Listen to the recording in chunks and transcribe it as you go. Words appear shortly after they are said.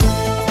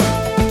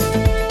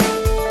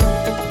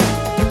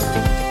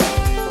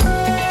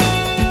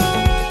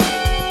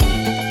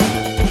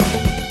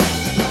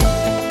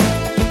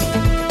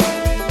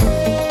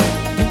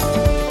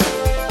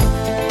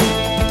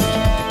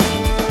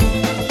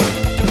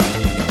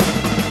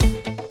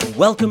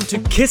Welcome to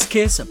Kiss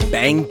Kiss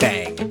Bang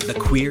Bang, the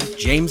queer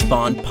James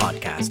Bond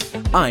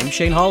podcast. I'm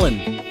Shane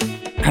Holland.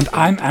 And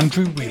I'm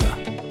Andrew Wheeler.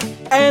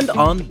 And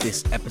on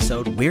this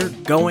episode, we're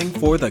going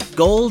for the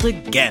gold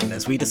again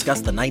as we discuss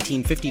the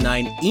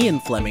 1959 Ian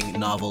Fleming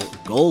novel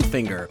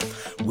Goldfinger.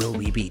 Will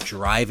we be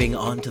driving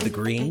onto the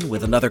green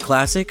with another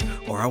classic,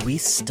 or are we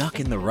stuck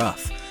in the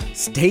rough?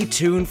 Stay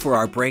tuned for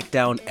our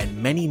breakdown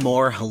and many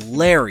more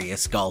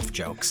hilarious golf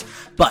jokes.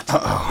 But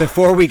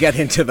before we get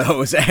into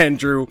those,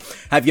 Andrew,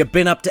 have you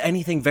been up to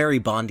anything very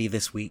Bondy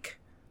this week?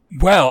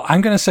 Well,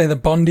 I'm going to say the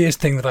bondiest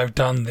thing that I've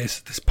done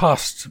this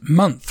past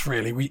month,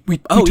 really. We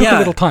took a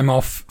little time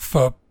off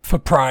for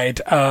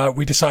Pride.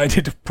 We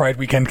decided if Pride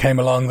weekend came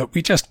along that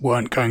we just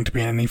weren't going to be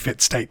in any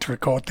fit state to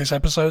record this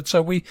episode,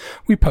 so we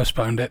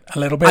postponed it a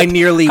little bit. I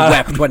nearly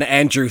wept when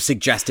Andrew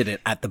suggested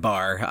it at the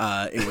bar.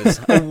 It was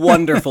a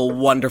wonderful,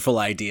 wonderful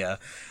idea.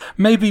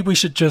 Maybe we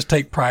should just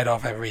take Pride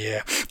off every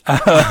year.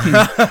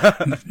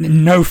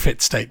 No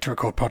fit state to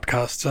record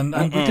podcasts, and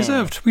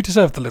we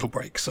deserved the little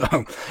break.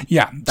 So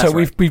yeah,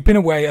 we've been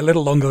away a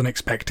little longer than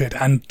expected,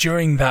 and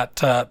during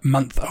that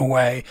month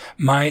away,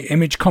 my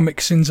Image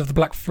Comics Sins of the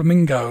Black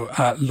Flamingo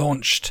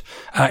launched.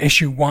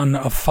 Issue 1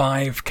 of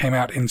 5 came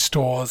out in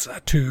stores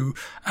to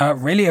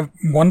really a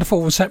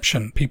wonderful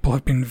reception. People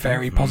have been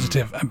very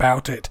positive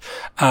about it,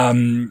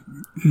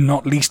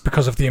 not least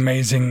because of the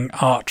amazing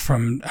art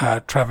from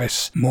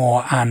Travis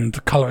Moore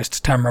and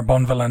colorist Tamara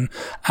Bonvillain,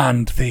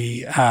 and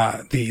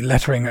the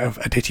lettering of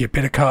Aditya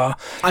Bidikar.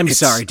 I'm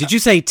sorry, did you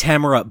say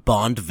Tamara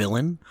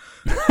Bond-Villain?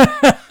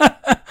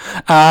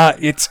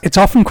 It's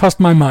often crossed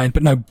my mind,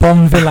 but no,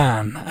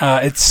 Bonvillain.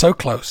 It's so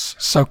close.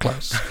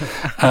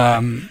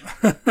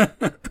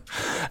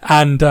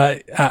 And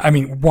I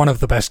mean, one of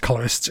the best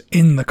colorists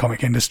in the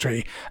comic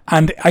industry.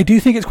 And I do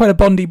think it's quite a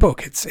Bondy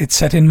book. It's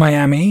set in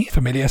Miami,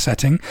 familiar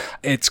setting.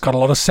 It's got a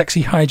lot of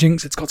sexy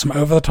hijinks. It's got some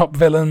over-the-top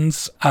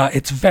villains.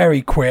 It's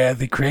very queer.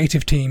 The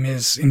creative team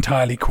is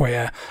entirely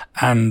queer.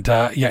 And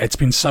it's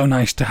been so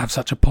nice to have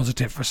such a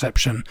positive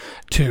reception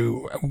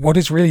to what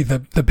is really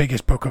the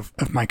biggest book of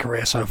my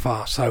career so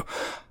far. So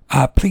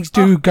please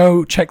do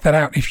go check that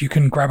out if you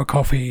can grab a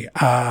coffee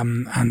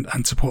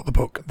and support the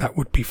book. That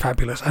would be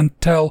fabulous. And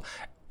tell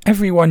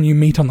everyone you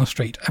meet on the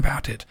street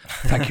about it.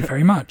 Thank you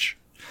very much.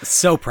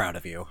 So proud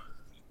of you.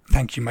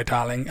 Thank you, my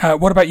darling.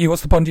 What about you?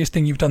 What's the bondiest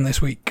thing you've done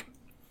this week?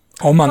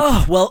 Or month?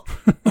 Oh, well,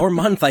 or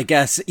month, I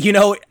guess. You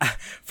know,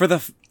 for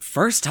the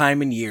first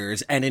time in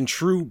years, and in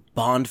true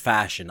Bond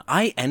fashion,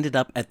 I ended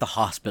up at the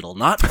hospital,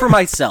 not for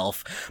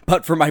myself,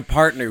 but for my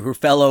partner who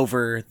fell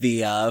over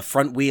the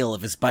front wheel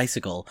of his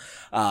bicycle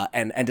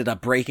and ended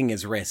up breaking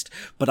his wrist.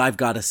 But I've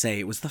got to say,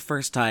 it was the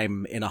first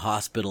time in a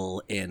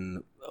hospital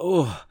in,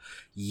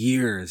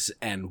 years,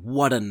 and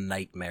what a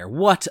nightmare.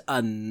 What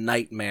a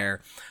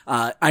nightmare.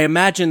 I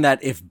imagine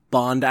that if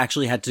Bond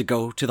actually had to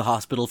go to the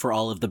hospital for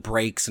all of the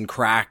breaks and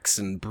cracks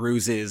and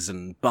bruises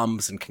and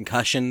bumps and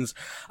concussions,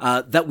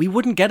 that we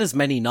wouldn't get as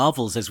many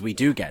novels as we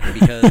do get,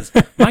 because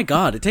my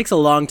God, it takes a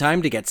long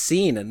time to get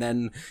seen, and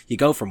then you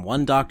go from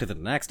one doctor to the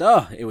next.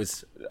 Oh, it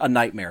was a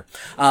nightmare.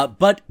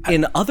 But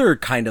in other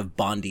kind of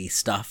Bondy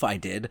stuff I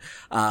did,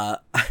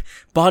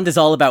 Bond is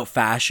all about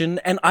fashion,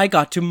 and I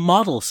got to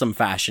model some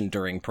fashion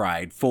during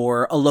Pride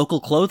for a local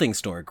clothing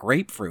store,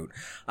 Grapefruit.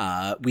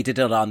 We did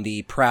it on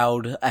the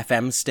Proud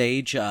FM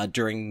stage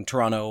during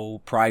Toronto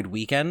Pride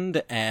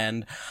weekend,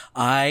 and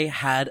I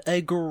had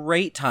a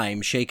great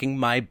time shaking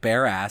my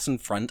bare ass in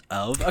front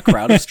of a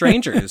crowd of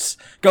strangers.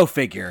 Go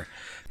figure.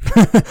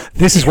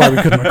 This is why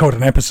we couldn't record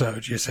an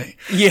episode, you see.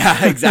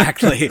 Yeah,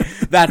 exactly.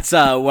 That's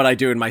what I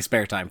do in my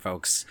spare time,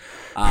 folks.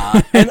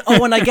 And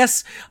I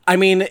guess, I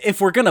mean,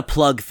 if we're gonna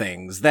plug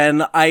things,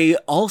 then I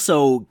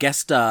also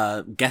guest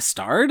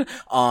starred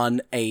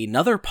on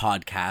another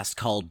podcast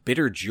called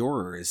Bitter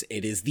Jurors.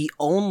 It is the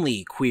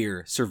only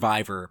queer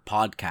survivor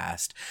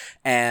podcast,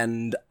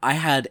 and I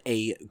had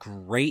a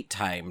great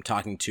time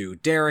talking to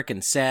Derek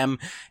and Sam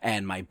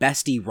and my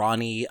bestie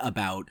Ronnie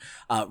about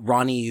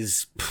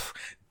Ronnie's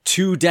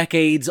 2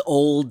 decades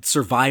old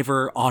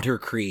Survivor Otter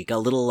Creek, a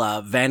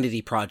little vanity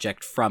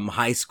project from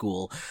high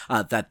school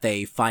that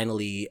they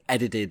finally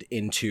edited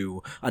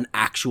into an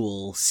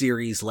actual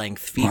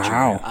series-length feature.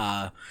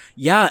 Wow.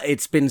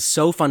 It's been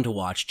so fun to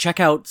watch. Check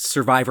out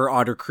Survivor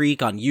Otter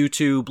Creek on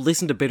YouTube.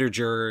 Listen to Bitter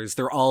Jurors.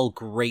 They're all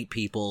great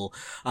people.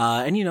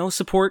 And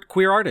support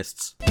queer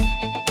artists.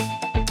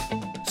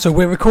 So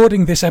we're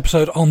recording this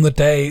episode on the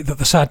day that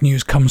the sad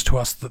news comes to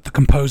us that the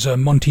composer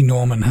Monty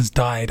Norman has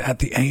died at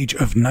the age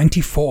of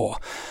 94.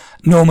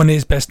 Norman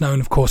is best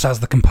known, of course, as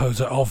the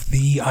composer of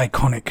the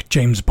iconic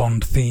James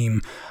Bond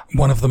theme,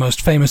 one of the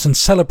most famous and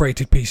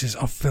celebrated pieces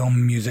of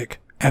film music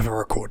ever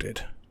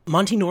recorded.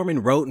 Monty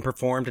Norman wrote and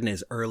performed in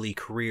his early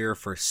career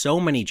for so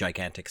many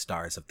gigantic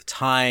stars of the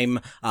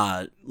time,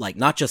 like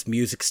not just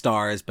music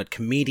stars, but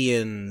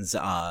comedians,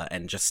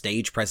 and just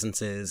stage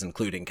presences,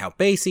 including Count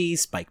Basie,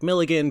 Spike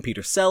Milligan,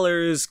 Peter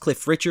Sellers,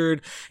 Cliff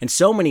Richard, and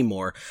so many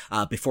more,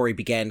 before he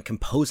began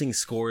composing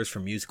scores for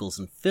musicals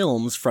and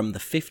films from the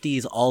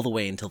 50s all the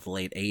way until the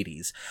late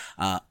 80s.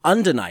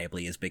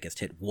 Undeniably, his biggest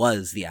hit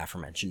was the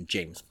aforementioned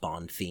James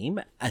Bond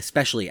theme,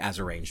 especially as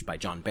arranged by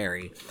John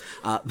Barry.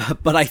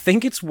 But I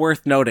think it's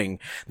worth noting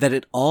that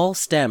it all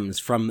stems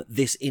from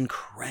this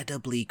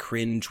incredibly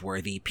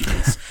cringeworthy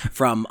piece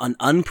from an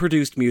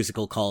unproduced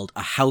musical called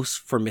A House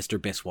for Mr.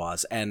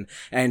 Biswas. And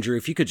Andrew,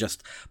 if you could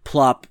just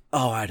plop,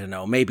 I don't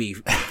know, maybe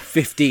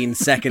 15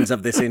 seconds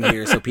of this in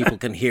here so people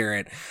can hear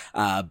it.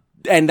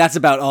 And that's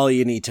about all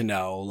you need to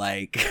know,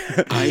 like...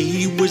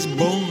 I was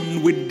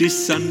born with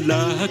this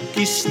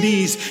unlucky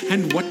sneeze,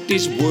 and what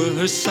is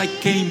worse, I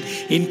came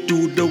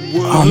into the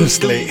world.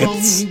 Honestly,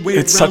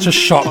 it's such a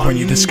shock when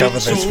you discover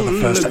this for the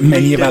first time.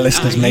 Many of our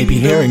listeners may be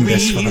hearing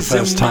this for the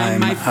first time.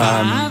 My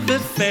father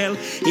fell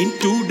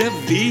into the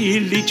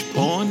village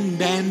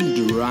pond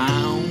and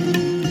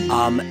drowned.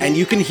 And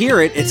you can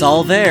hear it, it's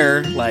all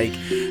there, like...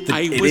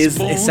 it is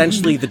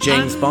essentially the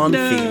James Bond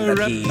theme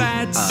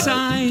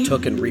that he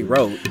took and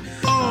rewrote.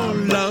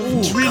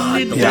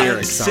 The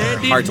lyrics are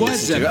hard to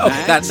listen to.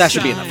 Okay, that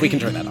should be enough. We can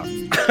turn that off.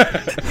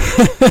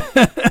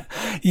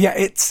 Yeah,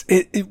 it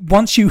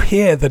once you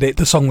hear that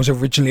the song was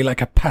originally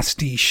like a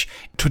pastiche,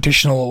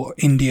 traditional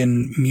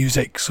Indian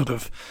music sort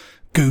of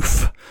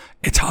goof,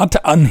 it's hard to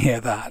unhear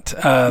that.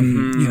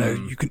 You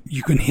know,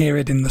 you can hear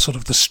it in the sort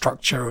of the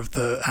structure of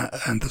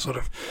and the sort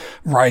of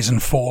rise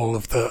and fall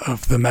of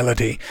the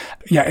melody.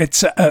 Yeah,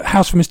 it's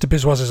House for Mr.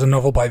 Biswas is a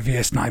novel by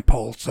V.S.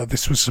 Naipaul, so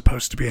this was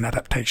supposed to be an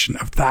adaptation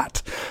of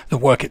that. The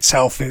work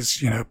itself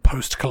is,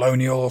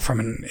 post-colonial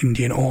from an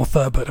Indian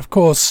author, but of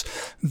course,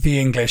 the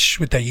English,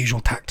 with their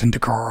usual tact and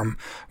decorum,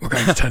 were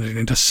going to turn it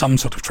into some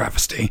sort of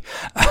travesty.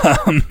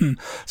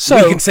 So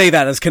we can say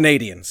that as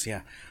Canadians,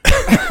 yeah.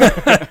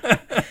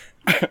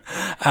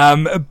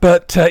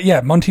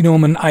 Monty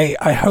Norman,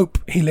 I hope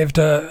he lived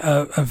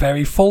a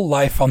very full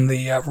life on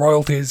the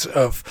royalties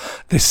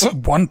of this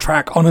one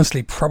track.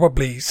 Honestly,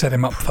 probably set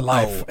him up for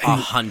life.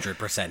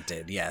 100%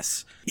 did,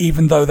 yes.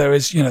 Even though there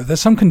is, there's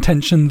some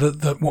contention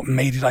that what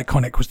made it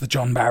iconic was the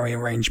John Barry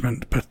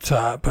arrangement, but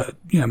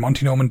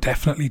Monty Norman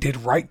definitely did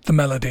write the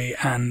melody,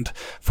 and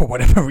for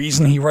whatever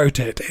reason he wrote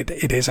it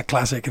is a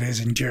classic, it is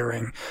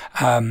enduring.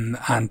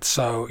 And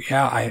so,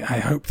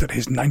 I hope that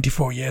his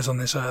 94 years on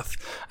this earth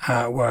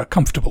were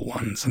comfortable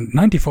ones, and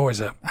 94 is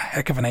a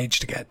heck of an age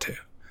to get to.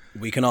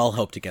 We can all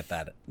hope to get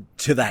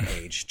to that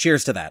age.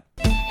 Cheers to that.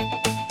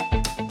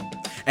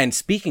 And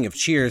speaking of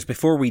cheers,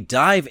 before we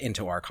dive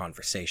into our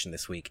conversation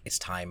this week, it's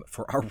time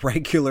for our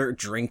regular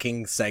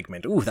drinking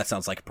segment. Ooh, that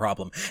sounds like a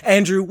problem.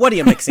 Andrew, what are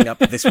you mixing up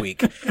this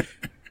week?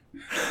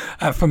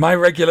 For my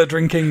regular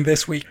drinking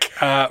this week,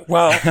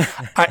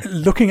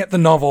 looking at the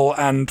novel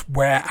and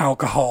where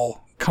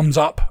alcohol comes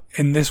up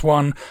in this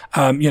one,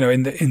 in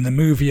the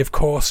movie, of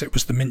course, it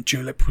was the mint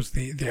julep was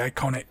the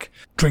iconic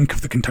drink of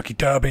the Kentucky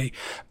Derby,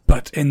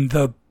 but in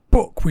the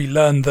book we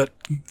learn that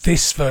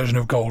this version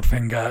of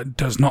Goldfinger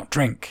does not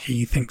drink.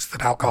 He thinks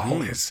that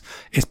alcohol is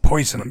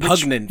poison.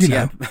 Repugnant,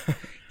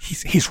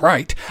 he's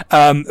right.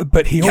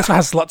 But he also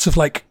has lots of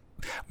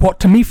what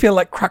to me feel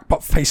like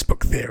crackpot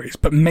Facebook theories,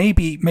 but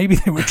maybe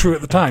they were true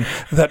at the time,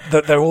 that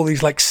there are all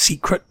these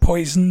secret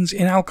poisons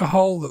in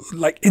alcohol,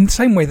 in the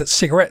same way that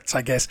cigarettes,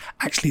 I guess,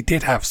 actually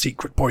did have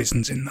secret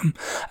poisons in them.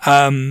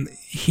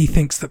 He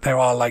thinks that there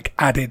are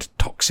added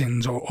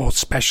toxins or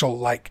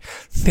special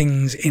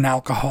things in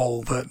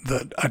alcohol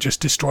that are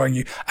just destroying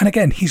you. And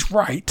again, he's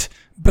right.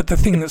 But the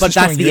thing that's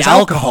destroying you is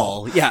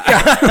alcohol. Yeah.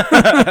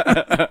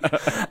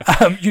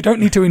 You don't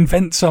need to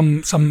invent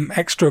some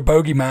extra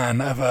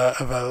bogeyman of a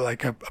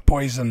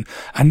poison.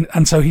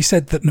 And so he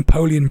said that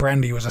Napoleon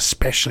brandy was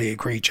especially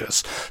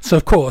egregious. So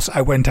of course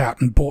I went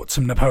out and bought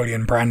some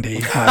Napoleon brandy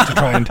to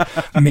try and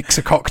mix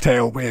a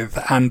cocktail with.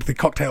 And the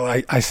cocktail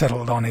I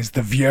settled on is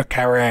the Vieux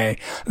Carré,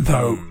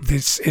 though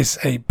this is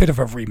a bit of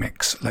a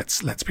remix.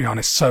 Let's be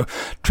honest. So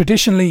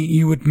traditionally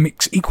you would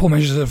mix equal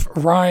measures of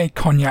rye,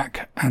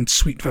 cognac, and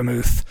sweet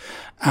vermouth.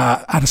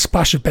 Add a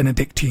splash of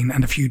Benedictine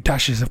and a few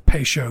dashes of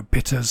Peychaud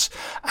bitters,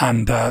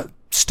 and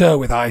stir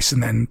with ice,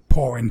 and then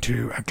pour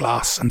into a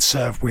glass and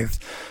serve with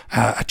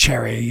a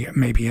cherry,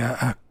 maybe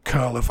a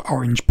curl of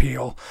orange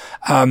peel.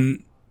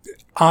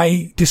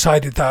 I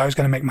decided that I was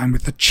going to make mine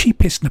with the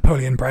cheapest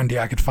Napoleon brandy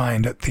I could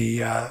find at the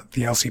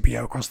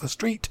LCBO across the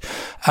street.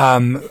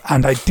 And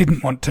I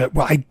didn't want to,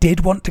 I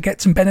did want to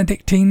get some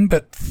Benedictine,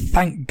 but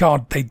thank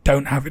God they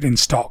don't have it in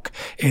stock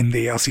in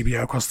the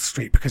LCBO across the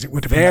street, because it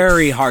would have been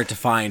very hard to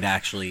find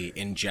actually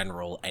in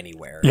general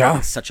anywhere. Yeah.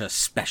 It's such a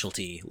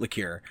specialty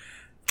liqueur.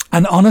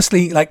 And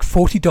honestly,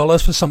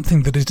 $40 for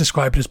something that is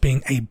described as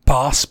being a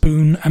bar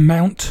spoon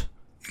amount.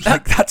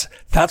 Like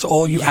that's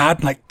all you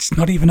add. Like, it's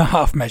not even a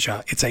half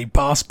measure. It's a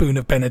bar spoon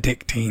of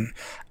Benedictine.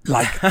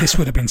 Like, this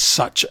would have been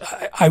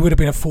I would have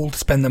been a fool to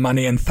spend the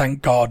money, and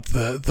thank God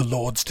the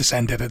Lords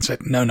descended and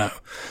said, no,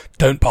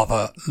 don't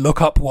bother.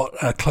 Look up what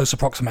a close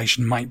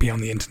approximation might be on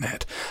the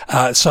internet.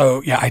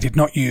 So yeah, I did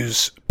not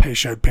use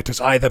Peychaud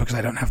bitters either, because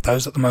I don't have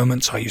those at the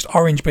moment. So I used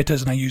orange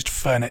bitters and I used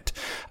Fernet,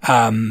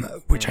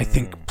 which I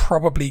think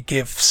probably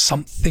give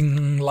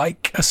something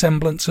like a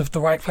semblance of the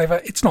right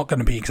flavor. It's not going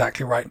to be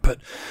exactly right, but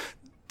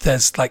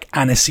there's like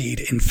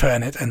aniseed in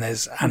Fernet and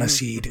there's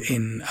aniseed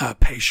in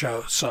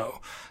Peychaud.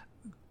 So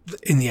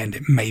in the end,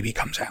 it maybe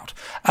comes out.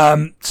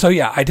 So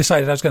yeah, I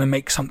decided I was going to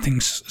make something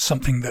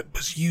that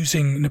was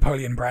using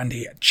Napoleon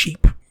brandy,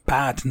 cheap,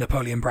 bad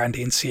Napoleon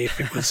brandy, and see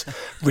if it was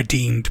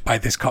redeemed by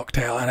this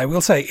cocktail. And I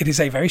will say it is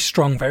a very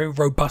strong, very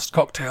robust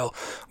cocktail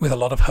with a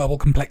lot of herbal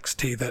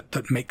complexity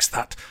that makes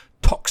that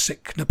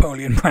toxic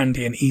Napoleon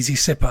brandy an easy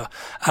sipper.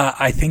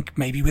 I think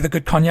maybe with a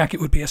good cognac it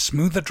would be a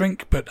smoother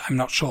drink, but I'm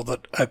not sure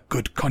that a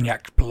good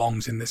cognac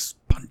belongs in this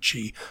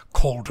punchy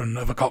cauldron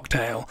of a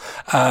cocktail.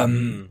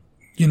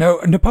 You know,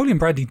 Napoleon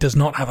brandy does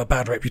not have a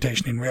bad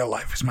reputation in real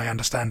life, is my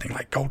understanding.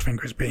 Like,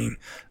 Goldfinger as being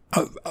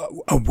a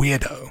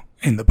weirdo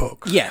in the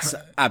book. Yes,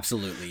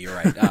 absolutely. You're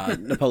right.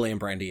 Napoleon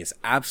brandy is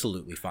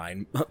absolutely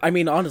fine. I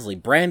mean, honestly,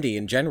 brandy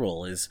in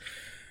general is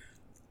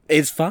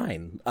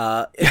fine.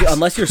 Yes.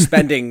 Unless you're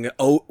spending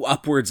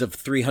upwards of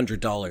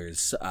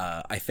 $300,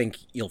 I think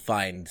you'll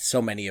find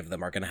so many of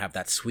them are going to have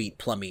that sweet,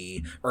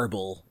 plummy,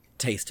 herbal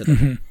taste to them.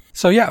 Mm-hmm.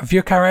 So yeah,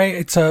 Vieux Carré,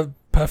 it's a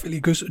perfectly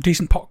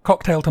decent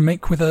cocktail to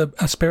make with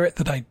a spirit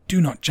that I do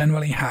not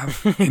generally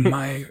have in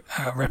my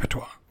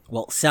repertoire.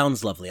 Well,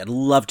 sounds lovely. I'd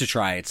love to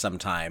try it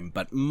sometime,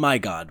 but my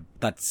God,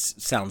 that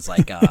sounds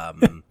like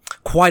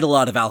quite a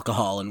lot of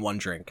alcohol in one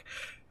drink.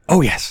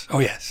 Oh yes.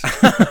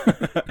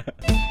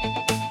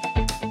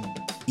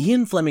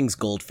 Ian Fleming's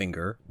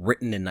Goldfinger,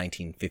 written in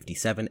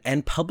 1957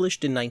 and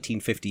published in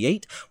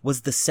 1958,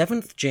 was the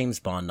seventh James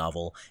Bond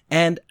novel,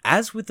 and,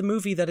 as with the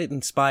movie that it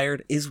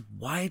inspired, is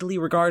widely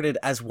regarded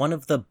as one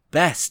of the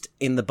best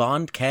in the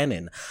Bond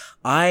canon.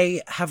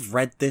 I have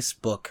read this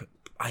book,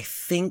 I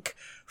think,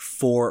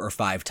 4 or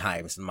 5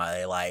 times in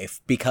my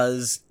life,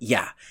 because,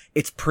 yeah,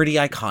 it's pretty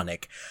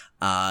iconic.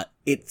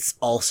 It's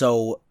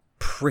also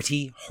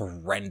pretty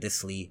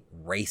horrendously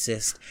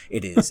racist.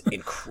 It is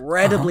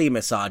incredibly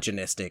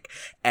misogynistic,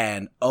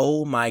 and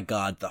oh my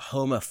God, the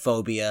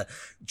homophobia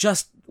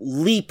just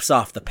leaps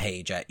off the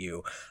page at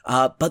you.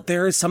 But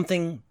there is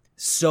something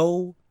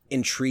so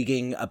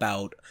intriguing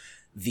about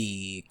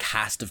the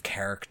cast of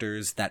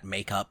characters that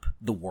make up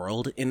the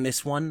world in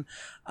this one,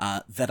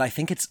 that I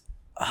think it's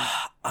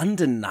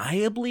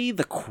undeniably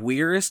the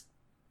queerest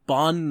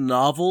Bond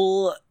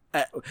novel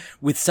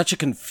with such a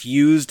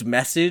confused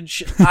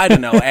message. I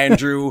don't know,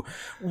 Andrew.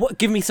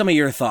 Give me some of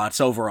your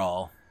thoughts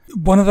overall.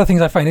 One of the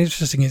things I find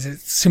interesting is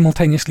it's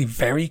simultaneously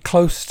very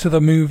close to the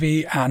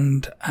movie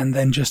and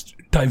then just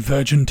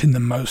divergent in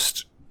the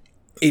most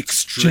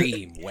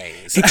extreme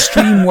ways.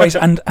 Extreme ways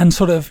and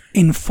sort of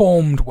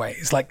informed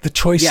ways. Like, the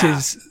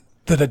choices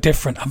that are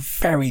different are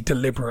very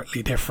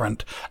deliberately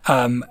different.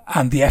 And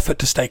the effort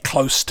to stay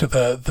close to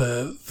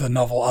the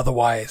novel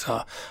otherwise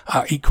are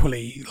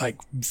equally, like,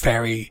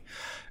 very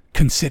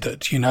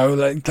considered, you know,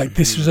 like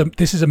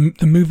the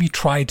movie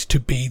tried to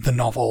be the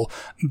novel,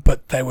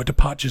 but there were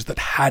departures that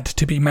had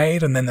to be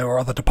made, and then there were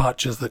other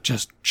departures that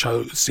just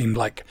seemed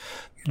like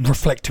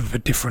reflective of a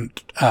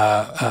different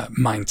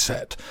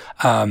mindset.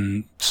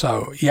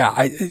 So yeah,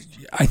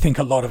 I think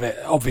a lot of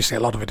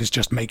it is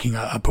just making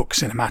a book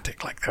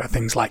cinematic. Like, there are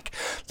things like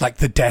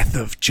the death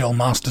of Jill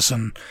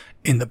Masterson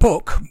in the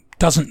book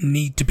doesn't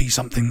need to be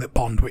something that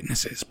Bond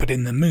witnesses, but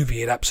in the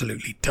movie it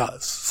absolutely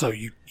does. So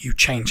you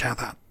change how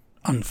that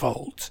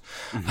unfolds.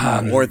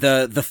 Or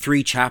the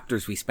 3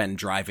 chapters we spend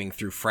driving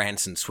through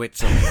France and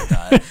Switzerland.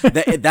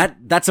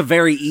 That's a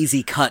very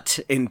easy cut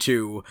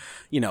into,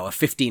 you know, a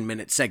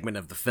 15-minute segment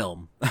of the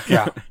film.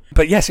 Yeah.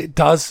 But yes, it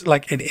does,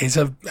 like, it is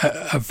a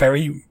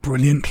very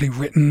brilliantly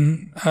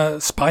written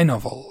spy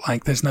novel.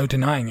 Like, there's no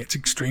denying it's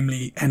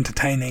extremely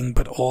entertaining,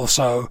 but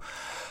also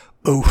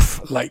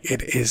like,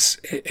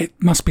 it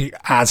must be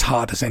as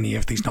hard as any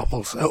of these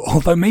novels,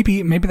 although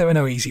maybe there are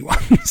no easy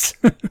ones.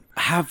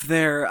 Have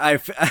there? I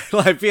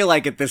feel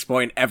like at this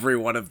point every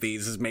one of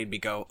these has made me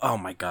go, oh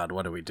my God,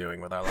 what are we doing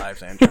with our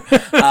lives, Andrew?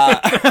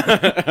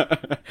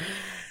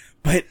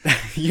 But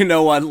you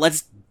know what,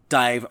 let's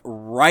dive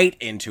right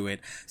into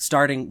it,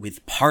 starting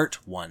with Part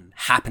 1,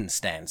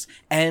 Happenstance,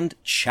 and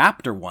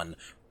Chapter 1,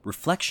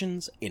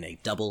 Reflections in a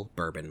Double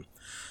Bourbon.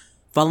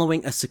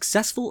 Following a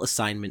successful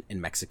assignment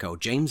in Mexico,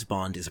 James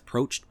Bond is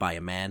approached by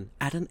a man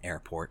at an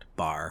airport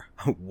bar.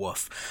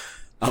 Woof.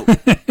 Oh,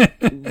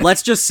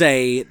 let's just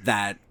say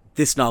that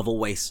this novel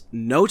wastes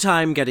no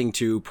time getting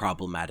to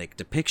problematic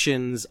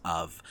depictions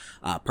of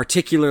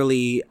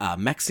particularly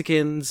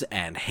Mexicans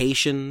and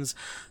Haitians.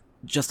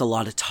 Just a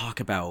lot of talk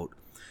about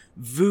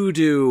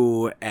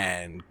voodoo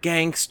and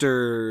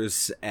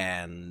gangsters,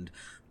 and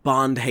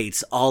Bond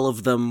hates all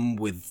of them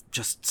with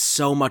just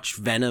so much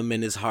venom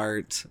in his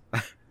heart.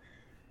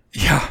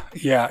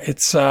 Yeah,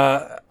 it's,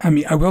 I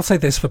mean, I will say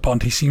this for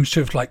Bond, he seems to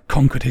have, like,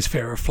 conquered his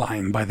fear of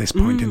flying by this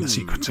point in the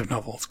sequence of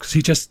novels, because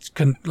he just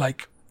can,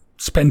 like,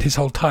 spend his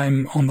whole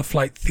time on the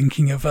flight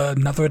thinking of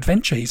another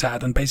adventure he's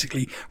had and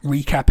basically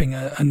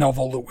recapping a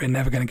novel that we're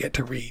never going to get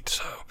to read,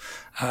 so,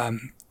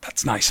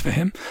 that's nice for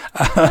him.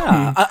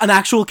 An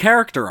actual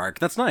character arc,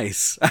 that's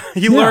nice.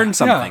 You learn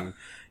something.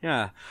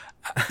 Yeah.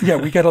 Yeah,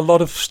 we get a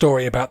lot of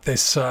story about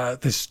this,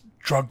 this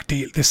drug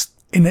deal, this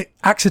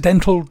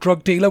accidental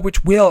drug dealer,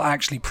 which will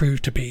actually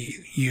prove to be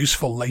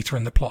useful later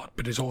in the plot,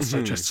 but is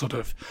also just sort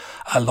of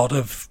a lot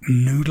of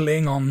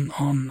noodling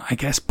on I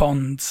guess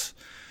Bond's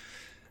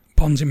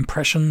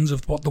impressions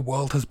of what the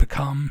world has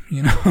become,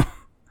 you know.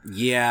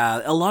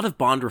 Yeah, a lot of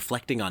Bond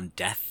reflecting on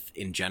death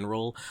in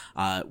general,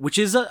 which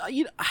is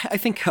I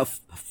think a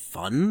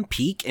fun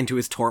peek into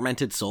his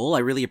tormented soul. I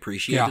really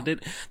appreciated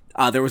it.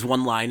 There was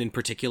one line in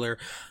particular.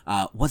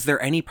 Was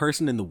there any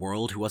person in the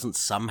world who wasn't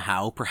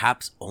somehow,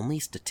 perhaps only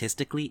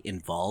statistically,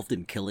 involved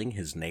in killing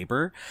his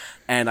neighbor?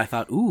 And I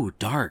thought, ooh,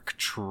 dark,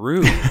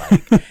 true.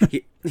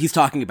 Like, he's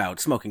talking about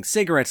smoking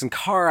cigarettes and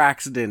car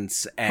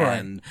accidents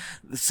and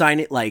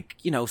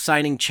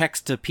signing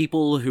checks to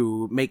people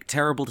who make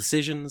terrible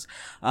decisions.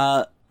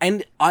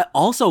 And I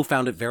also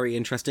found it very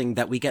interesting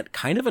that we get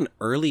kind of an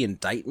early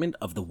indictment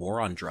of the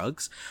war on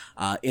drugs,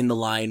 in the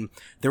line,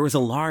 there was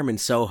alarm in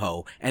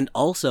Soho, and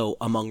also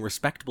among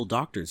respectable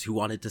doctors who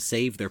wanted to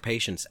save their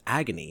patients'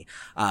 agony,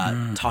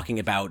 talking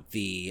about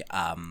the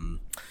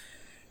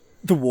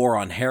war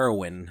on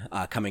heroin,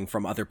 coming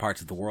from other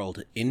parts of the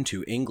world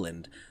into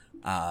England.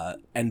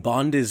 And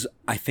Bond is,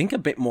 I think, a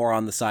bit more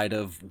on the side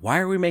of, why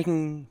are we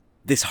making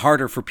this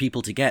harder for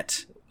people to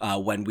get,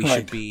 when we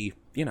should be,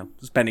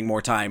 spending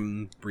more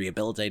time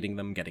rehabilitating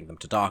them, getting them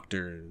to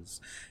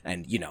doctors,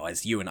 and,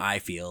 as you and I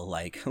feel,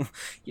 like,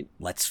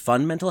 let's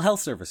fund mental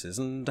health services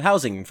and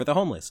housing for the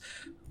homeless.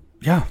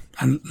 Yeah,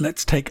 and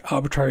let's take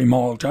arbitrary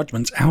moral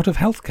judgments out of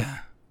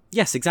healthcare.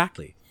 Yes,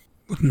 exactly.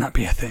 Wouldn't that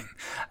be a thing?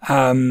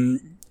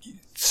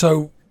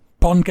 So,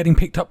 Bond getting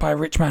picked up by a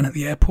rich man at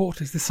the airport,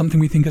 is this something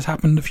we think has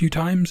happened a few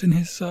times in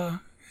his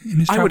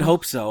travels? I would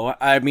hope so.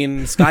 I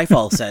mean,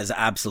 Skyfall says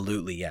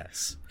absolutely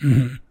yes.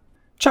 Mm-hmm.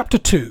 Chapter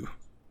 2.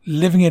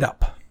 Living It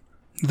Up.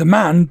 The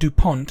man,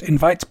 DuPont,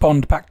 invites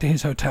Bond back to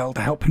his hotel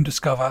to help him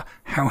discover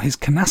how his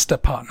canasta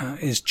partner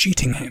is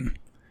cheating him.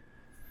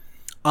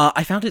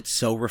 I found it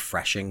so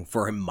refreshing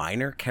for a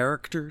minor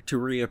character to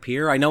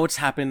reappear. I know it's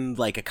happened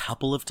like a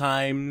couple of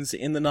times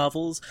in the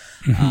novels,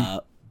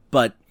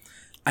 but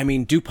I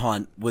mean,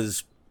 DuPont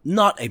was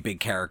not a big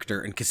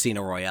character in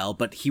Casino Royale,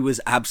 but he was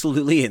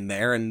absolutely in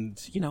there, and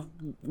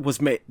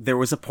there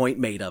was a point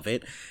made of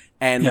it.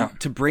 And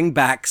to bring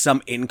back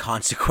some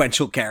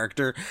inconsequential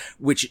character,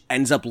 which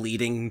ends up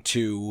leading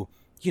to,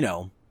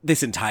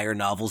 this entire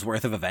novel's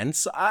worth of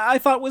events, I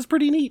thought was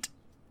pretty neat.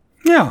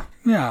 Yeah.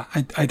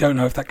 I don't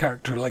know if that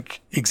character,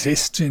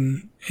 exists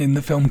in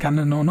the film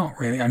canon or not,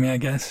 really. I mean, I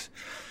guess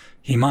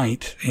he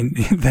might.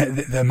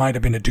 There might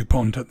have been a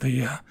DuPont at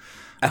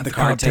the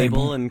card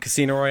table in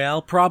Casino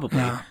Royale, probably.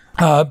 Yeah.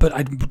 But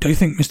I do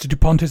think Mr.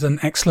 DuPont is an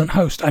excellent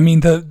host. I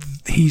mean,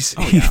 he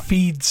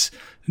feeds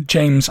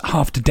James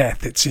half to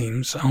death, it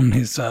seems, on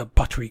his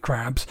buttery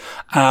crabs,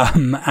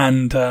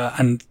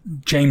 and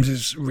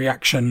James's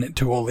reaction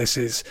to all this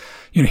is,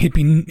 he'd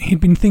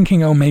been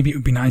thinking, oh, maybe it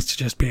would be nice to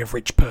just be a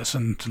rich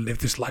person to live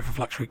this life of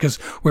luxury, because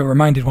we're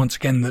reminded once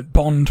again that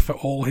Bond, for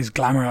all his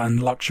glamour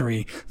and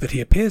luxury that he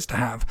appears to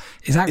have,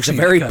 is actually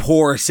a very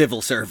poor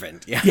civil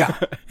servant. Yeah,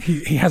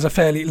 he has a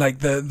fairly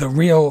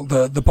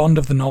the Bond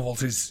of the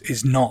novels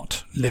is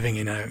not living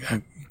in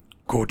a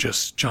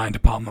gorgeous giant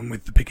apartment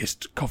with the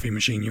biggest coffee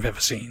machine you've ever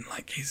seen.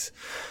 Like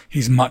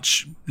he's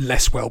much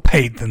less well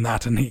paid than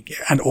that,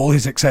 and all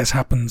his success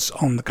happens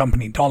on the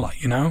company dollar,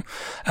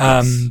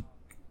 Yes.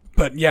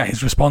 But yeah,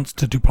 his response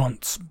to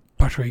DuPont's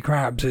buttery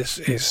crabs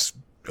is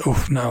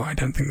oh no, I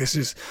don't think this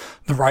is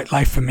the right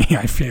life for me.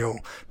 I feel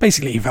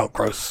basically he felt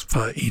gross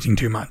for eating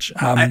too much.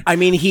 I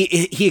mean,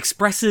 he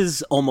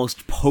expresses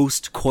almost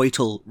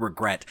post-coital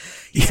regret.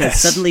 He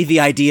says suddenly the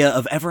idea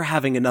of ever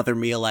having another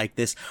meal like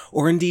this,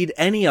 or indeed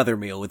any other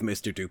meal with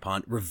Mr.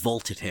 DuPont,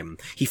 revolted him.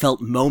 He felt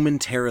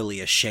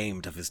momentarily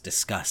ashamed of his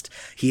disgust.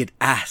 He had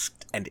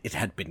asked, and it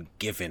had been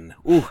given.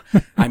 Ooh,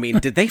 I mean,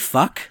 did they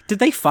fuck? Did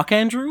they fuck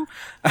Andrew?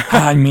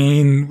 I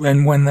mean,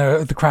 when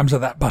the crabs are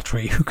that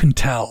buttery, who can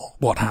tell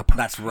what happened?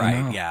 That's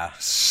right, yeah.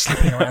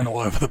 Slipping around all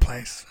over the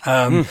place.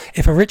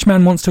 If a rich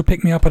man wants to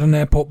pick me up at an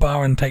airport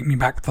bar and take me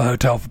back to the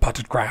hotel for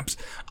buttered crabs,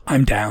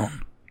 I'm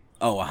down.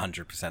 Oh,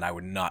 100%. I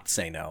would not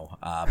say no.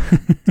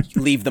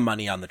 Leave the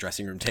money on the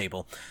dressing room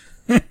table.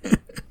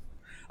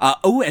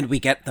 And we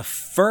get the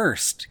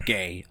first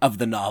gay of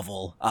the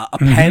novel, a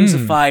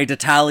pansified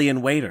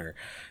Italian waiter.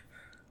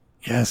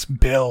 Yes,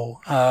 Bill.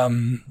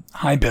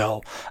 Hi,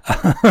 Bill.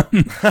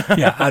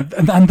 Yeah,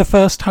 and the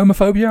first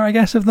homophobia, I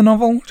guess, of the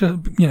novel.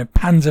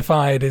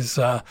 Pansified is,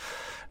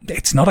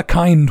 it's not a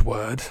kind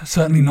word.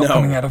 Certainly not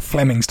coming out of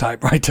Fleming's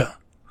typewriter.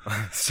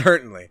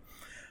 Certainly.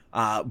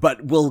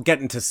 But we'll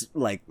get into,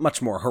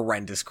 much more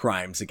horrendous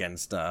crimes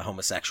against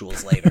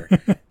homosexuals later.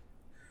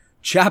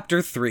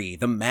 Chapter 3,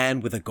 The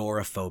Man with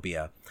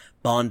Agoraphobia.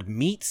 Bond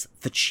meets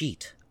the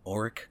cheat,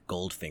 Auric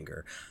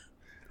Goldfinger.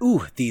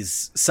 Ooh,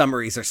 these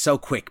summaries are so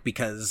quick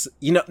because,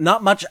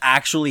 not much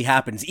actually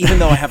happens, even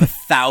though I have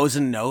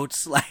 1,000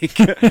 notes. Like,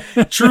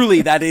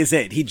 truly, that is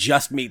it. He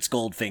just meets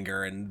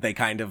Goldfinger and they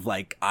kind of,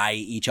 eye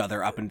each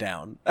other up and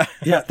down.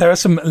 Yeah, there are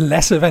some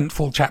less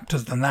eventful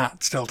chapters than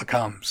that still to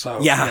come, so...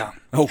 Yeah.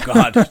 Oh,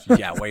 God.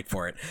 Yeah, wait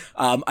for it.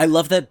 I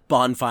love that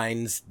Bond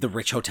finds the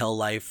rich hotel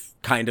life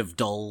kind of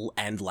dull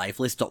and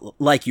lifeless,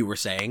 like you were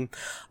saying.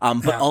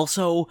 But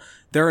also,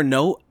 there are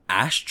no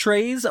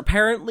ashtrays,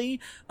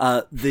 apparently.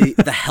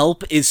 The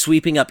help is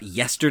sweeping up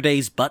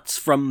yesterday's butts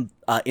from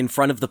in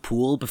front of the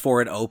pool before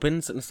it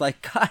opens, and it's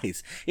like,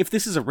 guys, if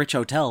this is a rich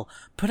hotel,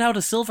 put out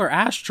a silver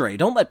ashtray.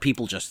 Don't let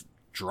people just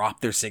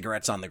drop their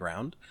cigarettes on the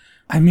ground.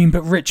 I mean,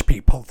 but rich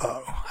people,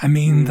 though. I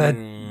mean, that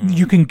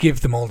you can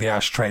give them all the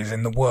ashtrays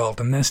in the world,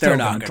 and they're still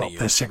going to drop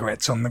their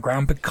cigarettes on the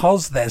ground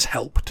because there's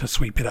help to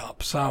sweep it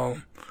up.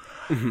 So,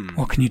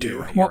 what can you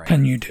do? What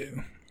can you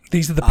do?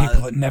 These are the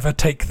people that never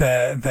take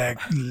their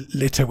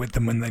litter with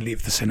them when they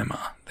leave the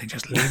cinema. They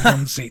just leave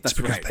on seats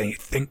because they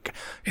think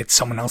it's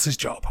someone else's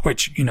job.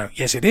 Which,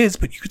 yes, it is,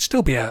 but you could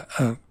still be a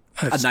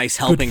nice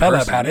helping fella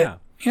person about it.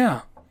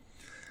 Yeah.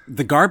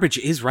 The garbage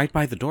is right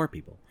by the door,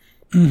 people.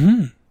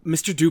 Mm-hmm.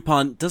 Mr.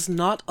 Dupont does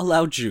not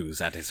allow Jews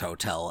at his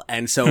hotel,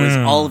 and so is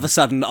all of a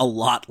sudden a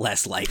lot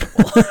less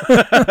likable.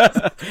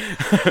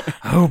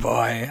 Oh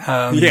boy.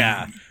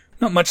 Yeah.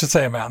 Not much to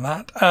say about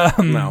that.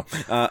 No.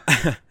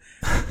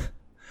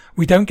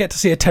 We don't get to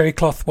see a terry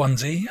cloth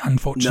onesie,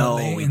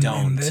 unfortunately. No, we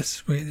don't. In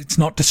this. It's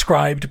not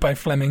described by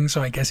Fleming,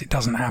 so I guess it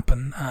doesn't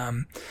happen.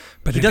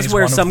 But he does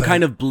wear some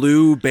kind of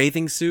blue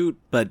bathing suit,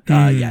 but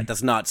it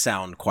does not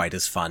sound quite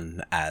as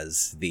fun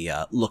as the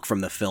look from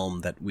the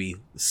film that we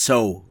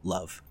so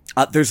love.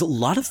 There's a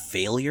lot of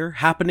failure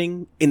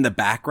happening in the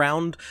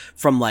background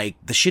from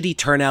the shitty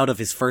turnout of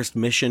his first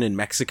mission in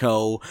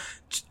Mexico,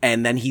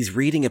 and then he's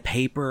reading a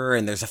paper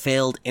and there's a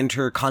failed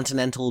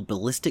intercontinental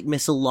ballistic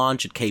missile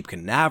launch at Cape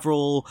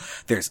Canaveral.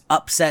 There's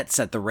upsets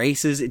at the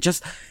races.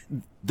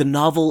 The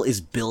novel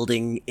is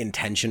building in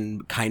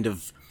tension kind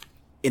of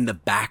in the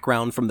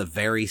background from the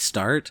very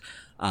start.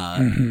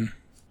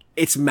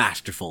 It's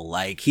masterful.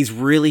 He's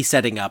really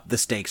setting up the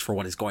stakes for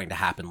what is going to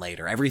happen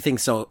later. Everything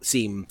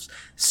seems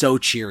so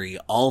cheery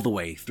all the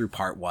way through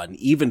part 1,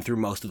 even through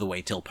most of the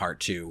way till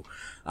part 2,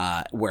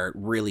 where it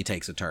really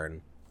takes a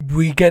turn.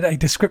 We get a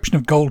description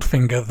of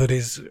Goldfinger that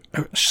is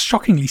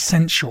shockingly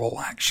sensual,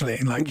 actually.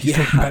 He's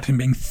talking about him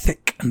being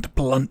thick and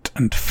blunt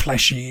and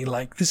fleshy.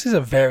 This is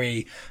a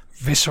very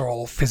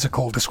visceral,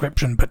 physical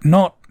description, but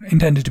not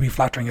intended to be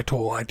flattering at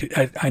all.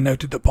 I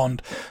noted that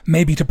Bond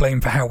may be to blame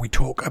for how we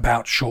talk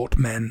about short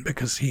men,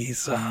 because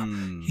he's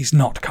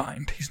not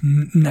kind. He's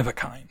never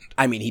kind.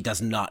 I mean, he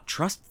does not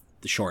trust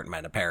the short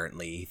men,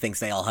 apparently. He thinks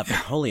they all have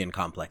Napoleon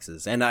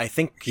complexes, and I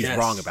think he's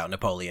wrong about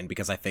Napoleon,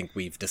 because I think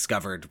we've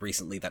discovered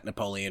recently that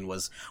Napoleon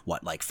was,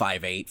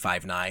 5'8",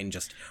 5'9",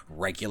 just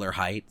regular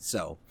height,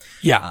 so...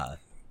 Yeah.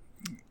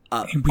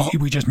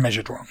 We just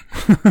measured wrong.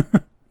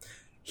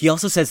 He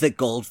also says that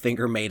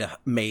Goldfinger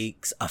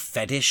makes a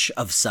fetish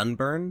of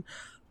sunburn,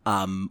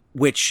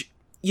 which,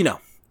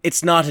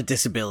 it's not a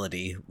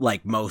disability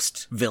like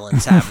most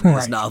villains have in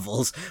his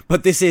novels,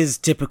 but this is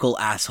typical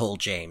asshole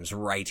James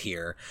right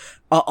here.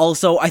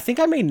 Also, I think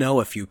I may know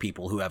a few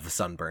people who have a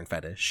sunburn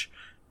fetish.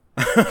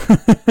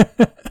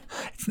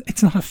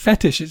 It's not a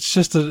fetish, it's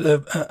just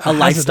a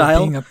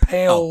lifestyle? Of being a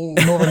pale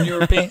Northern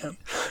European.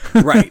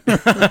 Right.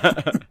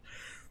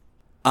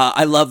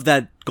 I love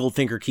that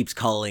Goldfinger keeps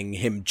calling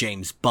him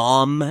James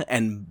Bomb,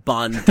 and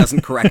Bond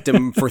doesn't correct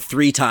him for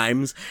 3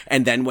 times,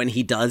 and then when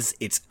he does,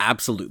 it's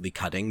absolutely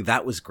cutting.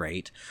 That was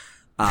great.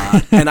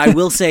 And I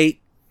will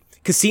say,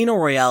 Casino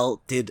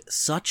Royale did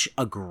such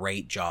a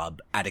great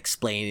job at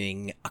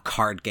explaining a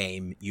card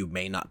game you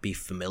may not be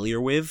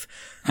familiar with.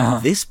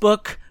 This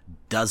book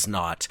does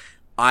not.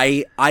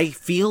 I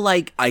feel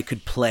like I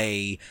could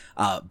play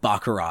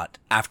Baccarat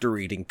after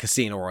reading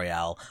Casino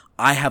Royale.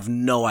 I have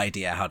no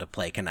idea how to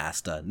play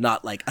Canasta.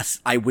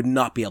 I would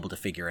not be able to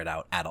figure it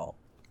out at all.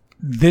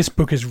 This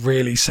book is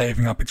really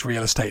saving up its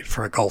real estate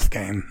for a golf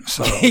game.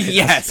 So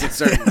yes, it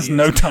certainly has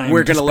no time.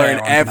 We're going to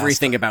learn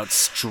everything about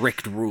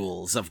strict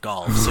rules of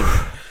golf soon.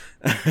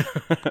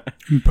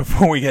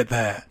 Before we get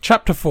there,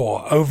 Chapter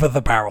 4, Over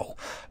the Barrel.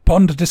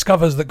 Bond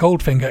discovers that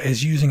Goldfinger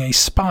is using a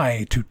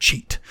spy to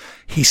cheat.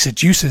 He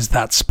seduces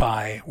that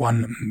spy,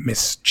 one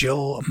Miss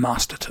Jill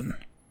Masterton.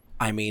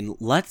 I mean,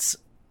 let's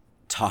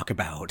talk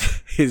about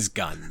his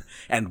gun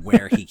and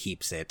where he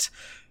keeps it.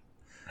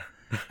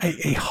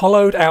 a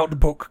hollowed out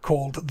book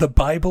called The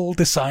Bible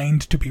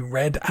Designed to be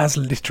Read as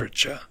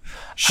Literature.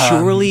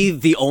 Surely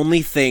the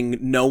only thing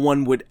no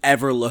one would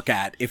ever look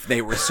at if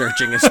they were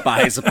searching a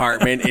spy's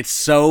apartment. It's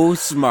so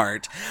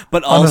smart.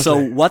 But also,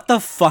 Honestly. what the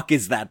fuck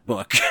is that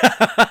book?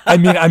 I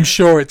mean, I'm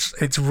sure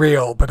it's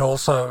real, but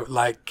also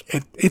like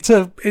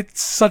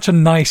it's such a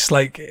nice,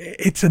 like,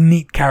 it's a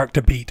neat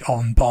character beat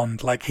on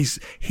Bond. Like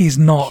he's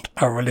not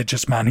a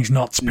religious man. He's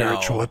not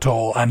spiritual No. at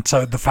all. And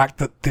so the fact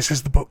that this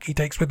is the book he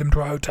takes with him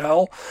to a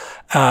hotel,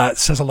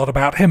 says a lot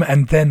about him.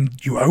 And then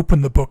you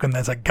open the book and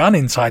there's a gun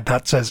inside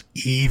that says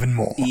even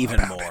more. Even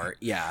about more, him.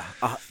 yeah.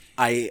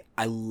 I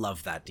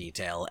love that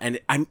detail. And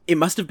it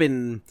must have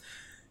been,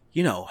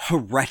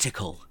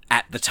 heretical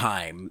at the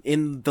time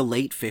in the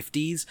late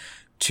 50s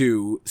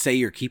to say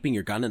you're keeping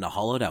your gun in a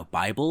hollowed out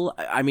Bible.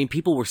 I mean,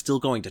 people were still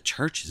going to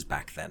churches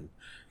back then.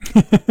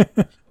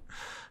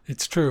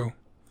 It's true.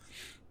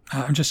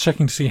 I'm just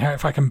checking to see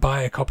if I can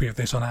buy a copy of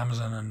this on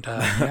Amazon. And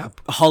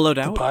yep, Hollowed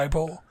the out?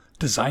 Bible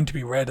designed to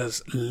be read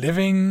as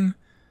living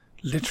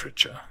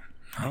literature.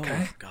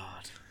 Okay. Oh,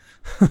 God.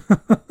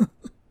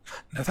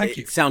 No, thank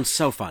you. It sounds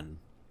so fun.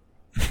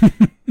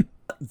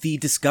 The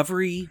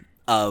discovery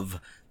of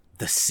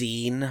the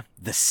scene,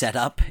 the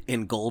setup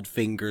in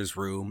Goldfinger's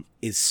room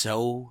is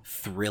so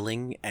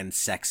thrilling and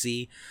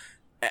sexy.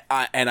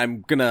 And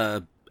I'm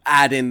gonna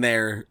add in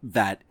there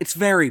that it's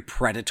very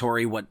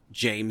predatory what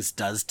James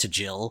does to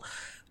Jill.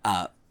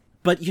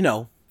 But,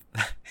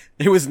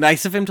 it was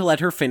nice of him to let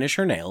her finish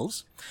her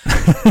nails.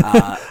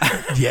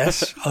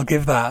 Yes, I'll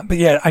give that. But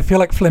yeah, I feel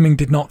like Fleming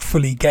did not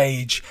fully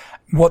gauge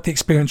what the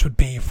experience would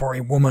be for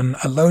a woman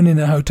alone in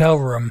a hotel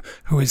room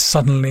who is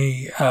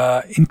suddenly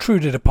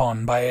intruded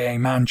upon by a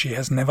man she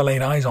has never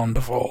laid eyes on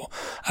before.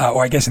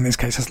 Or I guess in this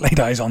case has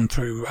laid eyes on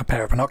through a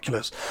pair of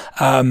binoculars.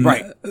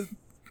 Right.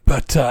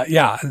 But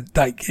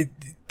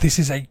this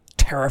is a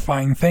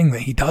terrifying thing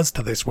that he does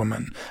to this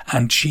woman,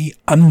 and she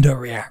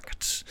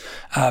underreacts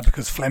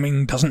because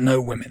Fleming doesn't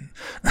know women.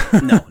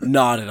 No,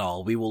 not at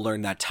all. We will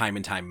learn that time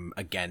and time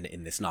again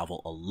in this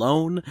novel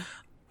alone.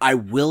 I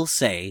will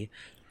say,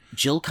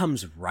 Jill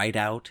comes right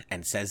out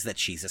and says that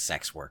she's a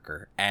sex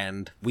worker,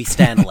 and we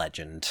stand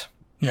legend.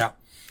 Yeah.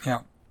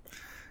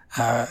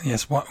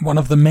 Yes, one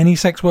of the many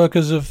sex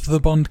workers of the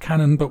Bond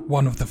canon, but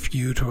one of the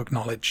few to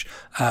acknowledge,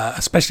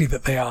 especially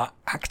that they are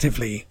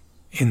actively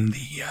in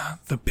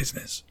the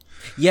business.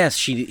 Yes,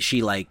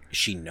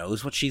 she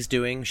knows what she's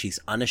doing. She's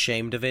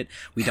unashamed of it.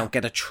 We don't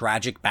get a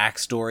tragic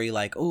backstory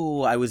like,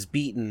 oh, I was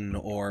beaten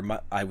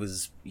or I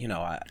was,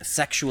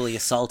 sexually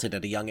assaulted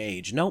at a young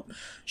age. Nope.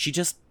 She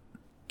just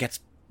gets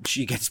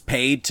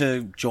paid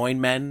to join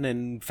men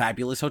in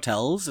fabulous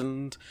hotels,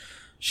 and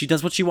she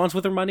does what she wants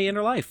with her money and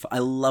her life. I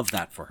love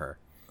that for her.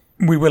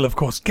 We will, of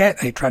course,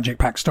 get a tragic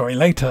backstory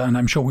later, and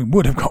I'm sure we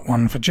would have got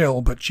one for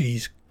Jill, but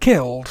she's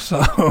killed,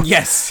 so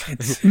Yes.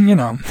 it's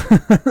not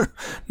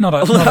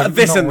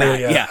This and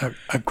really that, yeah.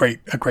 a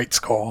great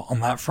score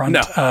on that front.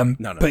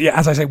 No. But yeah,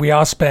 as I say, we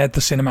are spared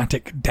the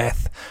cinematic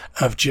death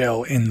of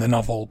Jill in the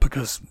novel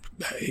because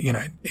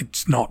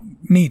it's not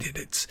needed.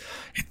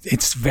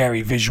 It's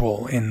very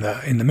visual in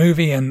the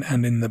movie, and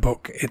in the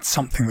book it's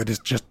something that is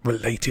just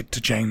related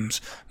to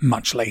James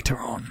much later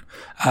on.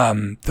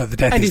 The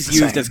death And is is the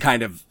used same. as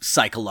kind of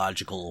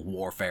psychological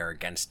warfare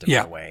against him in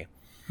a way.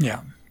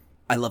 Yeah.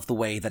 I love the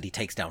way that he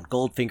takes down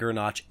Goldfinger a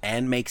notch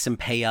and makes him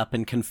pay up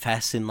and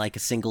confess in like a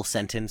single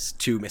sentence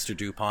to Mr.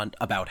 DuPont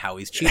about how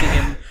he's cheating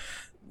him.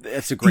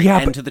 It's a great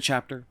end to the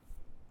chapter.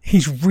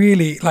 He's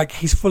really,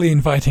 he's fully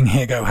inviting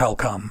here go hell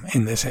come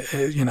in this,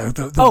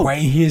 the way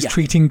he is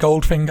treating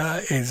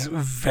Goldfinger is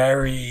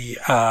very,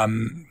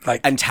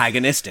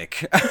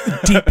 antagonistic.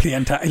 deeply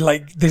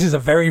this is a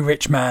very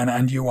rich man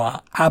and you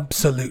are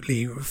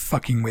absolutely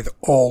fucking with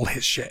all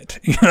his shit,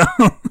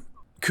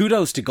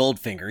 Kudos to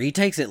Goldfinger. He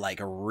takes it like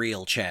a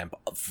real champ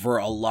for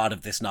a lot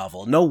of this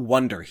novel. No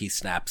wonder he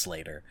snaps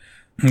later.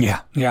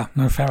 Yeah,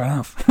 no, fair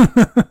enough.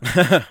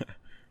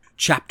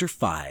 Chapter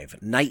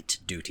 5, Night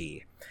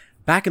Duty.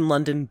 Back in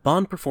London,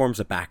 Bond performs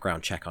a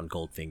background check on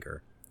Goldfinger.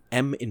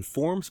 M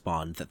informs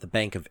Bond that the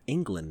Bank of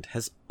England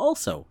has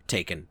also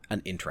taken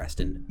an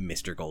interest in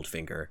Mr.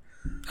 Goldfinger.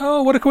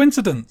 Oh, what a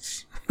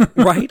coincidence.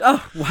 Right?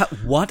 Oh,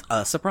 what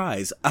a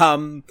surprise.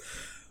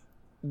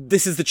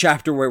 This is the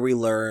chapter where we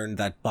learn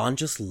that Bond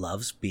just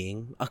loves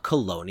being a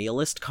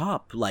colonialist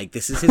cop. Like,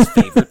 this is his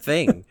favorite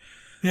thing.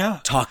 Yeah.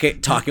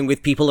 Talking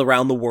with people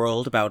around the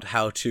world about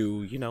how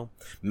to,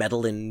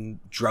 meddle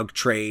in drug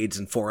trades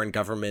and foreign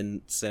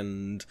governments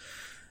and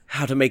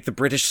how to make the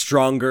British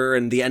stronger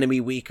and the enemy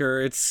weaker.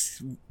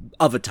 It's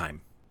of a time.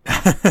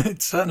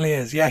 It certainly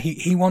is. Yeah,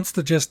 he wants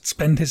to just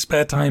spend his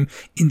spare time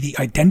in the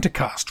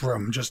Identicast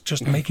room,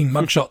 just making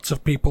mugshots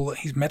of people that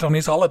he's met on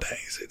his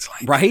holidays. It's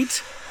like...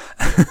 Right?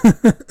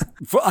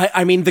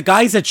 I mean, the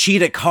guy's a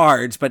cheat at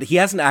cards, but he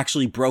hasn't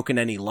actually broken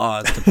any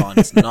laws to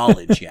Bond's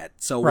knowledge yet.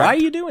 So why are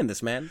you doing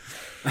this, man?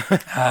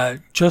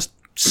 Just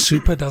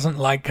super doesn't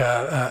like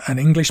an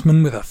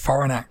Englishman with a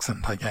foreign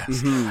accent, I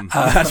guess.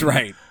 That's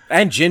right.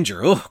 And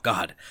Ginger. Oh,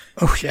 God.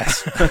 Oh,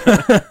 yes.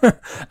 The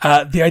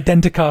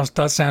Identicast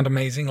does sound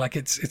amazing. Like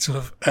it's sort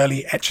of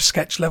early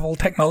Etch-a-Sketch level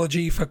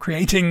technology for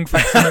creating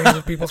facsimiles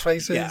of people's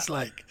faces. Yeah.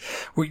 Like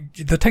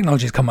the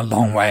technology's come a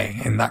long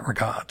way in that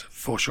regard,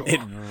 for sure. It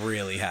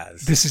really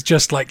has. This is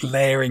just like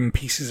layering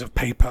pieces of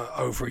paper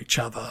over each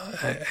other.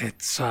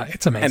 It's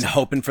amazing. And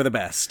hoping for the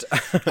best.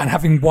 And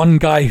having one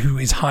guy who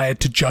is hired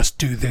to just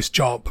do this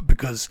job,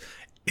 because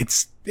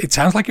it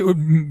sounds like it would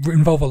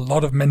involve a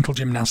lot of mental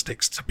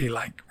gymnastics to be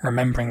like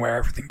remembering where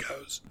everything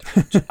goes.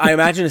 I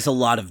imagine it's a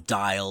lot of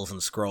dials and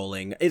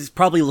scrolling. It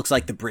probably looks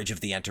like the bridge of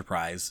the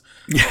Enterprise.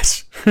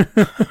 Yes.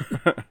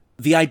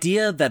 The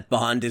idea that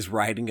Bond is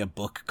writing a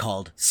book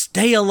called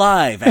Stay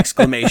Alive!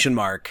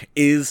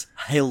 Is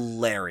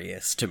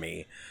hilarious to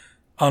me.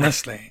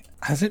 Honestly.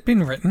 Has it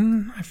been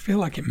written? I feel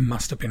like it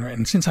must have been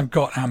written since I've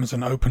got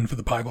Amazon open for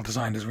the Bible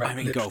Designers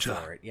literature. Go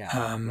for it.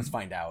 Yeah, let's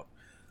find out.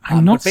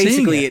 I'm not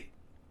basically, seeing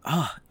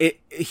it.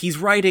 He's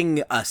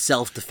writing a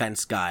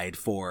self-defense guide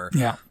for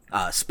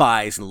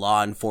spies and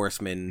law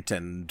enforcement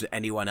and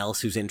anyone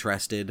else who's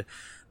interested.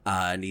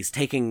 And he's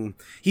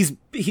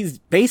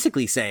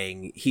basically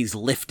saying he's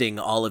lifting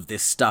all of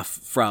this stuff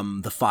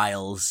from the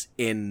files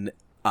in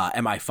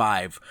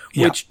MI5,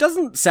 which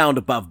doesn't sound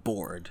above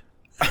board.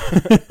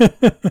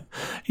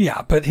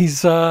 Yeah, but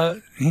he's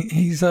a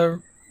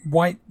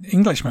white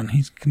Englishman.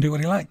 He can do what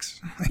he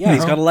likes. Yeah,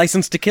 he's got a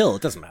license to kill.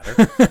 It doesn't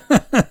matter.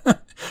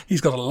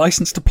 He's got a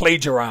license to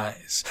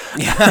plagiarize.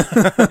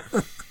 Yeah.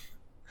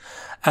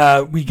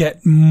 We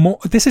get more.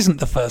 This isn't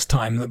the first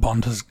time that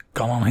Bond has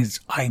gone on his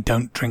 "I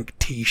don't drink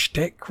tea"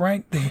 shtick,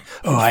 right?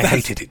 I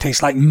hate it. It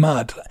tastes like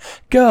mud.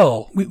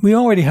 Girl, we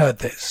already heard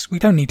this. We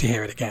don't need to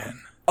hear it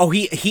again. Oh,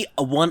 he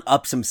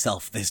one-ups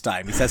himself this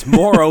time. He says,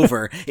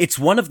 moreover, it's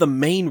one of the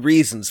main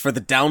reasons for the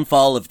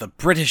downfall of the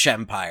British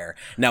Empire.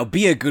 Now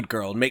be a good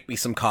girl and make me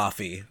some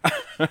coffee.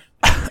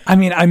 I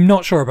mean, I'm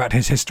not sure about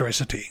his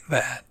historicity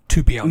there,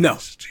 to be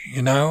honest. No.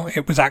 You know,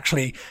 it was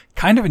actually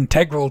kind of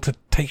integral to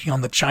taking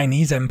on the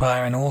Chinese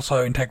Empire and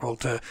also integral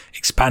to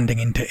expanding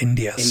into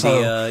India.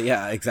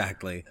 Yeah,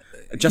 exactly.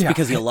 Just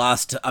because you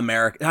lost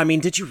America. I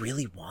mean, did you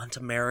really want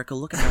America?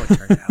 Look at how it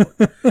turned out.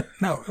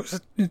 No, it was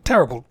a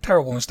terrible,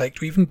 terrible mistake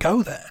to even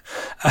go there.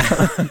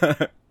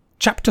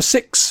 Chapter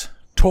 6,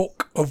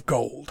 Talk of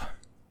Gold.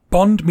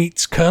 Bond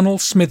meets Colonel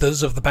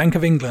Smithers of the Bank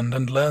of England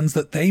and learns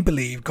that they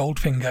believe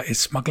Goldfinger is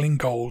smuggling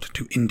gold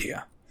to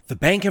India. The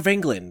Bank of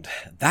England.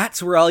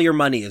 That's where all your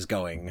money is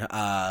going.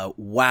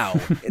 Wow.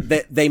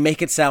 They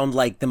make it sound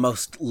like the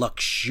most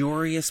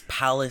luxurious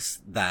palace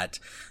that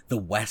the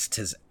West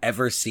has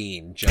ever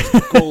seen.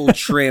 Just gold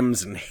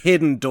trims and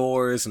hidden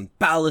doors and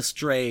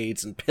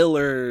balustrades and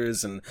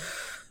pillars and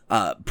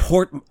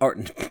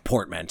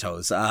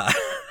portmanteaus,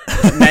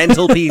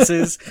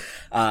 mantelpieces.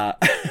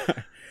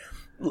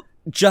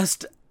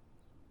 Just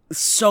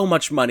so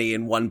much money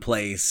in one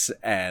place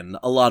and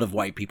a lot of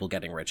white people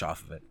getting rich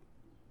off of it.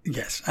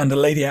 Yes, and a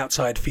lady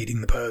outside feeding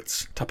the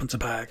birds, tuppence a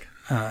bag.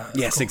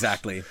 Yes,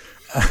 exactly.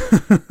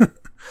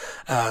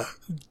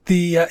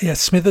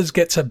 Smithers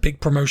gets a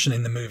big promotion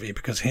in the movie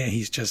because here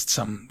he's just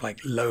some like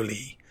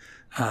lowly,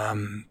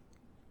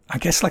 I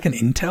guess like an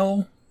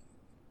intel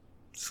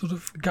sort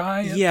of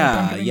guy.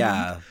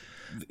 Yeah.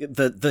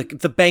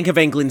 The Bank of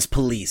England's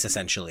police,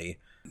 essentially.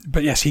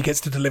 But yes, he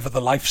gets to deliver the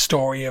life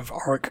story of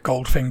Auric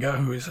Goldfinger,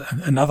 who is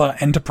another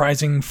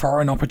enterprising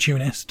foreign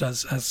opportunist,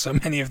 as so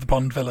many of the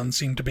Bond villains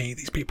seem to be.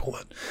 These people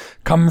that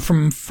come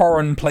from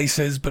foreign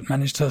places but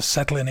manage to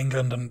settle in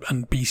England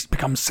and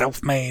become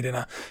self-made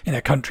in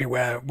a country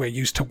where we're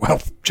used to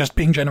wealth just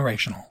being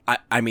generational.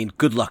 I mean,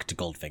 good luck to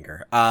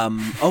Goldfinger.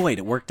 Oh wait,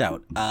 it worked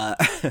out.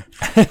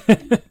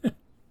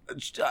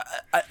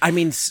 I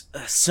mean,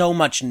 so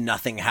much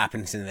nothing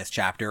happens in this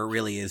chapter. It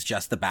really is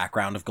just the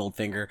background of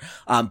Goldfinger.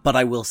 But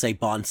I will say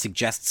Bond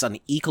suggests an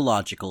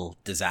ecological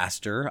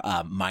disaster,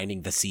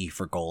 mining the sea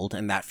for gold,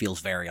 and that feels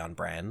very on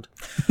brand.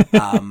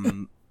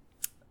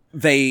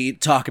 They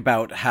talk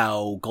about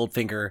how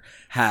Goldfinger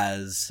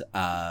has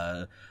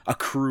a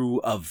crew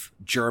of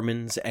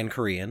Germans and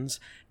Koreans,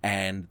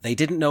 and they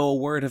didn't know a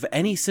word of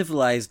any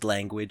civilized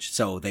language,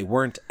 so they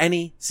weren't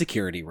any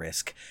security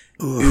risk.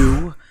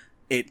 Ooh.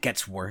 It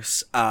gets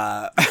worse.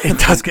 It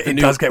does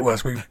get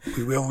worse. We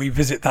will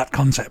revisit that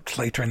concept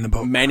later in the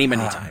book. Many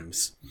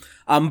times.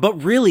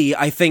 But really,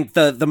 I think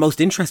the most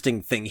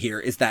interesting thing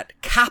here is that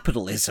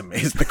capitalism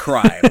is the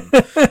crime.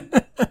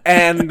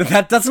 And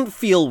that doesn't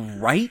feel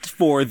right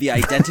for the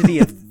identity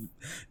of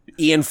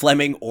Ian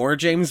Fleming or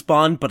James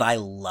Bond, but I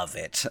love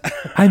it.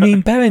 I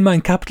mean, bear in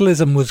mind,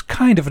 capitalism was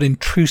kind of an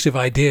intrusive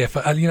idea for,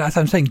 as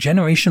I'm saying,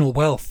 generational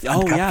wealth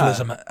and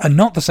capitalism are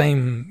not the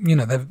same,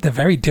 they're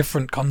very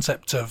different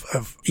concepts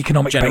of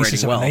economic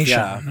basis of a nation.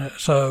 Yeah.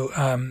 So,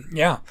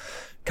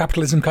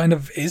 capitalism kind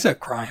of is a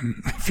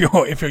crime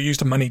if you're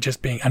used to money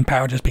just being, and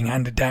power just being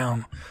handed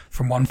down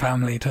from one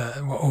family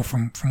or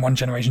from one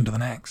generation to the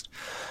next.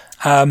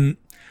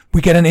 We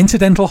get an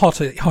incidental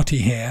hottie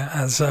here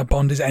as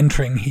Bond is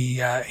entering. He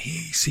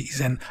sees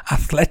an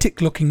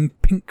athletic-looking,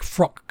 pink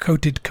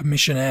frock-coated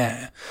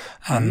commissionaire,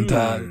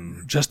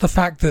 and just the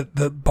fact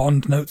that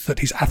Bond notes that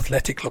he's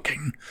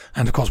athletic-looking,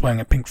 and of course wearing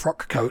a pink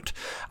frock coat.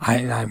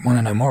 I want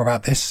to know more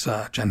about this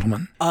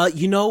gentleman.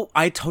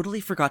 I totally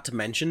forgot to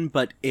mention,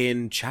 but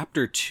in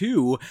Chapter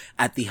 2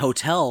 at the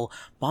hotel,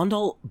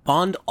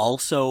 Bond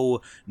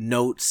also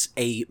notes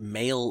a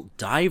male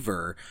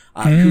diver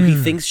who he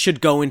thinks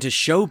should go into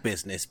show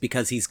business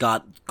because he's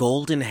got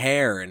golden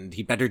hair and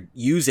he better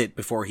use it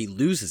before he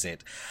loses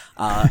it.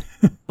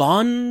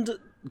 Bond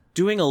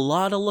doing a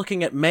lot of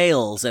looking at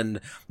males and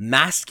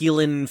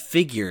masculine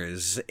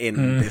figures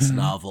in this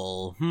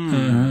novel.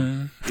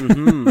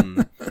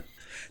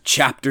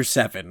 Chapter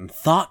 7,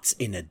 Thoughts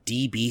in a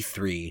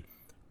DB3.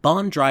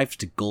 Bond drives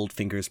to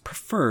Goldfinger's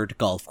preferred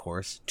golf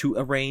course to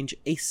arrange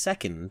a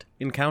second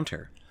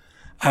encounter.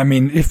 I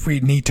mean, if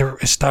we need to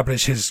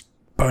establish his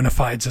bona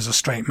fides as a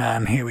straight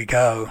man, here we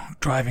go.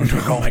 Driving to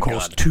a golf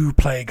course to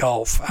play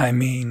golf. I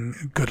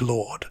mean, good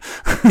lord.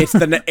 It's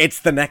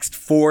the next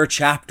 4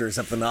 chapters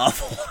of the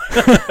novel.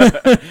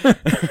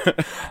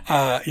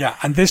 Yeah,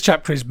 and this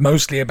chapter is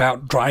mostly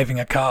about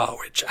driving a car,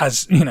 which,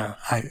 as you know,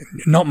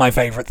 not my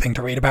favorite thing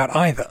to read about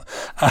either.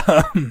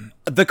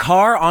 The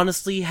car,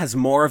 honestly, has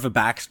more of a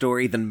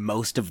backstory than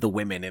most of the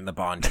women in the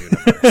Bond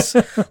universe.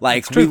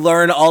 Like, we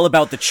learn all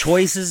about the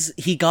choices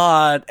he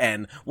got,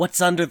 and what's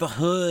under the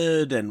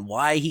hood, and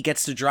why he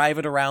gets to drive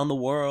it around the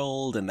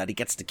world, and that he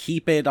gets to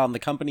keep it on the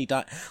company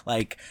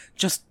like,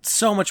 just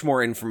so much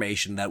more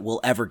information than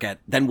we'll ever get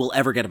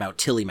about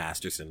Tilly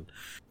Masterson.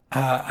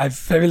 I've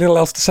very little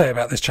else to say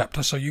about this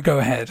chapter, so you go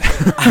ahead.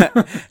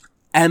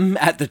 M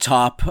at the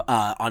top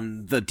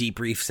on the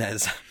debrief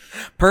says,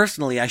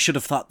 "Personally, I should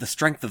have thought the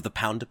strength of the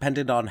pound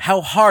depended on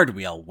how hard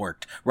we all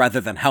worked,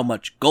 rather than how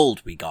much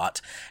gold we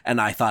got."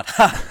 And I thought,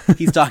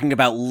 he's talking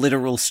about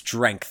literal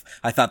strength.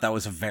 I thought that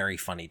was a very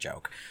funny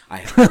joke.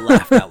 I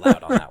laughed out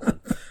loud on that one.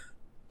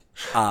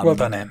 Well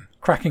done, M.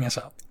 Cracking us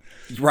up.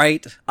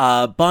 Right.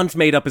 Bond's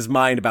made up his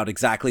mind about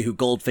exactly who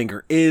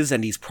Goldfinger is,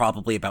 and he's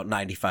probably about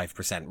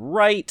 95%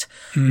 right.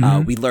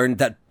 We learned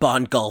that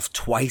Bond golfed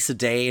twice a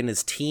day in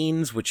his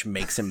teens, which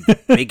makes him the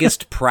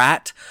biggest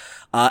prat.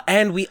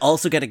 And we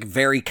also get a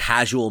very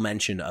casual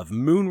mention of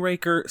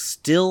Moonraker,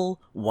 still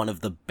one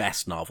of the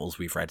best novels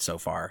we've read so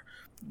far.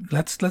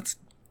 Let's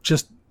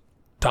just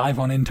dive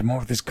on into more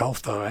of this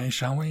golf, though,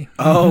 shall we?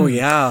 Oh,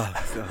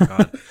 yeah. Oh,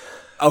 God.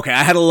 Okay,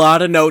 I had a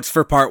lot of notes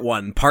for part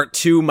 1. Part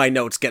 2, my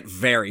notes get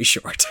very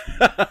short.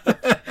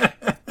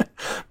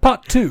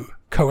 Part 2,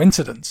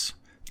 Coincidence.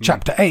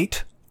 Chapter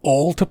 8,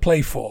 All to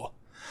Play For.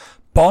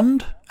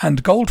 Bond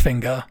and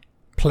Goldfinger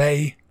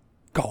play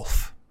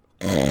golf.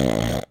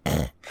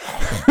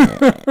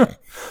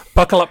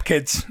 Buckle up,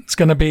 kids. It's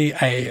going to be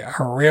a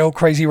real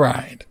crazy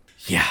ride.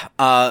 Yeah,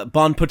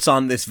 Bond puts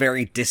on this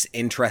very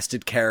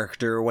disinterested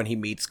character when he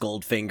meets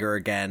Goldfinger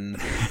again.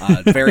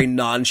 Very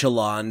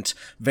nonchalant,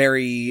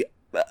 very...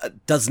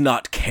 does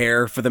not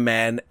care for the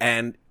man,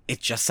 and it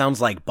just sounds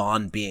like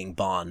Bond being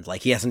Bond.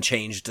 Like, he hasn't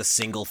changed a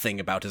single thing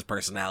about his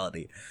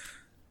personality.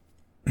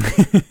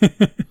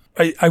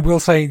 I will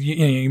say,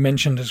 you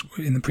mentioned as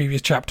in the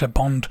previous chapter,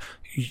 Bond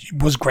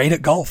was great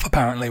at golf,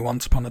 apparently,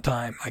 once upon a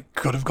time. Like,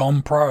 could have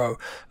gone pro.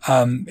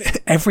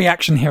 Every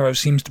action hero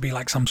seems to be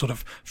like some sort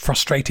of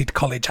frustrated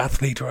college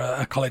athlete or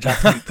a college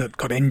athlete that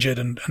got injured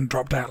and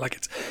dropped out. Like,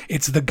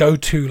 it's the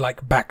go-to,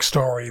 like,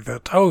 backstory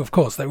that, of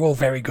course, they were all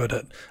very good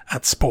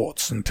at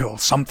sports until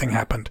something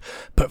happened.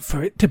 But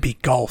for it to be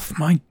golf,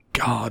 my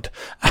God.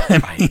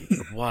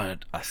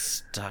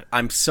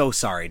 I'm so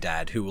sorry,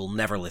 Dad, who will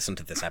never listen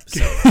to this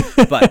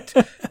episode. But,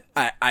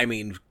 I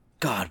mean,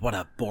 God, what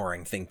a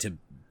boring thing to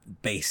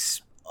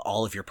base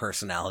all of your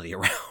personality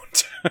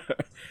around.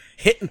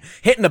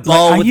 hitting a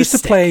ball with a stick. I used to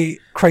play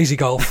crazy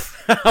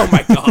golf. Oh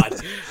my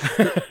God.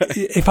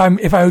 If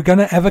I were going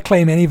to ever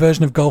claim any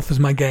version of golf as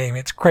my game,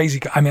 it's crazy.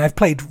 I mean, I've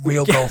played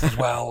real golf as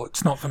well.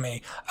 It's not for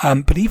me.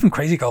 But even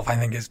crazy golf, I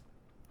think, is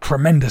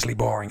tremendously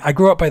boring. I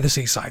grew up by the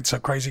seaside, so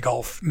crazy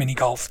golf, mini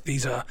golf,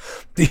 these are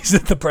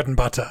the bread and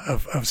butter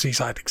of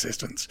seaside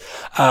existence.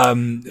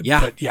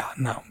 But yeah,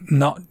 no,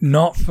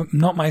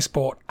 not my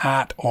sport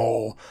at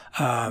all.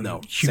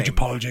 No, huge same.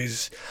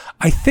 Apologies.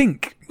 I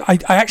think I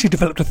actually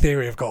developed a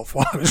theory of golf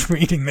while I was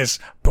reading this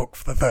book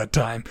for the third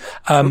time,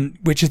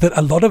 which is that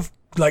a lot of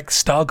like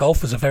star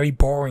golfers are very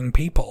boring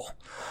people.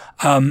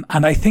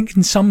 And I think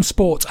in some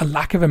sports, a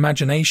lack of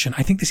imagination,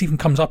 I think this even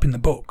comes up in the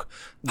book,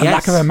 a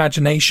lack of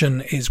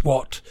imagination is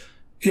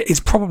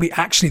probably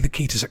actually the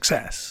key to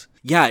success.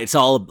 Yeah, it's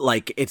all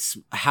like, it's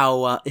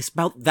how, it's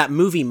about that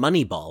movie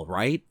Moneyball,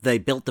 right? They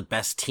built the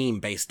best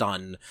team based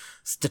on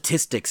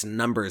statistics and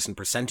numbers and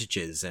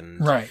percentages.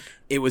 And right.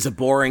 It was a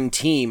boring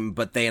team,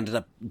 but they ended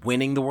up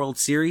winning the World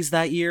Series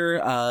that year.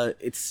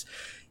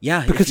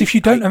 Because if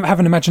you don't have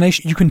an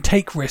imagination, you can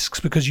take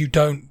risks because you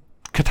don't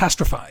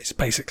catastrophize,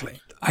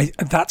 basically.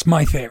 That's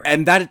my theory.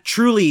 And that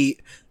truly,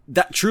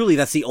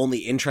 That's the only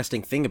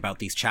interesting thing about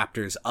these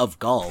chapters of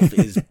Golf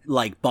is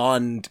like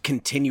Bond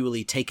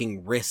continually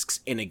taking risks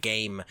in a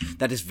game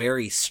that is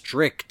very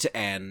strict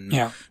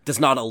and does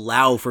not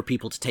allow for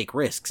people to take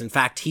risks. In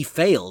fact, he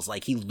fails,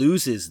 like he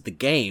loses the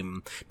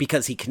game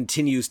because he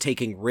continues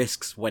taking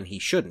risks when he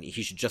shouldn't.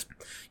 He should just,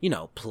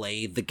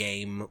 play the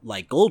game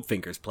like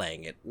Goldfinger's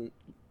playing it.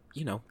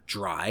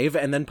 Drive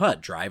and then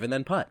putt, drive and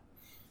then putt.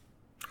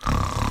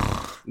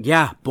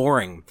 Yeah,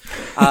 boring.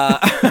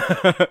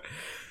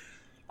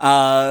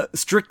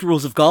 Strict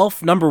rules of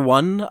golf. Number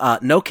 1,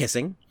 no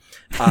kissing.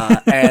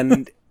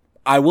 And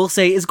I will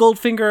say is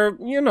Goldfinger,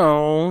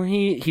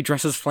 he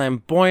dresses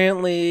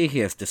flamboyantly. He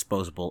has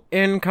disposable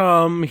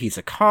income. He's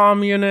a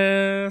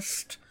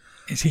communist.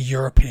 Is he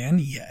European?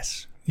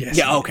 Yes. Yes.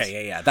 Yeah.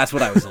 Okay. Yeah. That's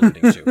what I was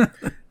alluding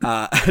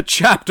to.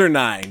 Chapter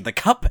 9, The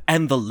Cup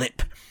and the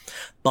Lip.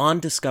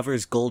 Bond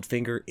discovers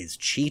Goldfinger is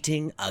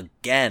cheating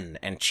again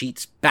and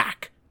cheats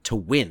back to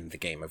win the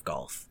game of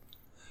golf.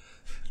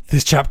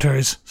 This chapter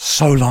is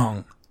so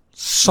long.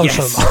 So long.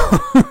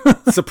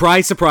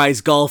 Surprise,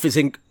 surprise, golf is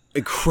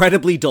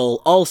incredibly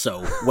dull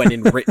also when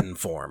in written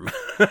form.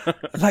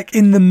 Like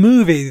in the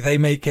movie, they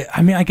make it,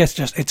 I guess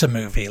just, it's a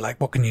movie. Like,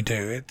 what can you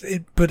do?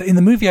 But in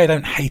the movie, I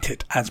don't hate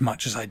it as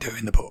much as I do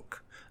in the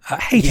book.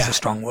 Hate is a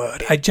strong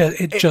word.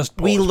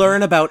 We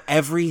learn about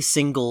every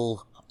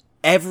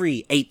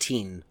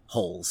 18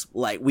 holes.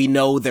 Like, we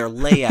know their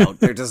layout,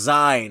 their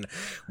design.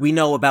 We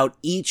know about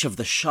each of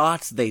the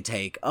shots they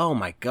take. Oh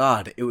my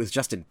god, it was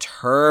just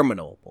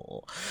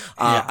interminable.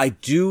 I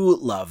do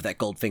love that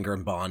Goldfinger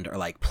and Bond are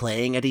like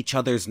playing at each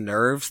other's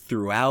nerves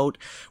throughout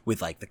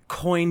with like the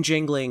coin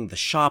jingling, the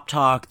shop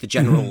talk, the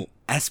general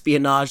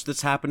espionage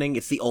that's happening.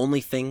 It's the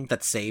only thing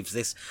that saves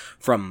this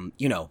from,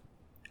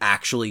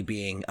 actually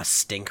being a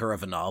stinker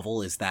of a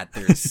novel, is that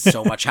there's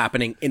so much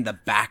happening in the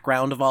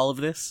background of all of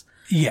this.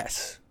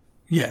 Yes,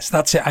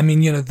 that's it. I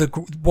mean,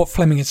 what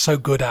Fleming is so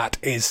good at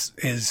is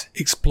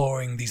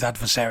exploring these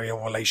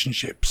adversarial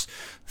relationships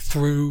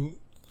through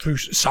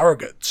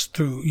surrogates,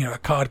 through, a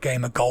card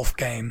game, a golf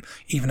game,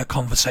 even a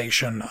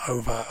conversation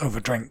over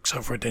drinks,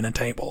 over a dinner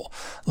table.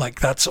 Like,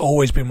 that's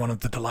always been one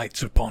of the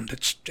delights of Bond.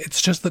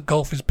 It's just that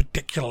golf is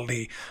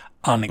particularly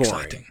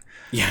unexciting.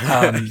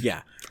 Boring.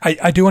 Yeah.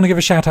 I do want to give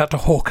a shout out to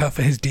Hawker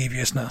for his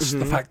deviousness.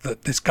 The fact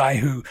that this guy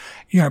who,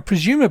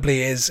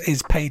 presumably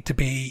is paid to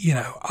be,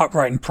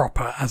 upright and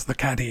proper as the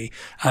caddy.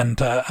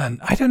 And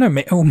I don't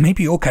know,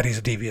 maybe all caddies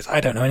are devious. I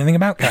don't know anything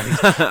about caddies.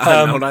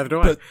 No, neither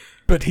do I.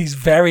 But he's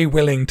very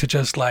willing to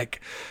just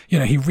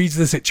he reads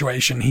the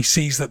situation, he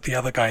sees that the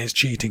other guy is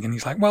cheating, and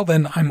he's like, well,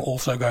 then I'm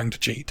also going to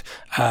cheat.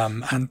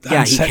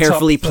 He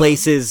carefully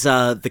places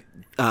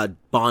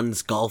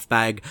Bond's golf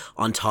bag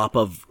on top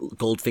of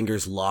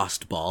Goldfinger's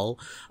lost ball.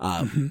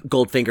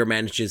 Goldfinger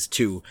manages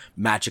to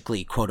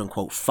magically, quote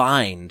unquote,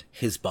 find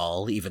his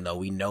ball, even though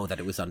we know that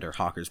it was under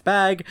Hawker's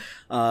bag.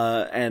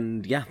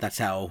 That's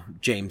how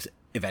James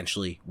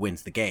eventually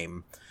wins the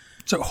game.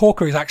 So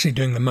Hawker is actually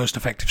doing the most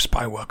effective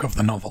spy work of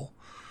the novel.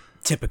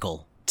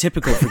 Typical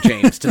for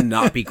James to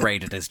not be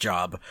great at his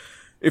job.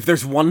 If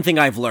there's one thing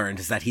I've learned,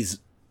 is that he's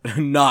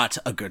not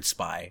a good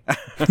spy.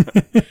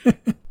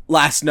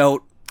 Last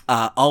note,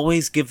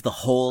 always give the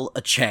whole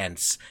a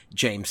chance,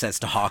 James says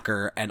to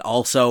Hawker, and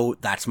also,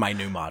 that's my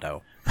new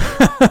motto.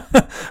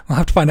 We'll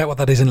have to find out what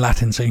that is in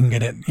Latin so you can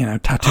get it,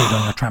 tattooed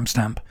on your tramp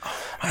stamp.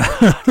 Oh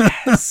my God,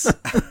 yes.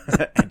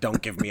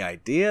 Don't give me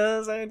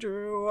ideas,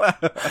 Andrew.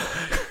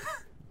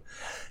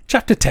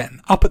 Chapter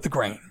 10, Up at the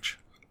Grange.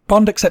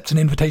 Bond accepts an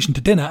invitation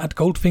to dinner at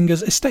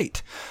Goldfinger's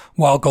estate.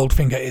 While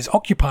Goldfinger is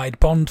occupied,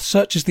 Bond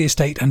searches the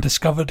estate and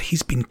discovered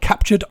he's been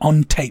captured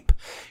on tape.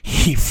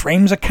 He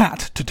frames a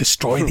cat to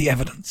destroy the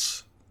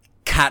evidence.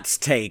 Cats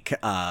take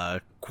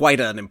quite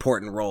an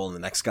important role in the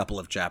next couple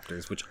of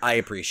chapters, which I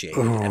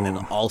appreciated and then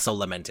also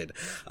lamented.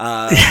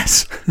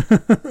 Yes.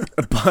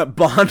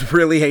 Bond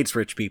really hates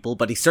rich people,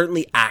 but he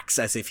certainly acts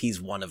as if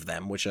he's one of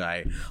them, which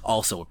I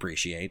also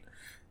appreciate.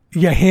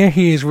 Yeah, here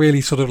he is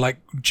really sort of like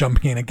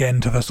jumping in again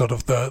to the sort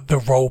of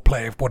the role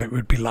play of what it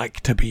would be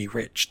like to be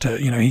rich.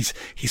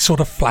 He's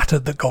sort of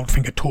flattered that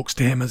Goldfinger talks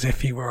to him as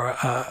if he were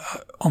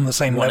on the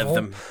same level.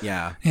 One of them,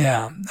 yeah.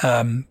 Yeah,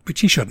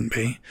 which he shouldn't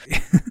be.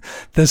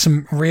 There's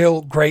some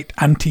real great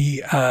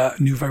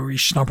anti-nouveau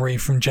riche snobbery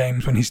from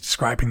James when he's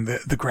describing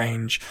the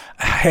Grange.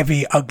 A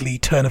heavy, ugly,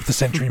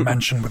 turn-of-the-century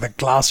mansion with a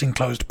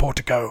glass-enclosed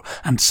portico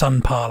and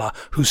sun parlour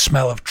whose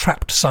smell of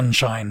trapped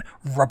sunshine,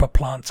 rubber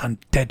plants and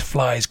dead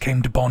flies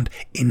came to Bond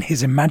in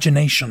his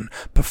imagination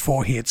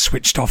before he had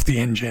switched off the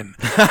engine.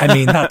 I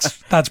mean,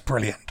 that's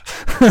brilliant.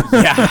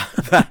 Yeah.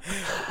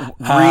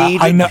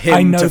 I know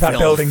that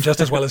building just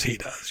as well as he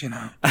does,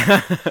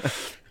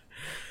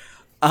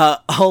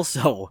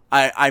 Also,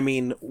 I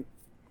mean,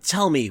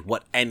 tell me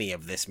what any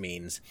of this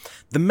means.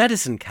 The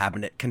medicine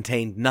cabinet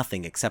contained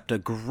nothing except a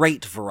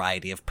great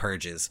variety of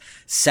purges,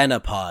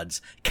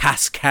 Senopods,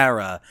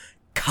 Cascara,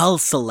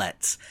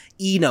 Calcelettes,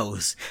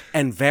 Enos,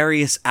 and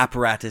various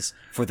apparatus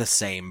for the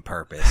same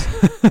purpose.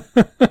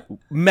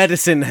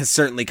 Medicine has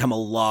certainly come a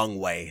long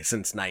way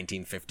since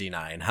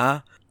 1959,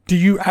 huh?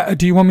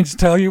 Do you want me to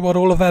tell you what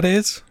all of that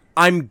is?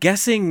 I'm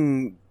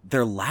guessing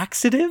they're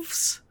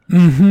laxatives?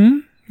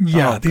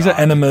 Yeah, Oh, these God.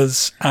 are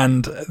enemas,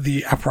 and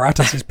the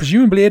apparatus is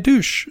presumably a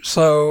douche.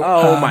 So,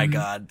 Oh my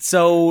god.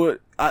 So,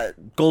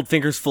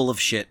 Goldfinger's full of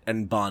shit,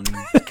 and Bond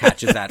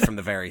catches that from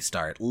the very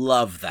start.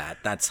 Love that.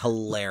 That's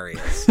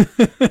hilarious.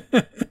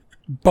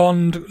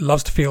 Bond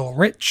loves to feel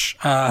rich.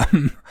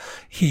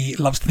 He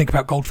loves to think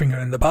about Goldfinger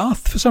in the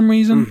bath for some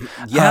reason.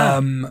 Yeah.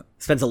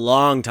 Spends a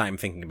long time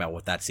thinking about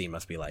what that scene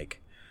must be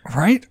like.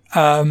 Right?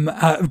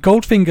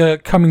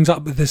 Goldfinger comes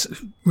up with this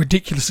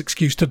ridiculous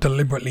excuse to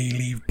deliberately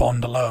leave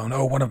Bond alone.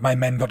 Oh, one of my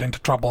men got into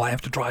trouble. I have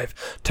to drive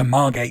to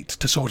Margate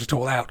to sort it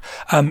all out.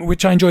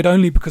 Which I enjoyed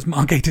only because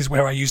Margate is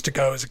where I used to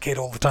go as a kid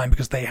all the time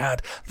because they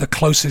had the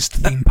closest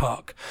theme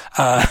park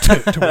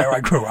to where I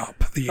grew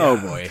up. Oh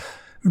boy.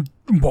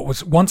 What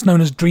was once known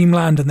as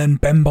Dreamland and then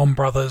Ben Bom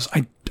Brothers.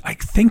 I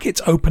think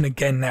it's open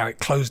again now. It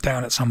closed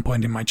down at some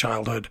point in my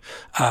childhood,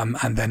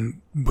 and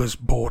then was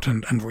bought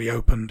and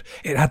reopened.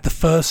 It had the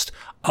first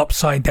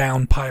upside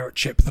down pirate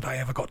ship that I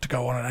ever got to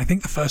go on, and I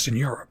think the first in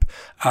Europe.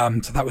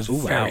 So that was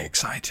very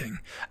exciting.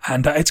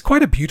 And it's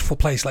quite a beautiful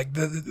place, like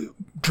the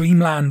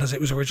Dreamland as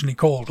it was originally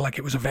called. Like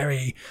it was a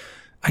very,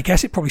 I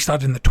guess it probably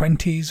started in the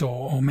 20s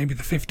or maybe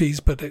the 50s,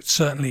 but it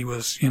certainly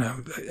was,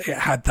 it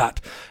had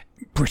that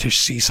British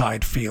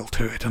seaside feel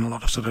to it and a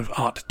lot of sort of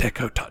Art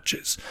Deco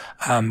touches,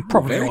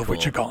 probably all of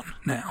which are gone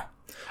now.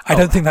 I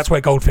don't think that's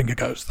where Goldfinger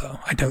goes, though.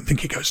 I don't think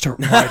he goes to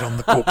ride on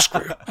the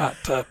corkscrew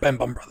at Ben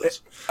Bom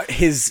Brothers.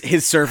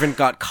 His servant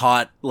got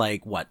caught,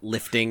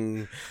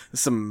 lifting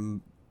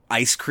some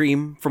ice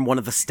cream from one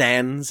of the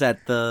stands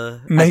at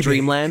at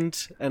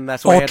Dreamland, and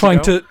that's why he had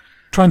to go?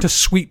 Trying to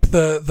sweep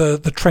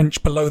the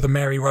trench below the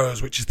Mary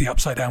Rose, which is the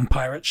upside down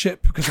pirate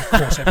ship, because of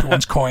course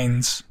everyone's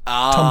coins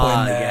tumble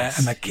in there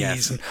and their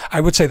keys. And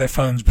I would say their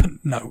phones, but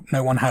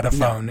no one had a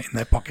phone in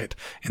their pocket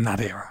in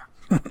that era.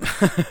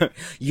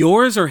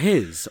 Yours or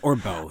his or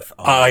both?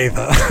 Oh.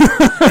 Either.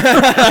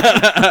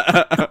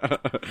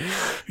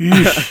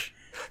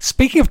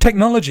 Speaking of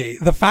technology,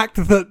 the fact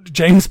that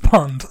James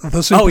Bond,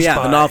 the super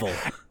spy, the novel,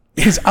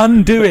 his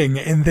undoing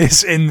in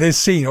this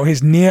scene, or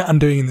his near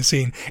undoing in the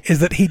scene, is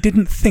that he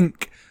didn't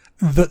think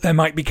that there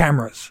might be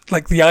cameras.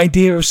 Like, the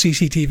idea of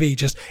CCTV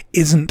just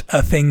isn't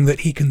a thing that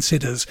he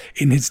considers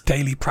in his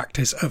daily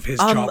practice of his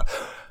job.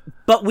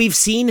 But we've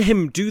seen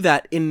him do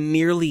that in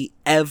nearly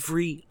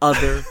every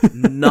other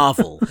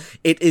novel.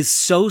 It is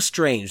so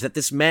strange that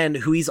this man,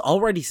 who he's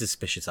already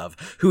suspicious of,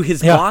 who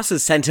his boss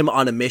has sent him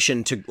on a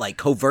mission to,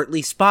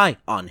 covertly spy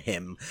on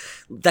him,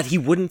 that he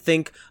wouldn't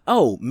think,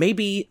 oh,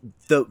 maybe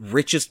the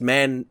richest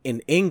man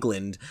in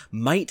England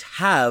might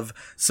have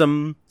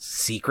some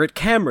secret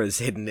cameras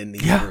hidden in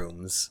these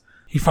rooms.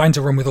 He finds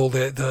a room with all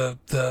the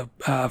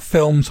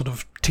film sort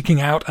of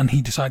ticking out, and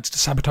he decides to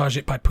sabotage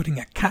it by putting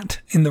a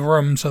cat in the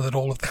room so that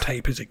all of the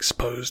tape is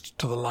exposed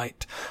to the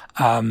light.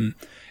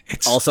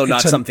 It's also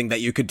not something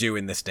that you could do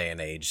in this day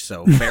and age,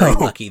 so very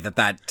lucky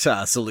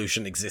that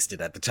solution existed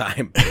at the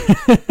time.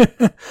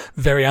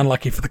 Very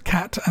unlucky for the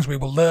cat, as we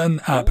will learn,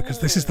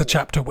 because this is the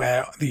chapter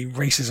where the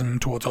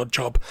racism towards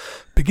Oddjob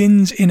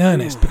begins in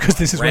earnest, because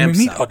this is when we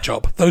meet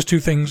Oddjob. Those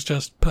two things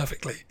just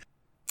perfectly.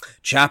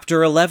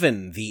 Chapter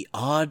 11, The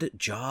Odd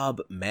Job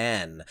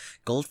Man.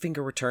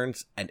 Goldfinger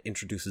returns and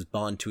introduces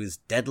Bond to his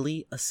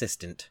deadly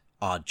assistant,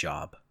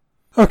 Oddjob.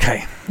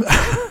 Okay.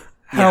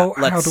 How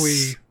do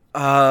we...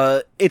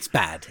 It's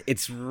bad.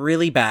 It's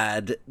really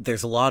bad.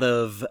 There's a lot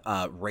of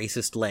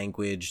racist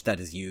language that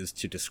is used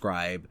to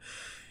describe,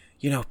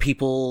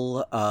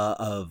 people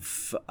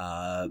of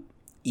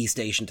East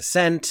Asian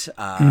descent,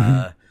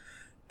 and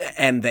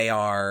they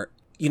are...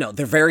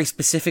 they're very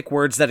specific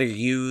words that are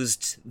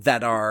used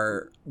that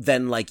are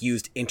then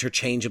used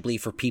interchangeably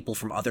for people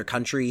from other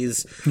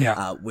countries,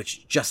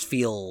 which just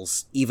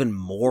feels even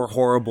more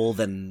horrible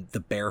than the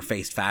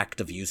barefaced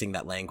fact of using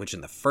that language in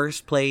the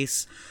first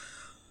place.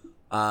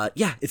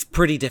 It's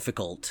pretty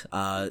difficult.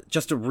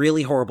 Just a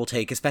really horrible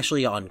take,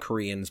 especially on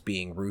Koreans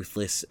being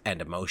ruthless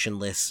and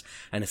emotionless.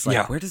 And it's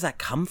where does that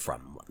come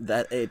from?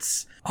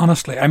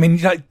 Honestly, I mean,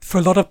 for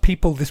a lot of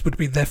people, this would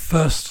be their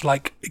first,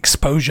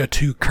 exposure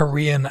to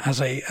Korean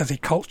as a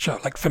culture.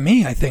 For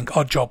me, I think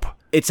Oddjob.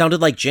 It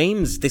sounded like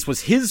this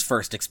was his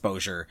first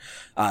exposure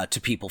to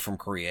people from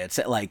Korea. It's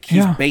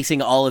he's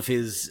basing all of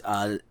his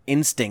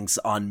instincts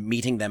on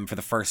meeting them for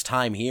the first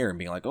time here and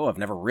being like, oh, I've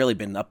never really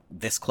been up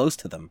this close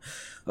to them.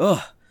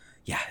 Oh,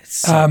 yeah, it's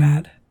so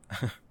bad.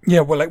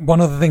 One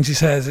of the things he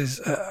says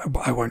is,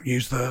 I won't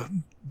use the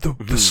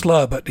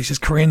slur, but he says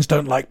Koreans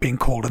don't like being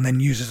called, and then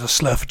uses a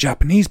slur for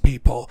Japanese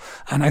people.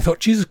 And I thought,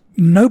 Jesus,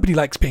 nobody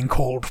likes being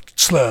called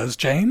slurs,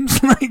 James.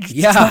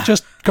 It's not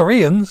just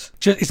Koreans.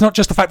 It's not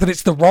just the fact that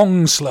it's the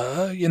wrong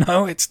slur,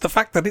 it's the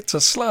fact that it's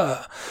a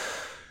slur.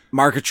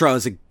 Margaret Cho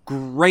is a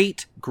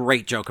great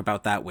joke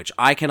about that, which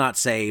I cannot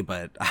say,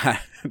 but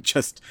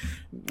just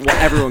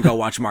everyone go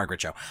watch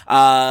Margaret Cho.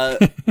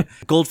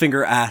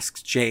 Goldfinger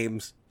asks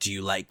James, do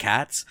you like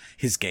cats?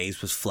 His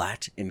gaze was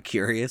flat and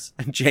curious,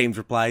 and James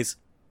replies,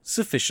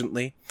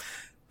 sufficiently.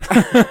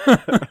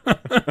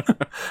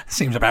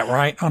 Seems about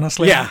right,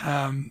 honestly.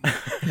 Yeah.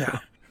 Yeah.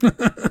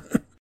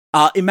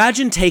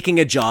 Imagine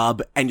taking a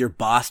job and your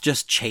boss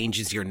just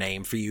changes your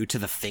name for you to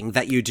the thing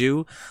that you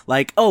do.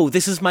 Like, oh,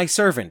 this is my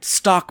servant,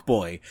 stock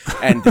boy,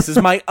 and this is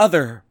my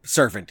other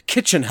servant,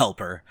 kitchen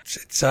helper.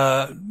 It's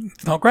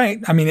not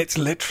great. I mean, it's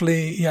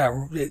literally,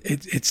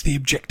 it's the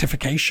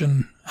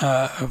objectification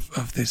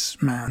of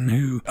this man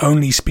who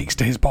only speaks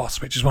to his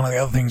boss, which is one of the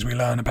other things we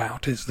learn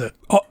about, is that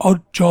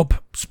Odd Job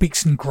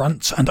speaks in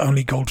grunts and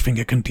only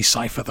Goldfinger can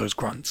decipher those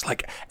grunts.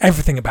 Like,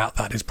 everything about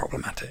that is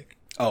problematic.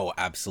 Oh,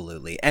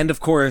 absolutely. And of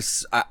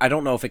course, I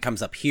don't know if it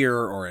comes up here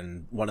or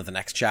in one of the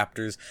next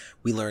chapters,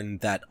 we learn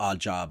that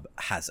Oddjob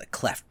has a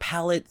cleft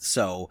palate,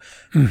 so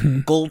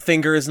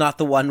Goldfinger is not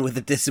the one with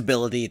a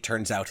disability. It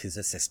turns out his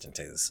assistant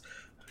is.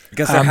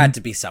 Because there had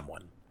to be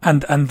someone.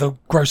 And the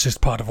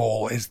grossest part of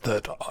all is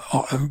that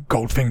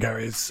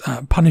Goldfinger is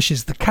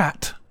punishes the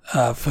cat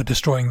for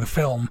destroying the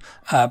film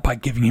by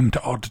giving him to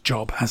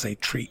Oddjob as a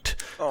treat.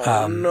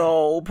 Oh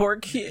no, poor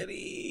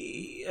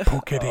kitty.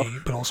 Poor kitty,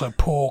 but also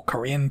poor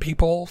Korean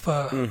people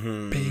for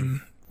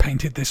being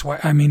painted this way.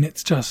 I mean,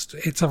 it's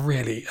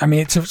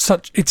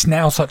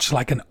now such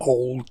like an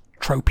old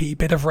tropey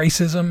bit of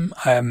racism.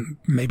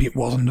 Maybe it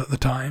wasn't at the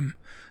time.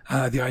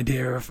 The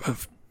idea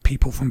of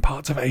people from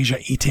parts of Asia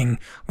eating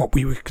what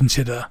we would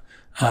consider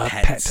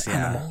pet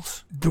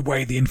animals. The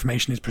way the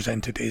information is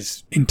presented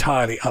is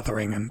entirely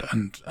othering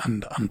and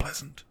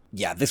unpleasant.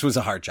 Yeah, this was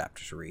a hard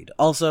chapter to read.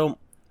 Also,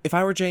 if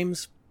I were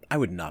James, I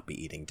would not be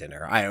eating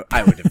dinner.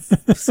 I would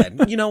have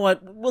said, you know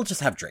what, we'll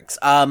just have drinks.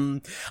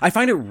 I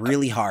find it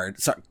really hard.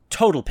 Sorry,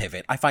 total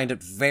pivot. I find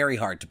it very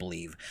hard to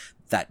believe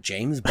that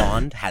James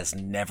Bond has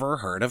never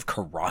heard of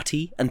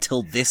karate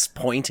until this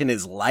point in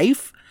his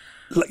life.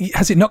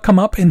 Has it not come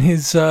up in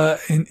his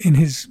in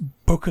his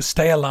book of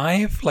Stay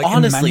Alive? Like,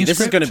 honestly, this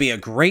is going to be a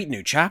great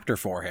new chapter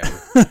for him.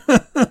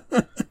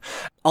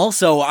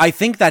 Also, I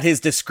think that his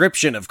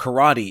description of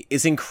karate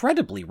is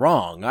incredibly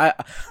wrong.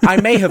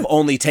 I may have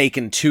only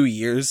taken 2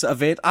 years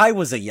of it. I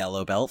was a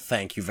yellow belt,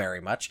 thank you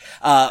very much.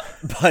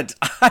 But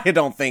I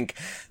don't think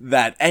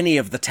that any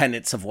of the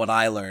tenets of what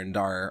I learned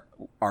are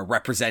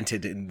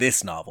represented in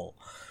this novel.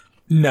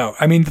 No,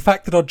 I mean, the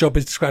fact that Oddjob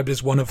is described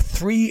as one of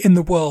 3 in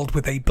the world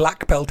with a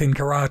black belt in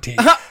karate,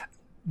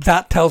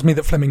 that tells me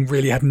that Fleming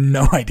really had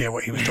no idea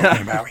what he was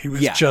talking about. He was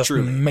just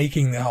truly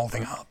making the whole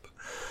thing up.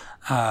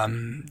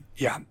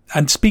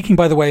 And speaking,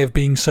 by the way, of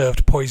being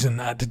served poison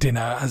at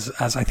dinner, as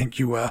I think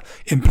you were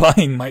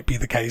implying might be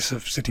the case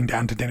of sitting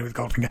down to dinner with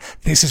Goldfinger,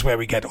 this is where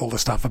we get all the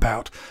stuff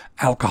about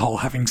alcohol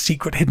having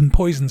secret hidden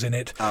poisons in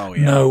it. Oh,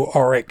 yeah. No,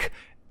 Auric,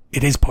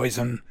 it is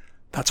poison.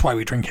 That's why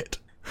we drink it.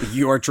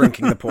 You're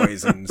drinking the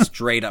poison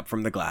straight up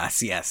from the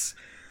glass, yes.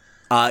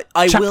 I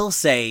will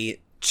say,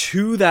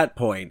 to that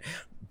point,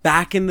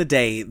 back in the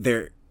day,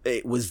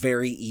 it was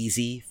very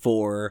easy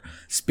for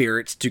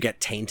spirits to get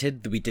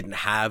tainted. We didn't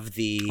have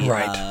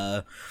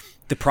the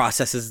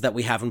processes that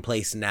we have in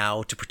place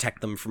now to protect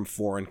them from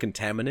foreign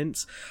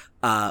contaminants.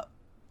 I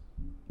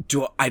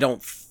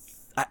don't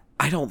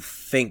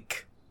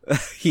think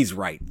he's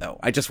right, though.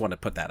 I just want to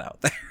put that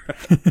out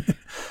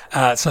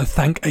there. So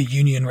thank a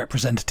union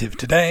representative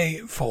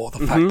today for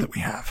the fact that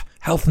we have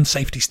health and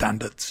safety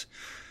standards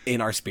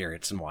in our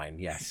spirits and wine,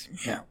 yes.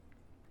 Yeah.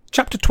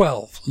 Chapter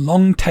 12,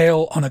 Long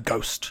Tail on a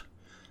Ghost.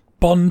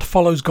 Bond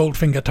follows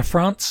Goldfinger to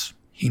France.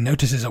 He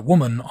notices a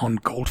woman on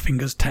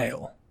Goldfinger's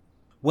tail.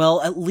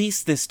 Well, at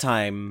least this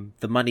time,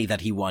 the money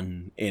that he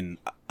won in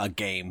a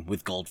game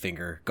with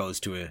Goldfinger goes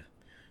to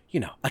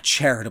a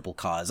charitable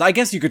cause. I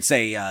guess you could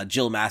say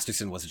Jill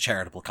Masterson was a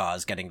charitable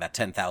cause, getting that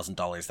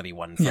 $10,000 that he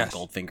won from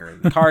Goldfinger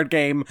in the card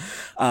game.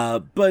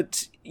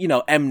 But,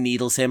 M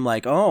needles him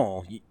like,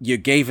 oh, you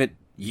gave it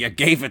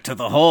to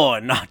the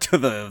whore, not to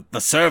the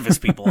service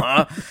people,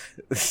 huh?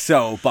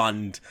 So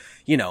Bond,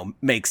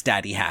 makes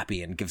Daddy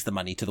happy and gives the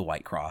money to the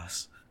White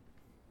Cross.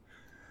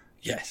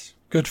 Yes,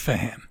 good for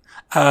him.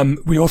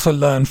 We also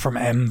learn from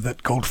M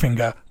that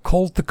Goldfinger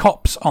called the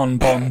cops on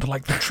Bond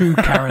like the true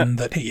Karen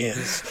that he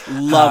is.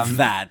 Love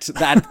that.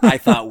 That, I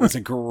thought, was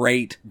a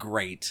great,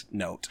 great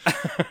note.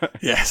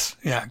 Yes.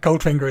 Yeah.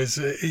 Goldfinger is,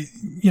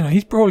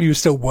 he probably was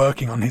still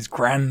working on his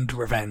grand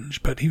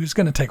revenge, but he was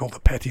going to take all the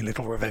petty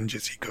little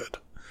revenges he could.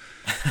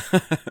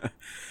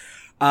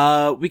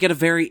 We get a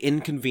very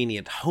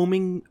inconvenient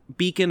homing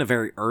beacon, a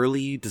very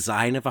early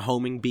design of a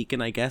homing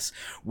beacon, I guess,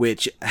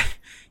 which,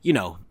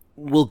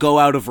 will go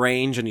out of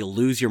range and you'll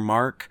lose your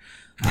mark.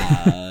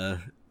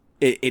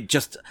 It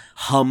just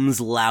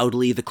hums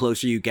loudly the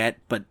closer you get,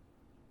 but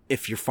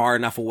if you're far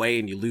enough away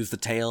and you lose the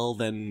tail,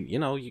 then,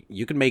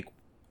 you can make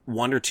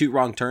 1 or 2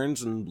 wrong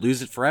turns and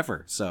lose it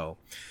forever. So,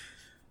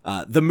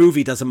 the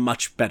movie does a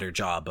much better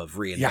job of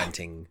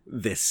reinventing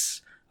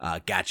this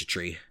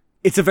gadgetry.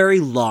 It's a very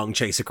long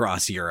chase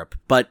across Europe,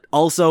 but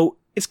also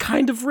it's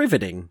kind of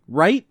riveting,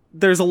 right?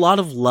 There's a lot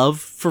of love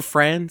for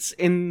France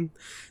in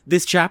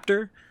this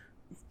chapter.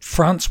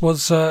 France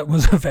was a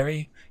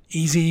very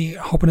easy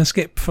hop and a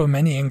skip for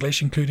many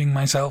English, including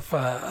myself.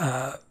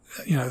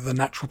 the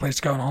natural place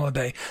to go on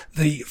holiday.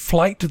 The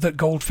flight that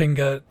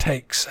Goldfinger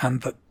takes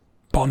and that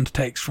Bond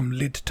takes from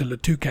Lyd to Le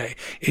Touquet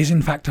is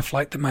in fact a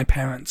flight that my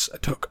parents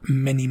took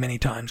many, many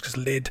times, because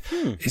Lyd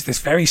is this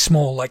very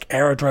small, like,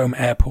 aerodrome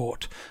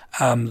airport.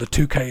 Le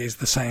Touquet is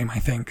the same, I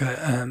think,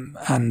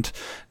 and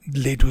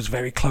Lyd was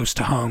very close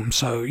to home.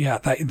 So yeah,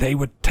 they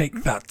would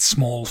take that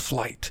small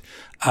flight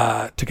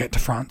to get to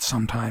France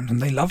sometimes,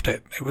 and they loved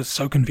it. It was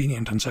so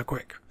convenient and so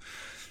quick.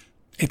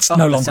 It's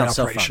no longer an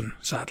operation,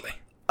 sadly.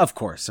 Of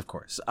course.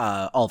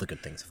 All the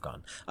good things have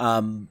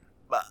gone.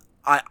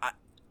 I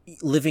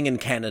living in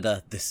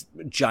Canada, this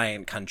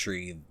giant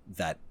country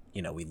that,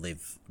 we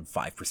live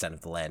 5%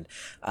 of the land,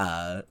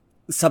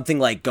 something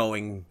like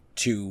going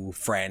to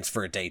France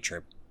for a day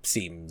trip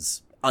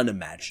seems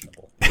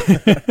unimaginable.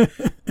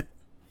 It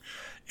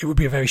would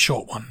be a very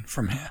short one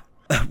from here.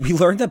 We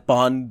learned that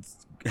Bond,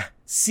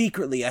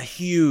 secretly a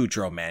huge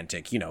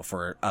romantic,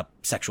 for a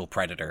sexual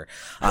predator.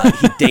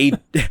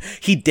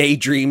 He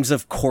daydreams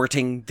of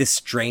courting this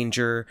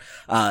stranger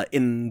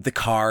in the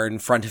car in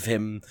front of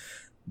him,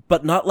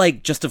 but not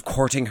like just of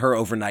courting her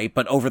overnight,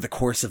 but over the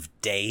course of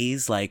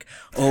days. Like,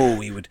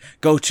 we would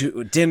go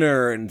to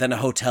dinner and then a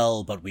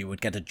hotel, but we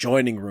would get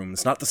adjoining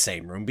rooms, not the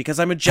same room, because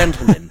I'm a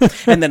gentleman.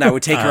 And then I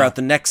would take her out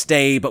the next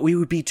day, but we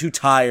would be too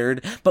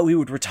tired, but we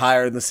would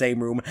retire in the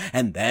same room.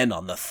 And then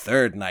on the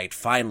third night,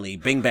 finally,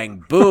 bing,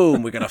 bang,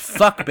 boom, we're gonna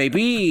fuck,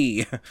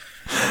 baby.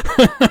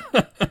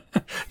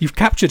 You've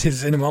captured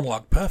his inner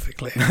monologue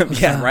perfectly.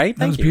 Yeah, right?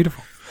 That was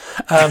beautiful.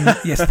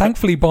 Yes,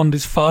 thankfully Bond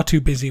is far too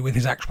busy with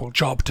his actual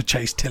job to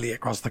chase Tilly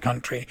across the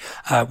country,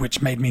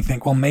 which made me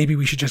think, well, maybe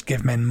we should just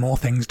give men more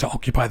things to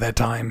occupy their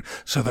time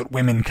so that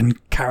women can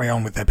carry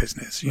on with their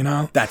business,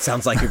 That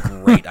sounds like a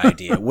great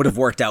idea. Would have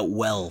worked out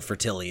well for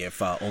Tilly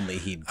if only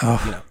he'd,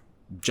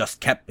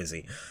 just kept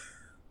busy.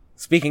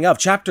 Speaking of,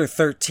 Chapter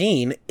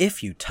 13,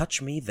 If You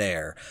Touch Me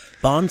There.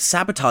 Bond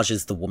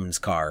sabotages the woman's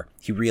car.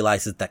 He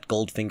realizes that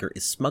Goldfinger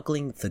is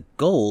smuggling the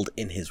gold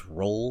in his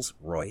Rolls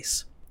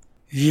Royce.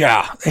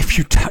 Yeah, If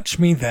You Touch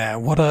Me There.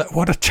 What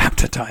a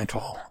chapter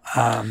title.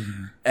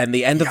 And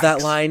the end of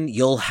that line,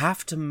 you'll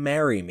have to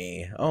marry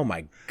me. Oh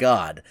my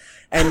god.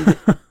 And,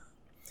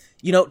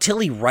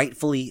 Tilly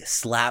rightfully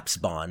slaps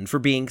Bond for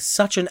being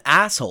such an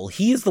asshole.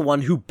 He is the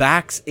one who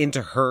backs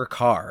into her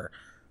car.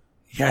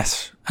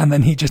 Yes, and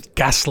then he just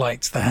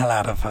gaslights the hell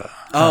out of her.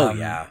 Oh,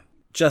 yeah.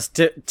 Just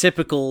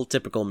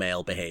typical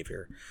male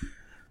behavior.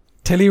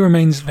 Tilly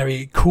remains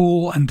very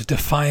cool and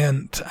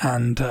defiant,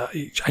 and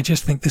I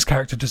just think this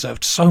character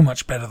deserved so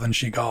much better than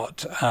she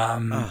got.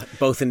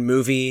 Both in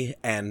movie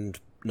and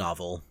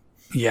novel.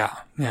 Yeah.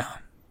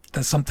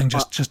 There's something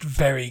just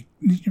very,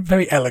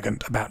 very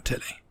elegant about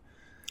Tilly.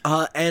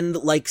 And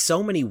like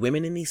so many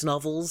women in these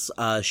novels,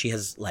 she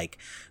has like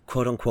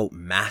quote unquote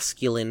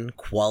masculine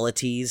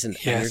qualities and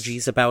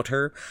energies about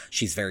her.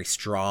 She's very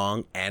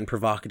strong and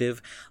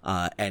provocative.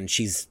 And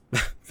she's,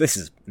 this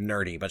is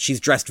nerdy, but she's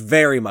dressed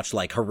very much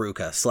like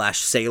Haruka /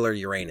 Sailor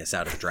Uranus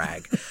out of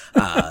drag,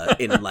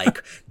 in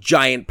like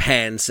giant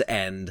pants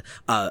and,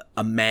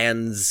 a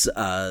man's,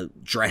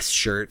 dress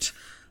shirt,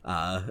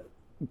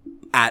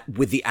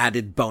 with the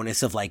added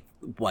bonus of like,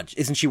 what,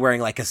 isn't she wearing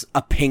like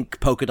a pink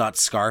polka dot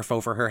scarf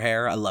over her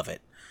hair? I love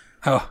it.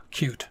 Oh,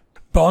 cute.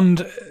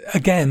 Bond,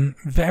 again,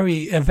 a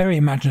very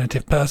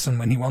imaginative person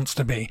when he wants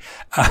to be.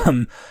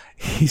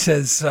 He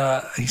says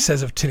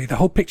of Tilly, the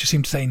whole picture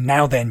seemed to say,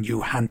 now then,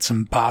 you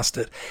handsome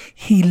bastard.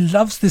 He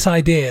loves this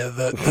idea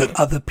that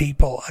other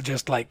people are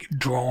just like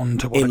drawn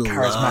to what in a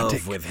charismatic,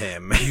 love with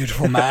him.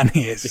 Beautiful man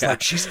he is. Yeah.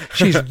 Like she's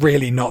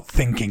really not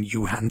thinking,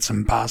 you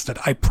handsome bastard.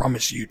 I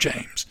promise you,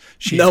 James.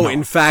 She's no, not.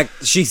 In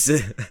fact,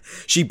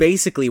 she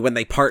basically, when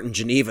they part in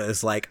Geneva,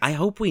 is like, I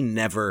hope we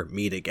never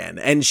meet again.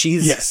 And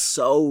she's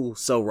so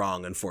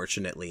wrong,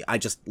 unfortunately. I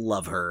just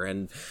love her,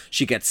 and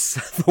she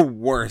gets the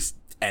worst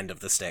end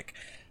of the stick.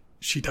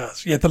 She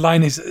does. Yeah, the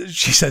line is,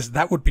 she says,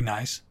 that would be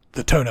nice.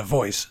 The tone of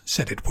voice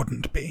said it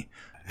wouldn't be.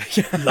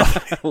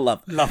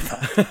 Love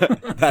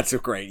that. That's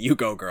great. You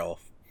go, girl.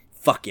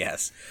 Fuck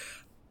yes.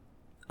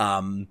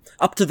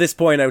 Up to this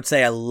point, I would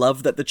say I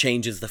love that the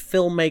changes the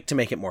film make to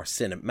make it more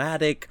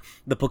cinematic.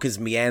 The book is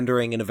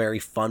meandering in a very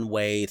fun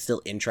way. It's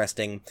still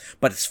interesting,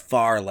 but it's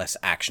far less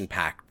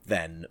action-packed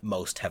than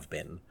most have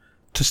been.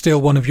 To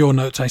steal one of your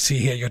notes, I see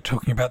here you're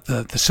talking about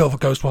the silver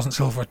ghost wasn't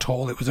silver at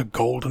all. It was a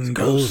golden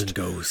ghost.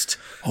 Golden ghost.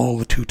 All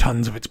the 2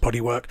 tons of its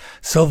bodywork.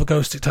 Silver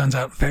ghost, it turns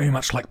out, very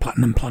much like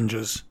platinum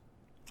plungers.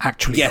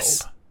 Actually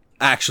gold.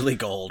 Actually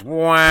gold.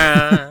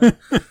 Wow.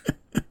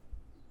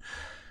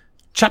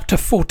 Chapter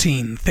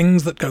 14,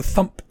 Things That Go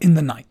Thump in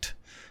the Night.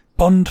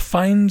 Bond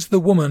finds the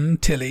woman,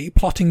 Tilly,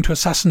 plotting to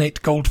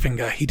assassinate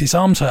Goldfinger. He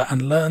disarms her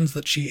and learns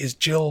that she is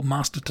Jill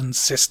Masterton's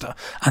sister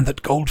and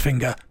that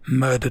Goldfinger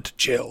murdered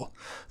Jill.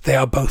 They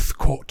are both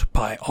caught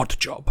by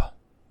Oddjob.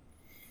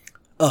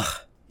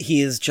 Ugh.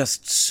 He is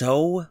just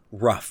so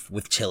rough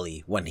with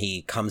Tilly when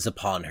he comes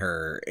upon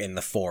her in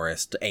the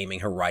forest aiming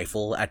her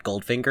rifle at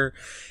Goldfinger,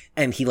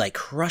 and he like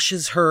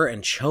crushes her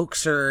and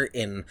chokes her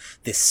in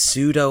this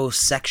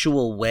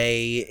pseudo-sexual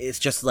way. It's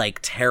just like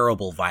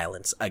terrible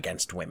violence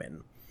against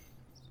women.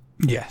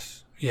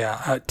 Yes.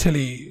 Yeah.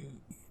 Tilly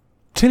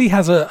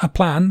has a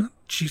plan.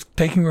 She's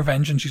taking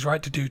revenge, and she's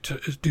right to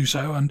do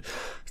so. And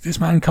this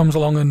man comes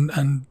along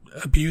and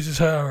abuses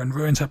her and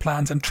ruins her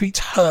plans and treats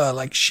her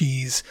like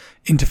she's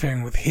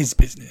interfering with his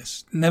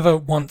business. Never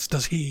once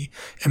does he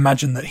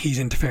imagine that he's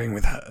interfering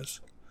with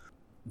hers.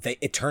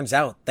 It turns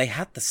out they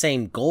had the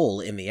same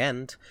goal in the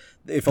end.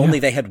 If only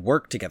they had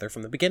worked together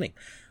from the beginning.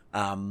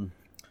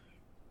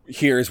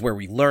 Here's where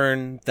we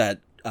learn that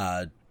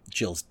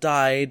Jill's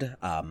died.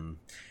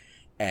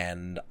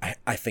 And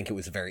I think it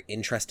was a very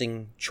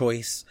interesting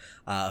choice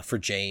for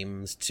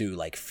James to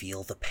like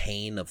feel the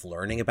pain of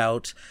learning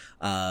about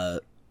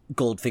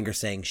Goldfinger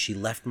saying she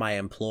left my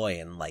employ,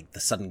 and like the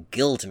sudden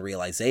guilt and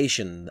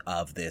realization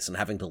of this and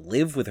having to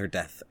live with her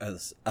death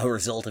as a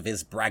result of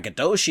his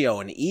braggadocio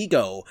and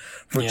ego.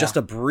 For just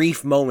a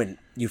brief moment,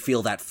 you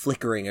feel that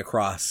flickering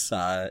across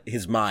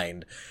his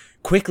mind.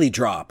 Quickly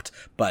dropped,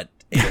 but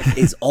it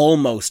is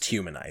almost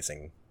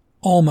humanizing.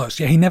 Almost,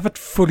 yeah. He never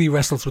fully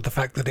wrestles with the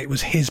fact that it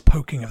was his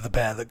poking of the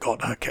bear that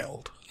got her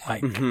killed.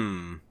 Like,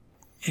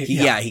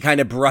 he kind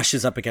of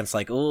brushes up against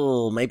like,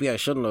 oh, maybe I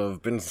shouldn't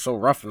have been so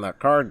rough in that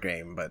card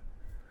game, but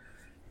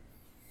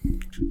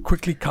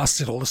quickly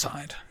casts it all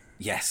aside.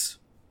 Yes.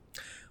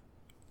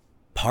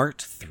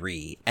 Part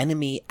 3,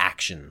 Enemy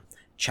Action.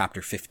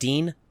 Chapter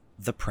 15,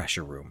 The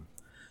Pressure Room.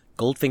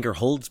 Goldfinger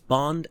holds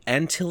Bond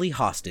and Tilly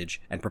hostage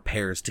and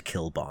prepares to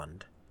kill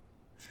Bond.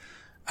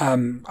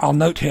 I'll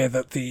note here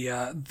that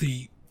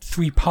the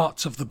 3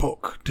 parts of the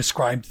book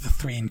describe the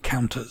 3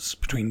 encounters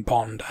between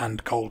Bond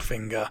and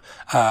Goldfinger,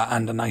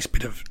 and a nice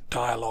bit of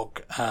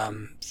dialogue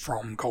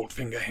from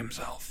Goldfinger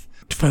himself.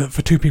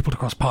 For 2 people to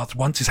cross paths,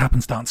 once is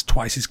happenstance,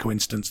 twice is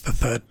coincidence, the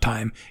 3rd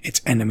time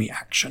it's enemy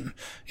action,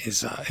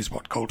 is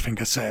what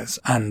Goldfinger says.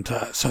 And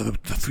so the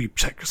 3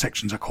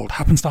 sections are called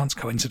happenstance,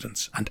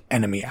 coincidence, and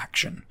enemy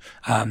action.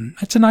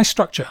 It's a nice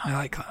structure. I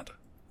like that.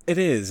 It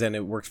is, and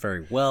it works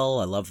very well.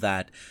 I love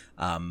that.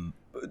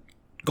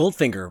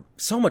 Goldfinger,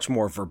 so much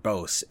more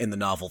verbose in the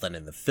novel than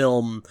in the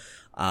film,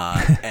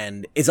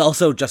 and is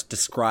also just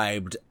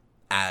described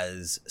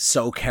as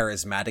so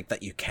charismatic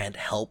that you can't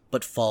help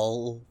but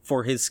fall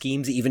for his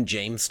schemes. Even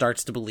James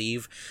starts to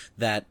believe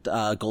that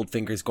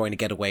Goldfinger is going to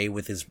get away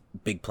with his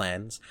big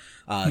plans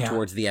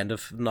towards the end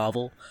of the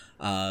novel.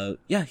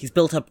 He's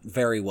built up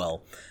very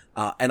well.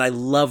 And I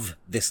love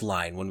this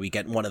line when we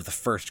get one of the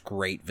first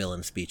great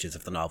villain speeches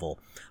of the novel.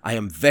 I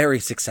am very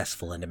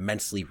successful and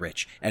immensely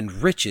rich,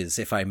 and riches,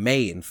 if I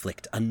may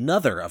inflict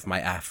another of my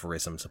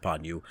aphorisms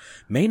upon you,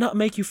 may not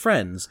make you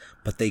friends,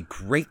 but they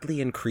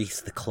greatly increase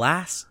the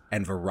class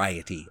and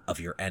variety of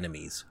your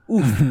enemies.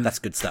 Ooh, that's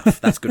good stuff.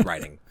 That's good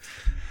writing.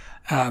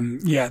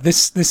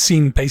 This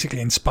scene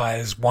basically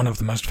inspires one of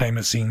the most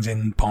famous scenes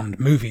in Bond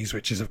movies,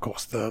 which is, of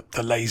course, the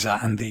laser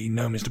and the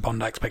 "No, Mr.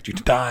 Bond, I expect you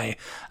to die."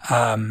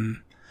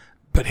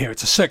 But here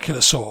it's a circular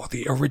saw,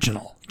 the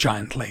original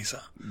giant laser.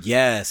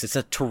 Yes, it's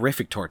a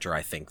terrific torture,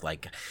 I think.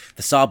 Like,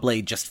 the saw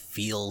blade just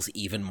feels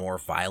even more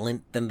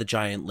violent than the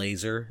giant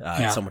laser.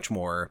 It's so much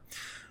more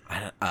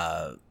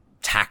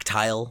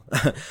tactile.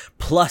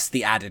 Plus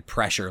the added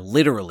pressure,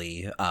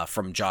 literally,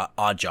 from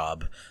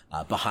Oddjob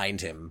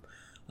behind him.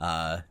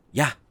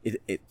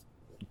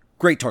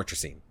 Great torture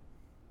scene.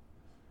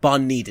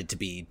 Bond needed to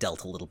be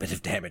dealt a little bit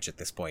of damage at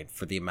this point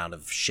for the amount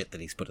of shit that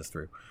he's put us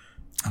through.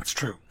 That's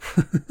true.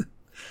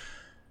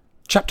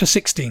 Chapter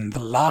 16, The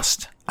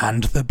Last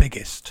and the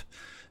Biggest.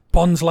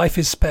 Bond's life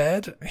is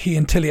spared. He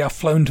and Tilly are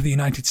flown to the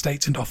United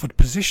States and offered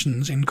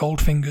positions in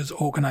Goldfinger's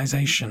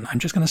organization. I'm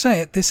just going to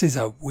say it, this is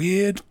a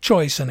weird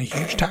choice and a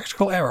huge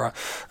tactical error.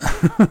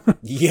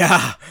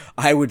 Yeah,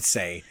 I would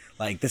say.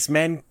 Like, this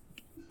man,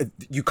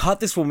 you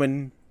caught this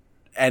woman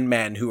and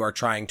man who are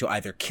trying to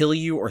either kill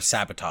you or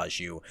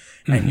sabotage you,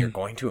 and you're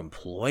going to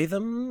employ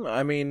them?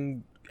 I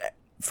mean,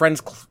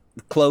 friends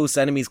close,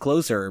 enemies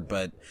closer,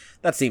 but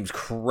that seems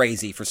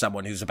crazy for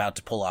someone who's about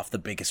to pull off the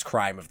biggest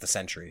crime of the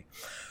century.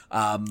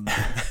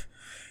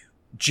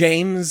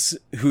 James,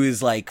 who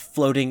is like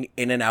floating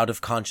in and out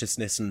of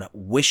consciousness and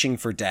wishing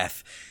for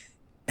death,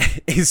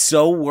 is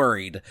so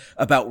worried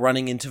about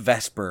running into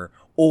Vesper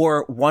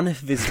or one of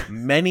his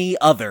many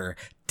other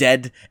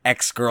dead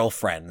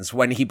ex-girlfriends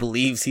when he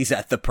believes he's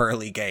at the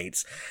pearly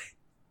gates.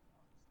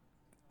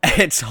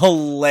 It's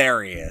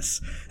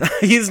hilarious.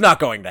 He's not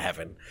going to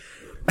heaven.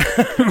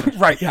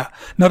 Right, yeah.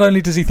 Not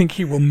only does he think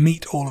he will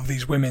meet all of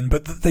these women,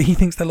 but he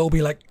thinks they'll all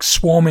be like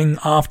swarming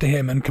after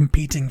him and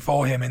competing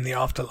for him in the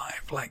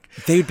afterlife. Like,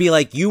 they'd be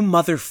like, "You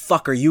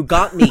motherfucker, you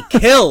got me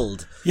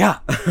killed." Yeah.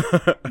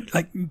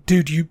 Like,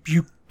 dude, you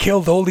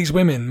killed all these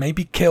women.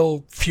 Maybe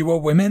kill fewer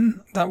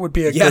women? That would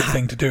be a good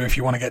thing to do if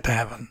you want to get to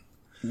heaven.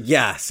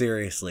 Yeah,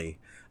 seriously.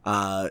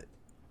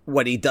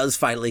 When he does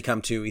finally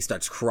come to, he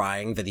starts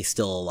crying that he's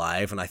still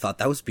alive, and I thought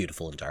that was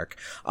beautiful and dark.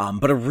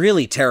 But a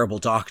really terrible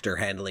doctor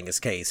handling his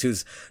case,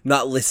 who's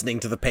not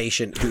listening to the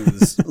patient,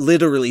 who's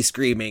literally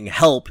screaming,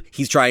 "Help,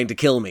 he's trying to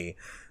kill me."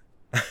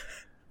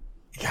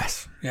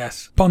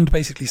 Yes. Bond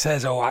basically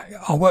says,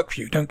 I'll work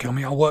for you. Don't kill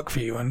me. I'll work for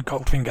you. And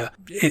Goldfinger,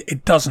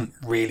 it doesn't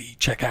really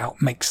check out,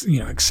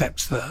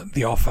 accepts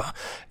the offer.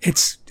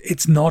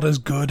 It's not as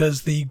good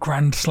as the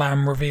Grand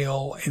Slam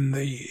reveal in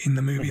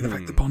the movie. The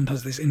fact that Bond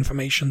has this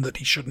information that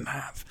he shouldn't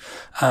have.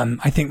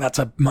 I think that's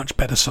a much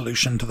better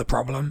solution to the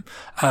problem.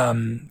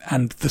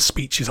 And the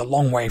speech is a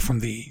long way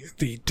from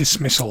the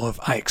dismissal of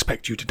 "I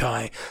expect you to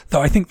die."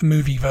 Though I think the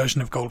movie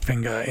version of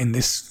Goldfinger in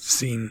this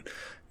scene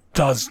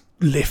does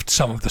lift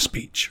some of the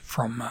speech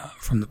from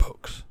the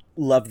books.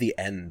 Love the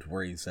end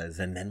where he says,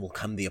 "And then will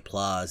come the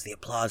applause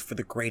for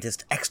the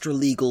greatest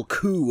extra-legal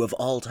coup of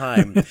all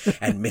time.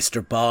 And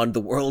Mr. Bond,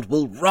 the world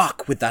will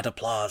rock with that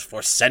applause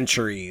for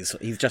centuries."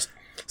 He's just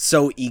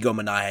so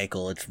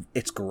egomaniacal.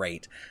 It's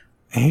great.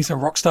 He's a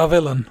rock star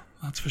villain,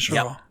 that's for sure.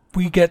 Yep.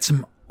 We get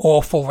some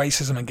awful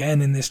racism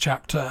again in this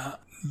chapter.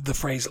 The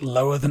phrase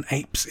 "lower than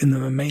apes" in the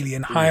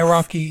mammalian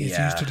hierarchy is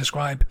used to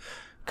describe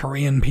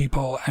Korean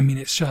people. I mean,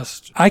 it's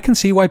just, I can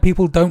see why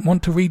people don't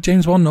want to read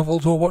James Bond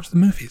novels or watch the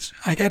movies.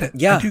 I get it.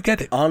 Yeah, I do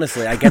get it.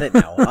 Honestly, I get it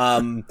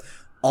now.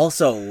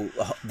 Also,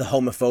 the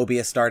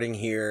homophobia starting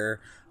here,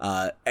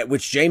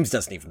 which James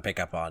doesn't even pick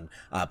up on.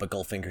 But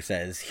Goldfinger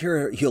says,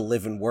 "Here you'll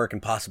live and work,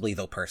 and possibly,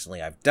 though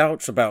personally I've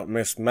doubts about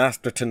Miss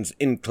Masterton's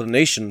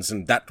inclinations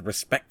in that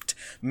respect,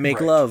 make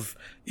love."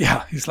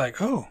 Yeah, he's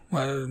like, "Oh,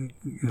 well,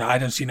 no, I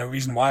don't see no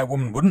reason why a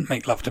woman wouldn't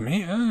make love to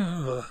me."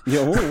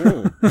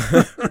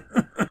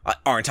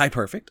 Aren't I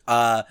perfect?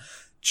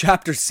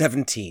 Chapter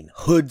 17,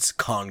 Hood's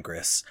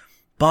Congress.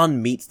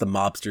 Bond meets the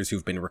mobsters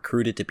who've been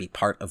recruited to be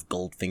part of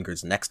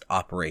Goldfinger's next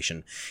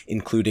operation,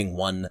 including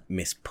one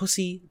Miss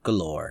Pussy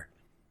Galore.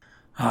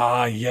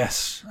 Ah,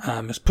 yes.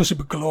 Miss Pussy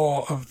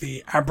Galore of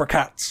the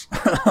Abracats.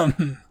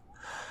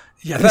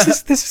 Yeah,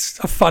 this is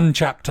a fun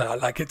chapter.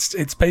 Like,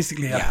 it's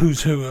basically a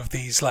who's who of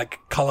these, like,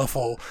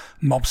 colourful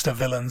mobster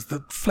villains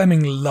that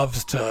Fleming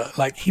loves to,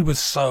 like, he was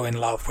so in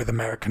love with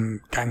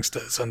American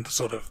gangsters and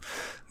sort of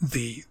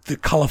the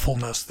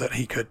colourfulness that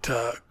he could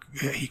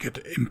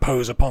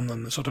impose upon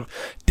them, the sort of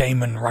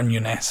Damon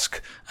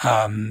Runyon-esque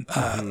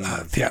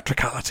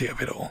theatricality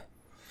of it all.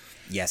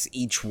 Yes,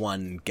 each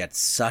one gets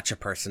such a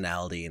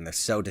personality, and they're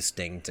so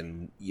distinct,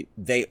 and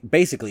they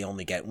basically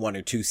only get one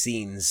or two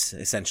scenes,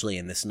 essentially,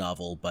 in this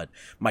novel, but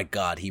my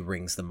God, he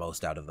wrings the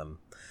most out of them.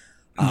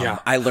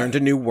 I learned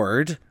a new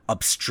word,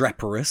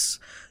 obstreperous.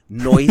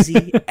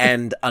 Noisy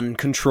and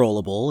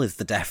uncontrollable is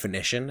the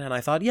definition, and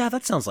I thought, yeah,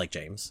 that sounds like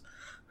James.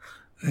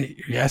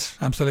 Yes,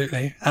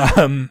 absolutely.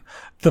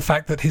 The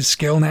fact that his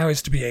skill now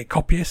is to be a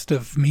copyist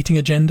of meeting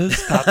agendas,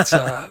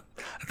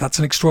 that's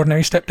an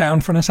extraordinary step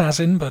down for an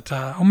assassin, but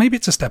or maybe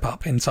it's a step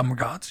up in some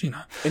regards,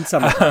 In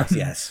some regards,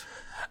 yes.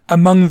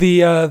 Among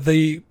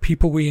the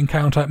people we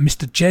encounter,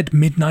 Mr. Jed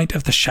Midnight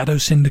of the Shadow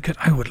Syndicate.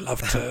 I would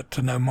love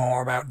to know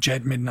more about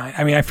Jed Midnight.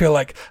 I mean, I feel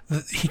like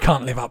he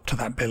can't live up to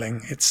that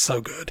billing. It's so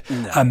good.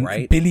 No,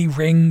 right? Billy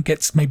Ring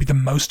gets maybe the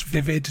most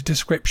vivid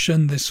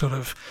description, this sort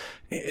of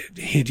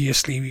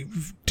hideously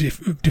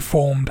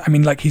deformed. I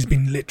mean, like he's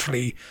been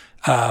literally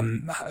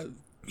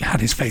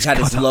had his face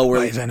cut off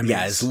by his enemies.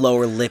 Yeah, his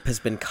lower lip has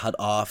been cut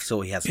off,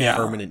 so he has a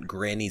permanent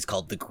grin. He's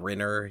called the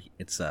Grinner.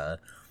 It's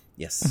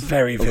yes,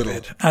 very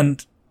vivid.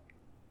 And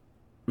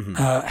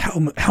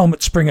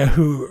Helmut Springer,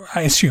 who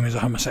I assume is a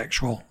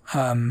homosexual.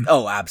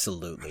 Oh,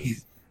 absolutely.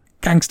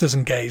 Gangsters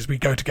and gays, we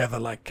go together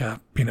like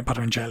peanut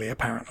butter and jelly,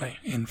 apparently,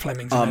 in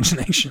Fleming's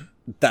imagination.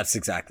 That's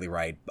exactly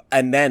right.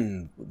 And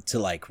then, to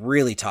like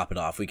really top it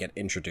off, we get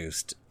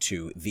introduced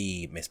to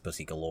the Miss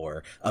Pussy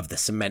Galore of the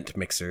Cement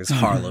Mixers,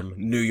 Harlem,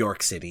 New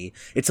York City.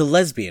 It's a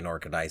lesbian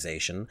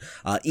organization.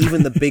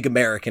 Even the big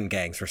American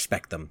gangs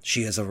respect them.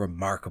 She is a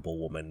remarkable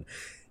woman.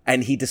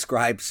 And he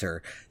describes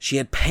her. She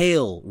had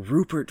pale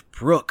Rupert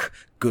Brooke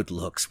good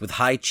looks with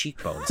high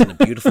cheekbones and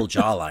a beautiful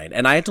jawline.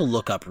 And I had to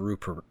look up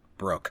Rupert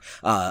Brooke,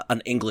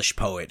 an English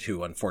poet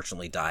who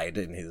unfortunately died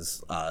in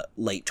his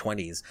late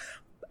 20s,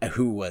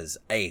 who was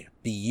a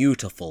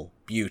beautiful,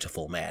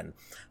 beautiful man.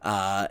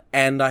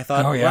 And I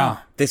thought, wow,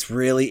 this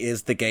really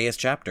is the gayest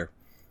chapter.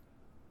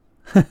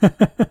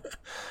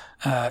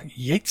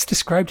 Yeats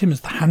described him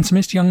as the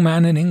handsomest young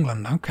man in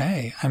England.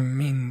 Okay. I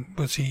mean,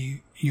 was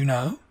he,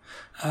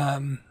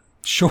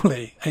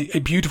 surely a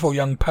beautiful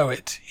young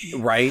poet.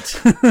 Right.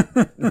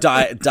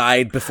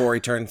 Died before he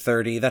turned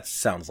 30. That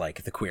sounds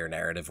like the queer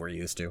narrative we're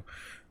used to.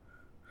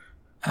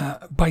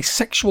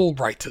 Bisexual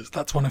writers.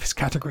 That's one of his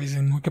categories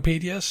in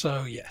Wikipedia.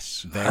 So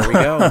yes. There we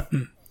go.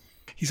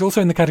 He's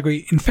also in the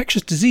category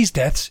infectious disease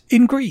deaths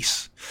in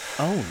Greece.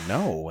 Oh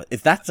no.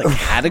 If that's a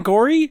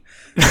category?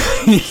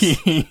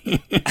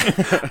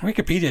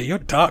 Wikipedia, you're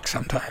dark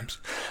sometimes.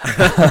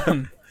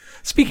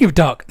 Speaking of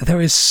dark, there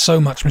is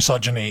so much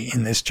misogyny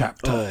in this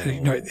chapter.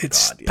 It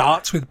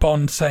starts with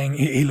Bond saying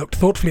he looked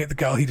thoughtfully at the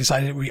girl. He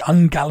decided it would be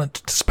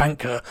ungallant to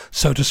spank her,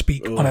 so to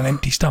speak, on an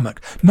empty stomach.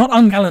 Not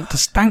ungallant to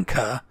spank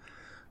her,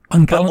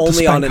 ungallant to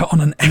spank her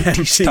on an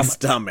empty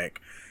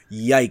stomach.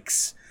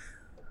 Yikes.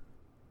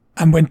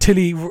 And when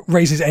Tilly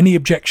raises any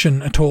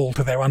objection at all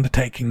to their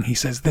undertaking, he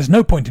says, "There's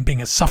no point in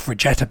being a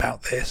suffragette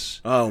about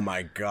this." Oh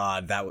my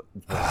god, that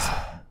was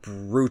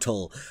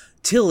brutal.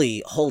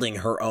 Tilly holding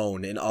her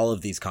own in all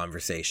of these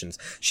conversations.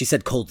 She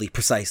said coldly,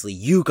 precisely,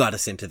 "You got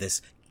us into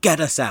this. Get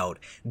us out."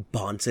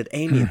 Bond said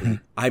amiably,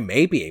 "I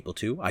may be able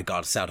to. I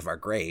got us out of our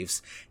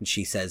graves." And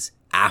she says,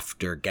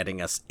 "After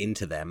getting us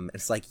into them."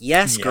 It's like,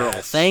 yes, girl,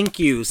 thank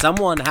you.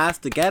 Someone has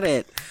to get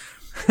it.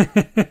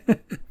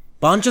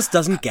 Bond just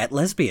doesn't get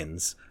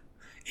lesbians.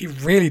 He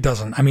really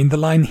doesn't. I mean, the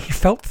line, "He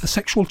felt the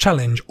sexual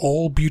challenge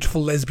all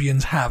beautiful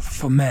lesbians have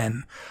for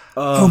men."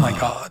 Oh my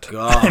God.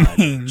 I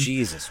mean,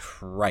 Jesus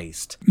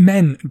Christ.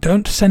 Men,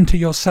 don't center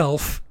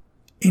yourself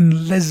in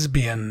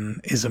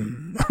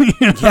lesbianism.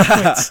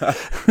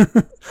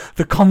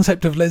 The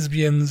concept of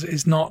lesbians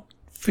is not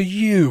for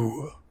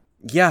you.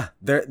 Yeah,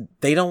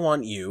 they don't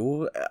want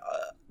you.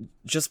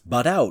 Just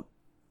butt out.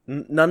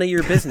 None of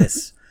your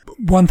business.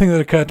 One thing that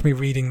occurred to me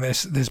reading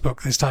this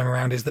book this time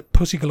around is that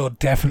Pussy Galore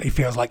definitely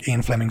feels like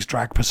Ian Fleming's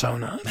drag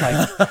persona.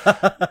 Like,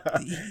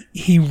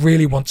 he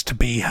really wants to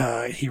be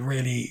her. He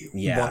really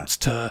wants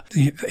to.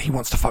 He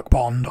wants to fuck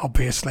Bond,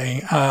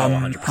 obviously.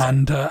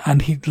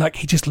 And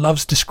he just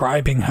loves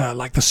describing her,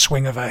 like the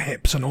swing of her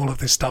hips and all of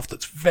this stuff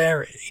that's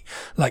very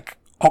like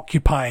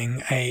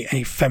occupying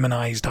a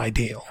feminized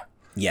ideal.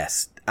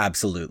 Yes,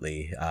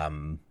 absolutely.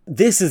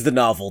 This is the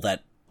novel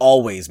that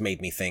always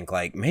made me think,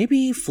 like,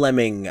 maybe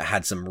Fleming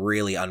had some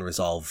really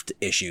unresolved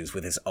issues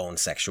with his own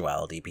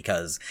sexuality,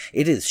 because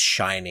it is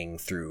shining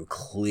through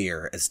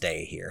clear as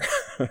day here.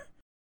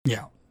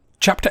 Yeah.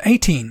 Chapter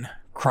 18,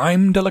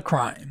 Crime de la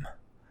Crime.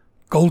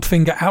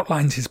 Goldfinger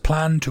outlines his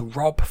plan to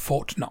rob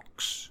Fort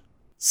Knox.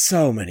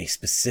 So many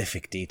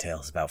specific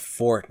details about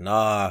Fort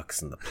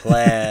Knox and the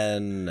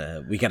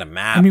plan. We get a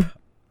map. I mean,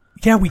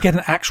 yeah, we get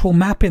an actual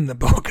map in the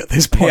book at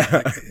this point.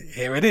 Yeah. Like,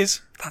 here it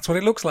is. That's what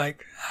it looks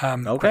like.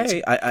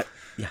 Okay.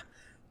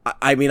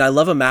 I mean, I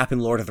love a map in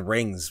Lord of the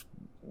Rings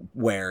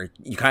where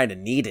you kind of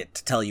need it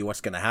to tell you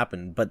what's going to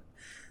happen, but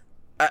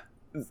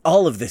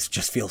all of this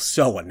just feels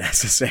so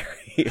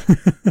unnecessary.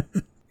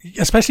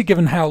 Especially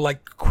given how,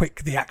 like,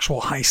 quick the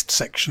actual heist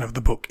section of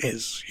the book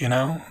is, you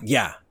know?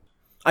 Yeah.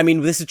 I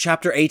mean, this is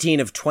chapter 18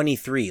 of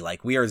 23.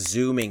 Like, we are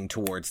zooming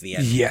towards the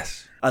end.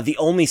 Yes. The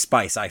only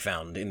spice I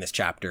found in this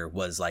chapter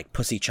was, like,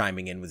 Pussy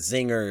chiming in with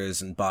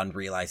zingers and Bond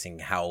realizing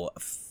how,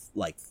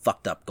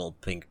 fucked up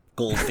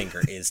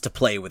Goldfinger is to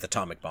play with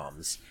atomic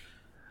bombs.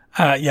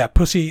 Yeah,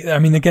 Pussy, I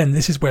mean, again,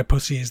 this is where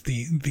Pussy is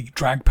the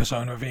drag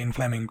persona of Ian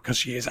Fleming, because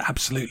she is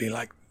absolutely,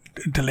 like,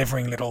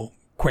 delivering little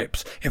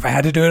quips. If I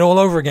had to do it all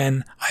over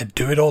again, I'd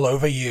do it all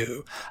over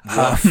you.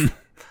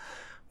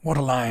 What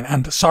a line.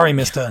 And sorry,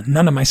 mister,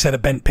 none of my set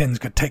of bent pins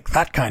could take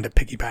that kind of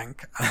piggy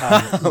bank.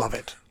 Love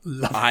it.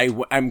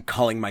 I'm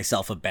calling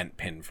myself a bent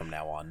pin from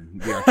now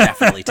on. We are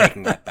definitely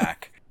taking that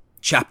back.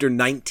 Chapter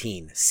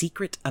 19,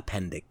 Secret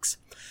Appendix.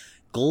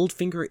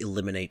 Goldfinger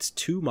eliminates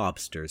 2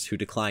 mobsters who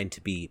decline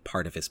to be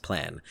part of his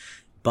plan.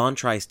 Bond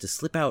tries to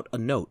slip out a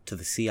note to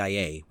the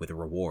CIA with a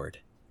reward.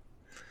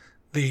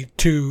 The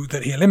 2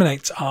 that he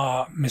eliminates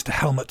are Mr.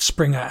 Helmut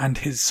Springer and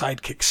his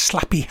sidekick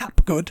Slappy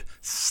Hapgood,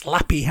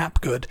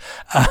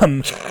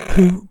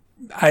 who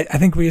I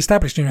think we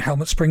established,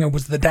 Helmut Springer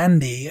was the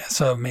dandy,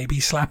 so maybe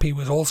Slappy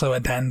was also a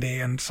dandy,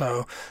 and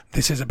so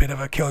this is a bit of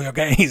a kill your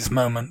gaze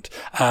moment.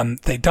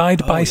 They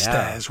died by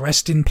stairs.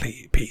 Rest in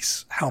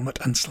peace, Helmut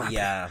and Slappy.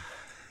 Yeah.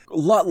 A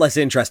lot less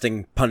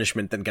interesting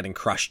punishment than getting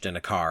crushed in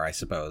a car, I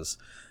suppose.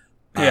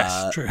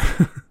 Yes, true.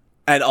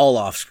 And all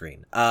off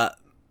screen.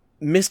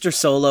 Mr.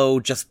 Solo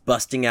just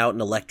busting out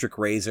an electric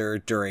razor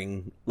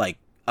during, like,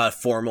 a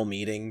formal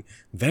meeting.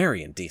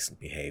 Very indecent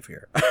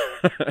behavior.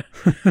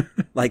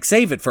 Like,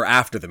 save it for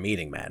after the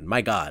meeting, man.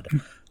 My God.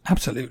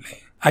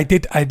 Absolutely. I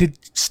did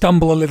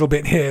stumble a little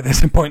bit here.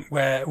 There's a point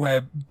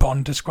where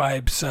Bond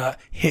describes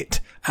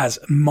HIT as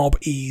mob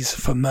ease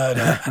for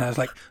murder, and I was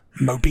like,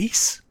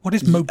 Mobese? What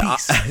is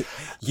Mobese?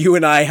 You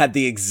and I had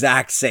the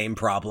exact same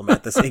problem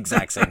at this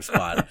exact same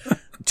spot.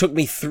 It took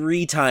me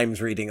 3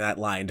 times reading that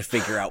line to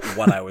figure out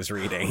what I was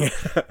reading.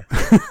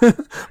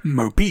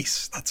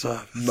 Mobese. That's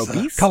a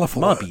Mobese?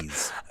 Colorful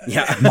Mobbies.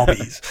 Yeah.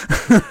 Mobbies.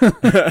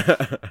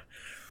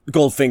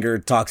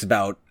 Goldfinger talks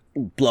about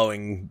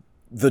blowing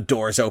the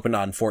doors open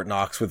on Fort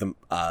Knox with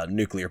a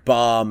nuclear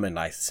bomb, and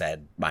I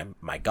said,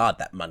 my God,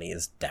 that money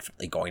is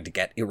definitely going to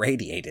get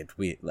irradiated.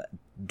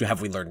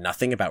 Have we learned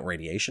nothing about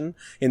radiation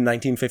in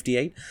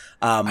 1958?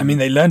 I mean,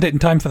 they learned it in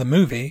time for the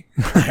movie.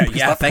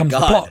 Yeah, thank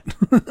God.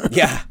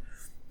 Yeah.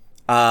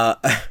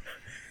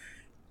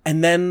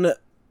 And then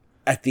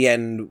at the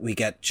end, we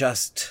get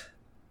just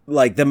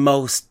like the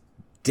most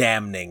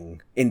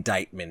damning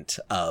indictment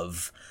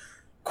of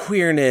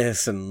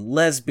queerness and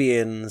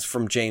lesbians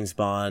from James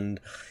Bond.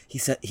 He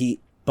said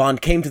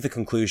Bond came to the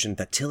conclusion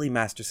that Tilly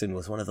Masterson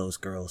was one of those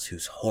girls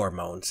whose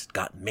hormones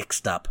got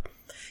mixed up.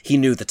 He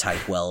knew the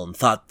type well and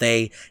thought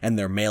they and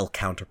their male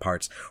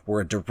counterparts were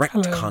a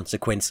direct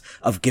consequence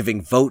of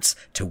giving votes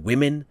to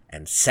women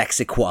and sex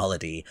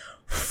equality.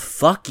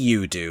 Fuck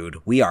you, dude.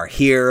 We are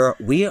here,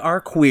 we are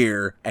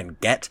queer, and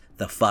get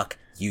the fuck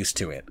used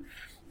to it.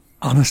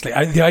 Honestly,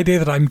 the idea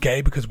that I'm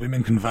gay because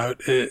women can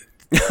vote,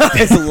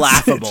 It's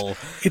laughable.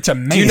 it's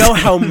amazing. Do you know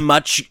how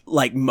much,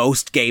 like,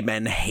 most gay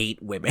men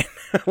hate women?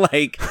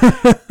 Like,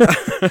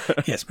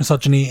 Yes,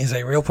 misogyny is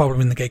a real problem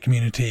in the gay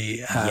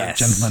community. Yes.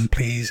 Gentlemen,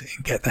 please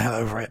get the hell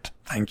over it.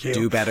 Thank you.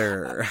 do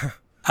better.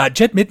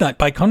 Jet Midnight,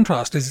 by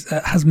contrast,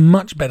 has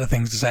much better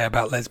things to say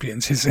about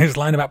lesbians. His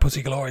line about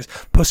Pussy Galore is,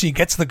 "Pussy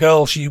gets the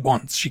girl she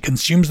wants. She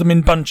consumes them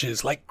in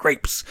bunches, like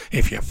grapes,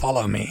 if you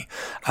follow me."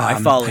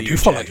 I follow you, do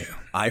follow Jed. you.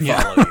 I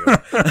follow you.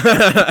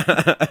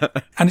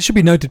 And it should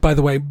be noted, by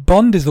the way,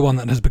 Bond is the one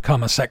that has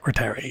become a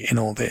secretary in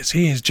all this.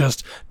 He is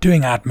just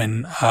doing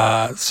admin.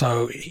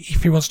 So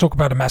if he wants to talk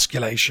about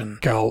emasculation,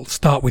 girl,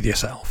 start with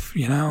yourself,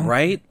 you know?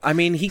 Right? I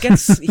mean, he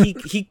gets,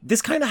 he,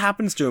 this kind of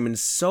happens to him in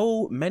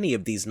so many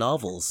of these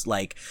novels,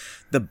 like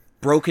the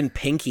broken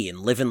pinky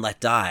in Live and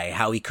Let Die,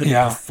 how he couldn't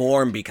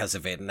perform because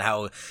of it, and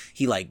how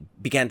he, like,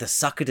 began to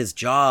suck at his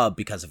job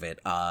because of it.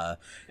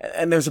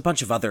 And there's a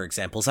bunch of other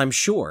examples, I'm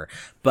sure,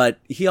 but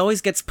he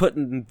always gets put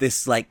in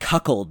this, like,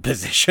 cuckold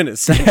position,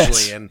 essentially.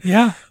 Yes. And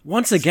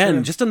once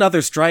again, just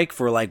another strike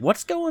for, like,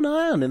 what's going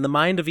on in the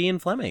mind of Ian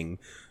Fleming?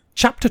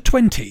 Chapter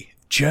 20,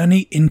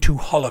 Journey into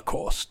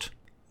Holocaust.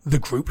 The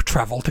group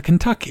travel to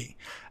Kentucky.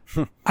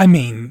 I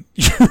mean,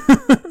 you can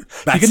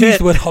use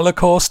the word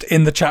Holocaust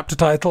in the chapter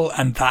title,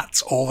 and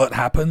that's all that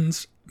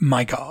happens.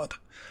 My God.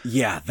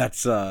 Yeah,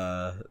 that's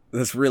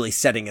really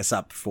setting us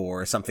up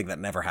for something that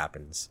never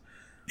happens.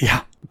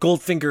 Yeah.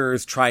 Goldfinger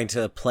is trying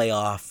to play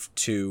off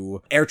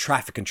to air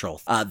traffic control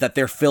that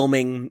they're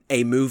filming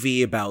a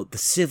movie about the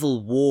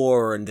Civil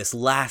War and this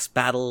last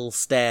battle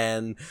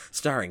stand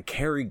starring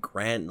Cary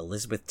Grant and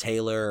Elizabeth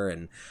Taylor,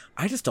 and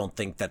I just don't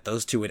think that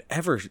those two would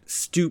ever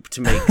stoop to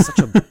make such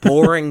a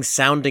boring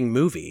sounding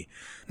movie.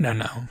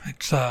 No.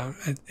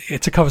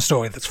 It's a cover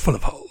story that's full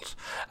of holes.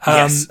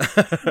 Yes.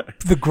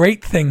 The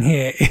great thing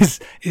here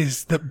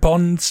is that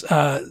Bond's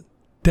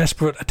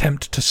desperate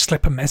attempt to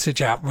slip a message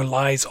out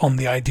relies on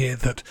the idea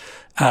that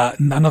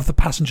none of the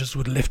passengers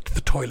would lift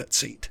the toilet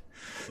seat.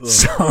 Ugh.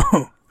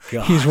 So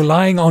he's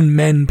relying on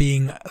men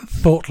being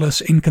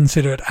thoughtless,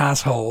 inconsiderate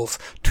assholes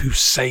to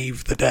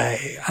save the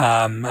day.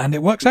 And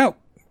it works out.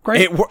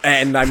 Great.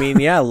 And I mean,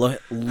 yeah,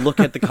 look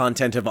at the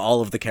content of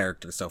all of the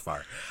characters so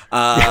far.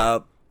 I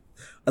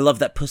love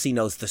that Pussy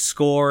knows the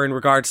score in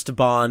regards to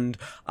Bond.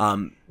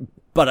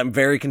 But I'm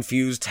very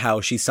confused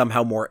how she's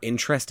somehow more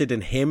interested in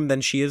him than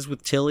she is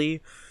with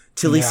Tilly.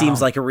 Tilly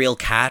seems like a real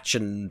catch,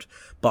 and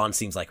Bond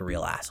seems like a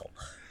real asshole.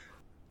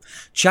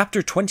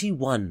 Chapter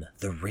 21,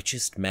 The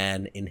Richest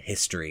Man in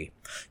History.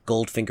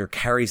 Goldfinger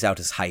carries out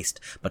his heist,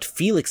 but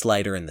Felix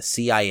Leiter and the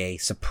CIA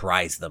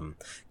surprise them.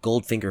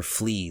 Goldfinger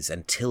flees,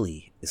 and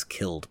Tilly is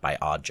killed by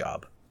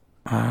Oddjob.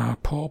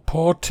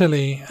 Poor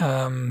Tilly.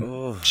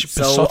 So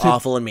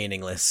awful and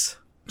meaning,less.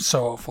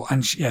 So awful.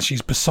 And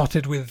she's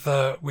besotted with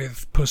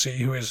Pussy,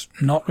 who is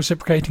not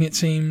reciprocating, it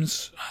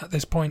seems, at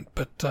this point.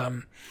 But,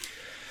 that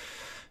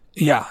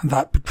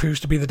proves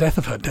to be the death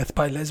of her. Death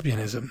by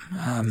lesbianism.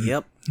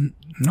 Yep.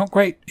 Not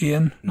great,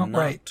 Ian. Not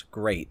great.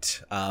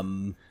 Great.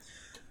 Backtracking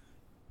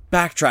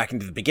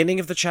to the beginning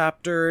of the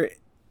chapter,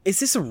 is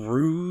this a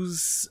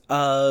ruse?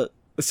 The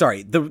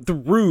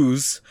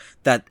ruse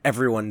that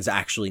everyone's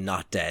actually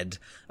not dead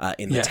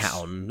in the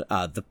town.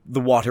 The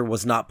water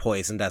was not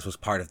poisoned, as was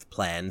part of the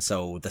plan,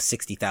 so the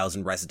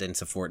 60,000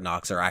 residents of Fort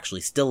Knox are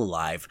actually still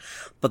alive,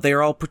 but they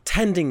are all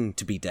pretending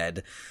to be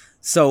dead.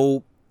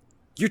 So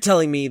you're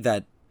telling me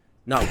that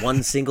not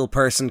one single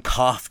person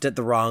coughed at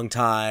the wrong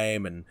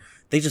time, and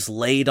they just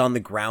laid on the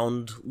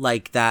ground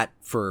like that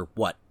for,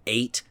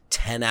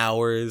 8-10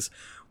 hours?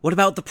 What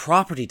about the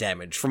property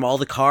damage from all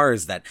the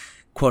cars that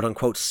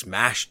quote-unquote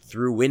smashed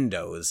through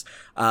windows?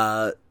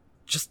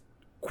 Just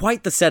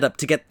quite the setup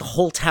to get the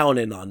whole town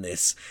in on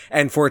this,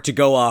 and for it to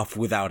go off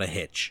without a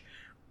hitch.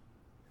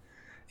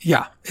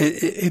 Yeah,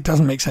 it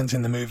doesn't make sense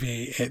in the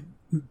movie. It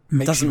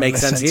makes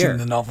less sense here in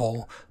the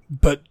novel,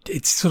 but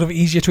it's sort of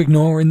easier to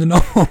ignore in the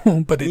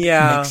novel, but it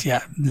makes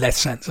less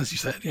sense, as you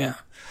said, yeah.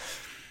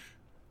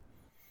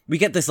 We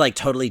get this,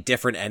 totally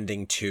different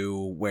ending,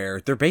 too, where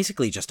they're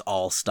basically just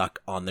all stuck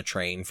on the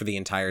train for the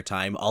entire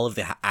time. All of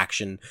the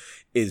action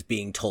is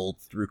being told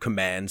through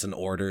commands and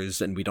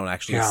orders, and we don't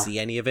actually see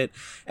any of it.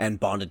 And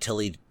Bond and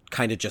Tilly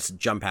kind of just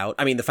jump out.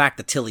 I mean, the fact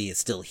that Tilly is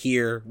still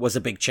here was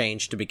a big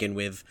change to begin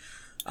with.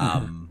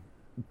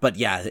 But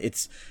yeah,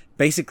 it's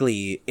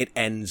basically, it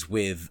ends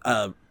with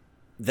Bond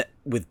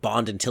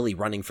and Tilly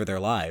running for their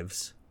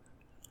lives.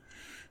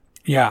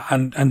 Yeah,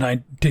 and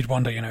I did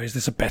wonder, is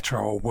this a better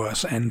or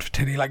worse end for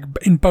Tilly? Like,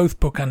 in both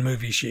book and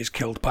movie, she is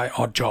killed by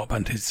Oddjob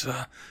and his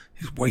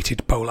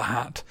weighted bowler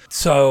hat.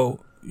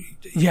 So,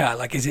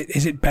 yeah,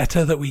 is it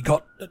better that we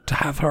got to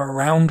have her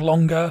around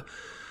longer?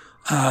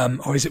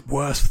 Or is it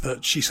worse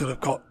that she sort of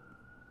got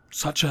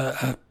such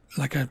a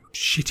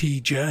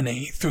shitty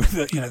journey through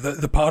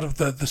the part of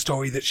the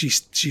story that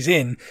she's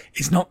in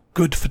is not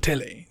good for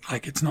Tilly.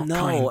 It's not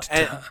kind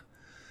to her.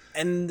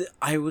 And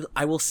I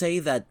will say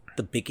that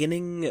the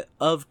beginning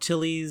of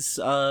Tilly's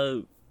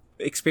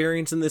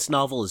experience in this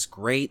novel is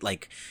great.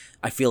 Like,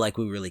 I feel like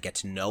we really get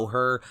to know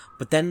her.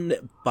 But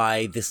then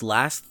by this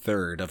last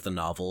third of the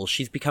novel,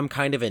 she's become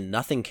kind of a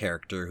nothing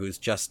character who's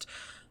just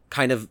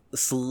kind of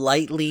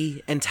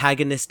slightly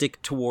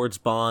antagonistic towards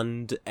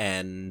Bond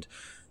and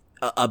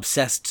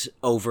obsessed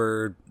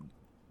over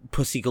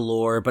Pussy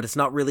Galore, but it's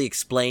not really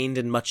explained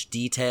in much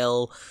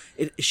detail.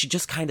 She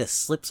just kind of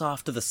slips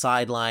off to the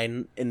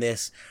sideline in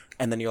this,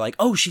 and then you're like,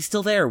 oh, she's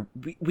still there.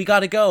 We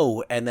gotta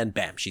go. And then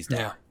bam, she's dead.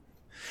 Yeah.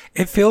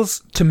 It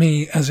feels to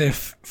me as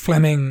if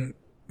Fleming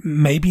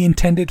maybe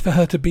intended for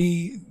her to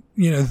be,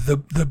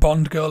 the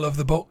Bond girl of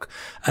the book,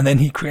 and then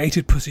he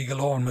created Pussy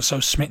Galore and was so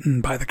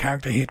smitten by the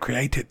character he had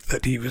created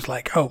that he was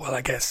like, oh, well,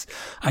 I guess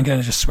I'm going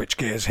to just switch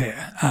gears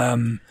here.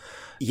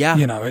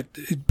 Yeah.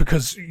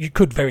 Because you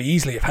could very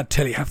easily have had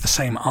Tilly have the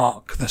same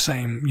arc, the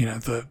same,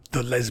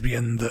 the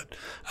lesbian that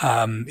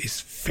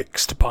is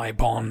fixed by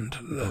Bond,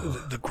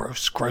 the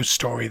gross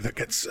story that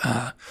gets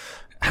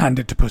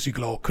handed to Pussy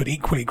Galore could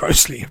equally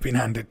grossly have been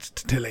handed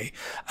to Tilly.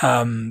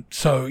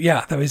 So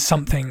yeah, there is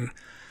something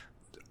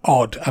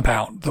odd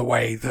about the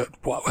way that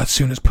as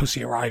soon as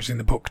Pussy arrives in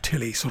the book,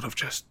 Tilly sort of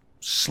just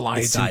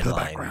slides into the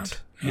background.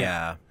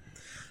 Yeah.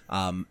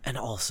 And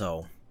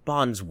also,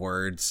 Bond's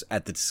words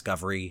at the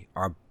discovery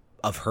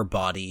of her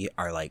body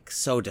are like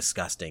so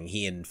disgusting.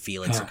 He and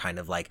Felix are kind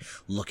of like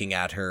looking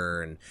at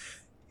her, and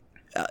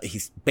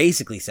he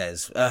basically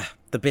says,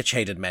 the bitch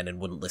hated men and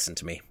wouldn't listen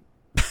to me.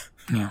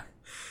 Yeah.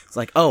 It's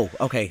like, oh,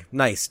 okay,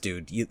 nice,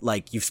 dude.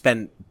 You've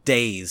spent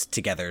days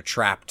together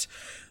trapped.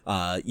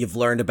 You've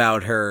learned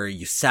about her,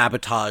 you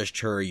sabotaged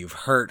her, you've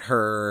hurt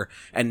her,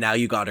 and now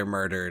you got her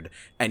murdered,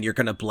 and you're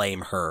gonna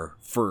blame her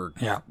for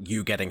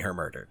you getting her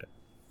murdered.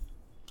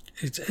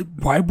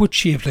 Why would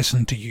she have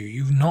listened to you?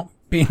 You've not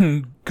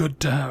been good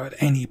to her at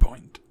any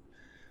point.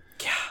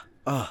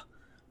 Yeah.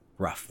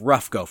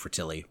 Rough go for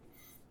Tilly.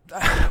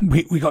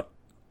 We got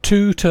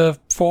 2 to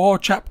 4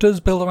 chapters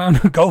built around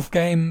a golf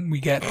game. We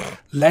get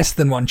less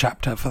than 1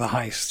 chapter for the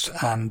heist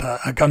and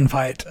a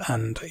gunfight,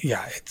 and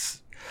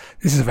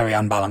this is a very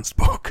unbalanced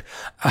book.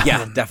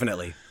 Yeah,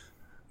 definitely.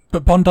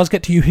 But Bond does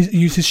get to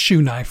use his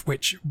shoe knife,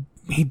 which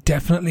he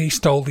definitely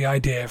stole the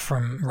idea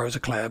from Rosa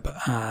Klebb.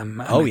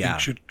 I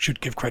think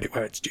should give credit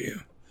where it's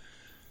due.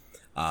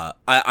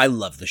 I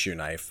love the shoe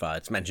knife.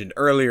 It's mentioned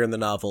earlier in the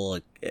novel.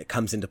 It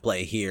comes into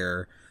play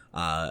here.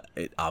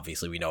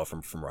 Obviously, we know it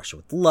from Russia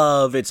with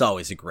Love. It's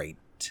always a great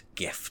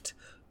gift.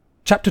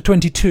 Chapter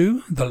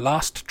 22, The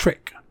Last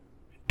Trick.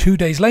 2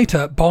 days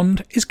later,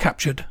 Bond is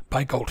captured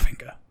by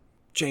Goldfinger.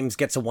 James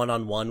gets a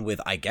one-on-one with,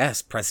 I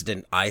guess,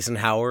 President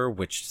Eisenhower,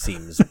 which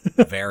seems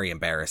very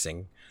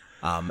embarrassing.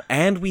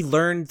 And we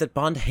learned that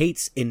Bond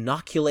hates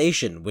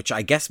inoculation, which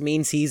I guess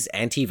means he's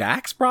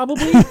anti-vax,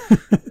 probably?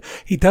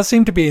 He does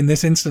seem to be in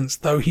this instance,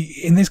 though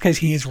in this case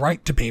he is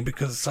right to be,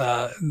 because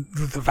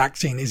the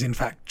vaccine is in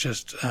fact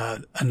just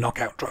a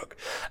knockout drug.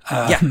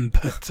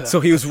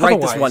 So he was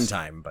right this one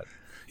time, but...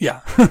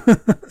 Yeah.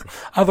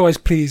 Otherwise,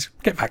 please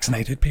get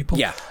vaccinated, people.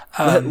 Yeah.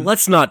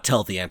 Let's not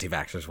tell the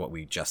anti-vaxxers what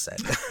we just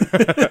said.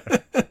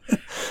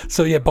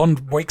 So yeah,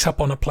 Bond wakes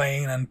up on a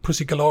plane and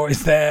Pussy Galore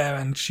is there,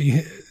 and she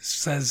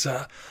says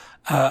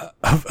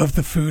of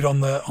the food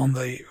on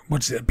the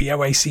what is it, a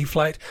BOAC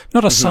flight?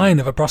 Not a sign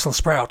of a Brussels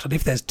sprout, and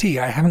if there's tea,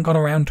 I haven't got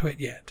around to it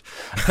yet.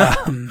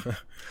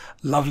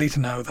 Lovely to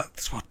know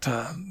that's what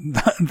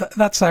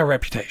that's our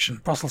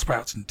reputation. Brussels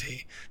sprouts and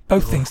tea,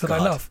 both things that I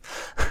love.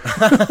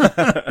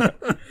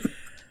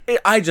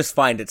 I just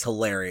find it's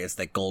hilarious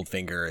that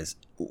Goldfinger is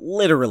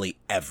literally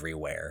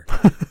everywhere.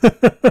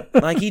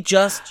 Like, he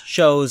just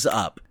shows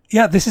up.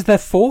 Yeah, this is their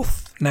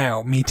 4th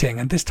now meeting,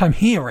 and this time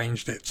he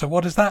arranged it. So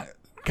what does that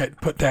get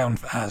put down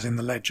as in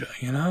the ledger,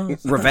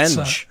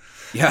 Revenge.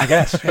 I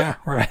guess,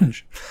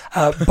 revenge.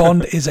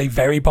 Bond is a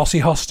very bossy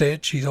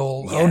hostage. He's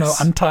all, oh no,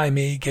 untie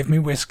me, give me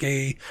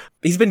whiskey.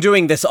 He's been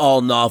doing this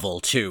all novel,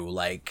 too.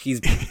 Like,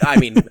 he's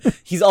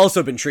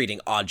also been treating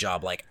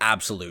Oddjob like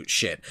absolute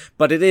shit.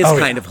 But it is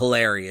kind of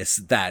hilarious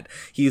that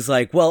he's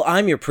like, well,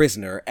 I'm your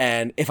prisoner,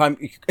 and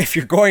if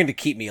you're going to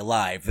keep me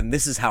alive, then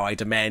this is how I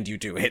demand you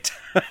do it.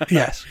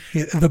 Yes.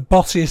 The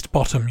bossiest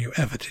bottom you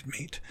ever did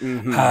meet.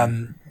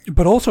 Mm-hmm.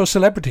 But also a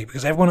celebrity,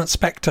 because everyone at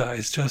Spectre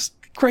is just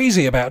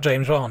crazy about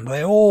James Bond.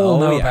 They all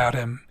know about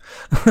him.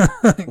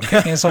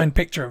 Getting a signed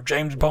picture of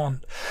James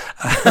Bond.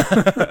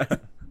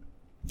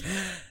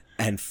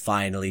 And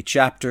finally,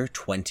 chapter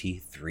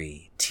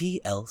 23,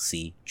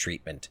 TLC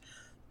treatment.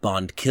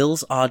 Bond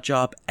kills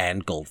Oddjob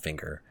and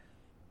Goldfinger.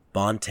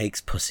 Bond takes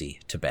Pussy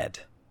to bed.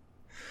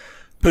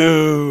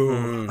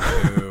 Boo!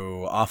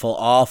 Boo.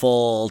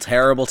 Awful,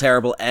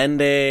 terrible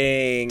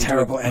ending.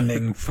 Terrible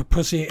ending for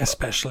Pussy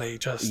especially.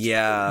 Just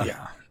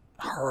yeah.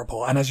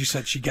 Horrible. And as you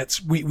said,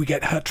 we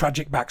get her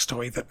tragic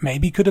backstory that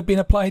maybe could have been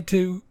applied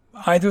to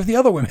either of the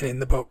other women in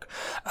the book,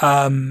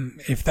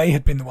 if they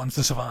had been the ones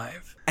to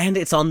survive. And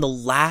it's on the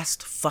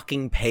last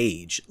fucking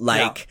page.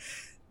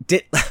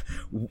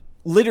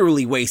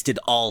 Literally wasted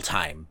all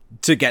time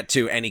to get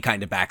to any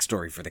kind of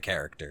backstory for the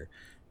character.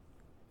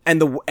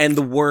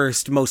 the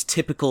worst, most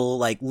typical,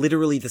 like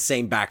literally the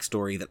same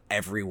backstory that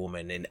every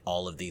woman in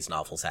all of these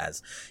novels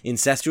has: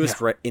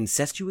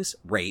 incestuous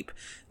rape,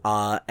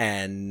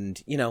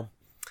 and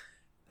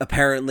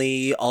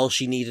apparently all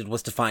she needed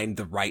was to find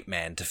the right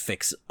man to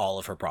fix all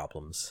of her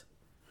problems.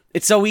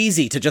 It's so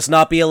easy to just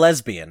not be a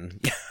lesbian.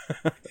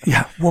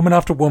 Yeah, woman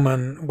after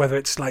woman, whether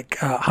it's like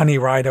Honey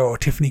Rider or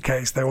Tiffany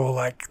Case, they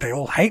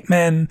all hate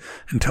men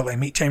until they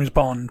meet James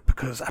Bond,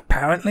 because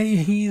apparently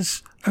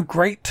he's a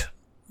great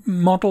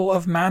model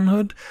of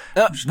manhood.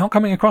 It's not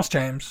coming across,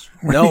 James.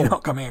 Really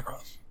not coming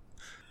across.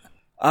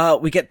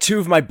 We get two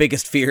of my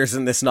biggest fears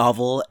in this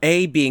novel.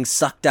 A, being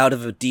sucked out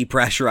of a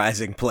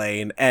depressurizing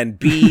plane, and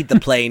B, the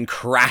plane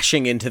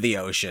crashing into the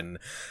ocean.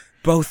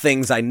 Both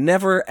things I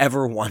never,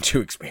 ever want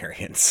to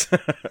experience.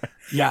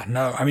 Yeah,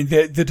 no. I mean,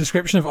 the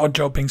description of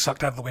Oddjob being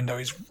sucked out of the window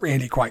is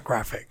really quite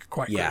graphic,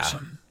 quite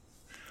gruesome.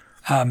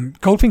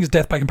 Goldfinger's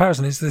death, by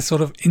comparison, is this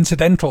sort of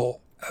incidental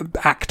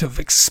act of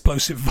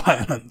explosive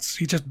violence.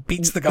 He just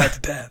beats the guy to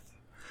death.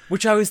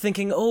 Which I was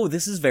thinking, oh,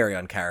 this is very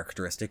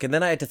uncharacteristic. And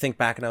then I had to think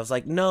back and I was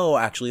like, no,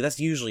 actually, that's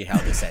usually how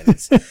this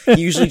ends. He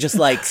usually just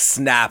like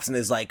snaps and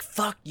is like,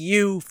 fuck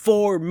you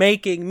for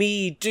making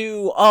me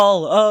do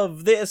all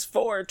of this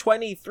for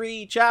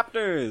 23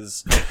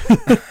 chapters.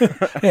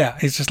 Yeah,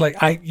 it's just like,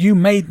 you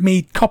made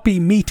me copy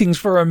meetings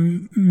for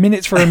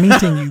minutes for a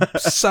meeting, you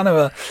son of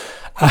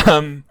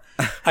a...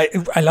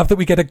 I love that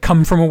we get a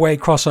Come From Away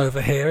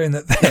crossover here, in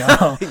that they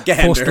are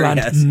Gander, forced to land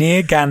yes.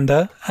 near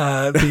Gander,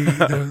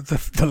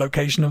 the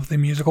location of the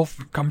musical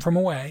Come From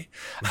Away.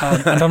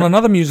 And on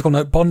another musical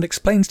note, Bond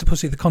explains to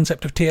Pussy the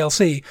concept of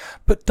TLC,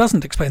 but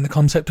doesn't explain the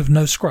concept of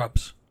no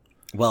scrubs.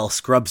 Well,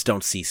 scrubs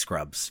don't see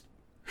scrubs,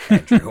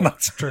 Andrew.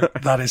 That's true.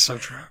 That is so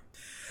true.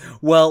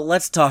 Well,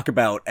 let's talk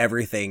about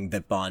everything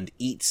that Bond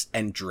eats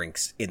and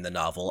drinks in the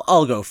novel.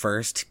 I'll go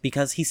first,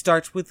 because he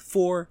starts with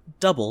 4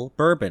 double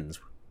bourbons.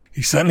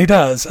 He certainly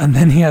does. And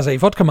then he has a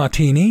vodka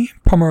martini,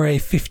 Pommery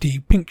 50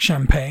 pink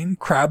champagne,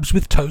 crabs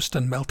with toast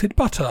and melted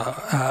butter.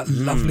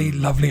 Lovely,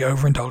 lovely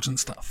overindulgent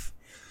stuff.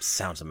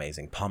 Sounds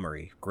amazing.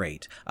 Pommery,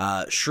 great.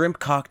 Shrimp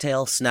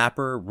cocktail,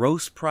 snapper,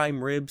 roast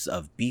prime ribs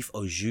of beef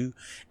au jus,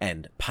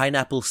 and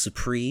pineapple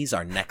surprise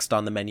are next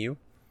on the menu.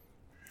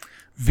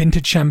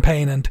 Vintage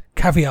champagne and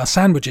caviar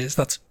sandwiches.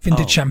 That's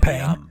vintage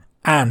champagne yum.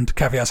 and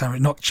caviar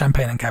sandwich, not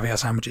champagne and caviar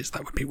sandwiches.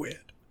 That would be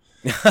weird.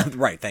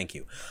 Right, thank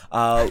you.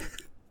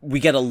 We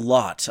get a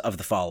lot of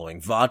the following.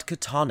 Vodka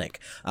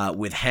tonic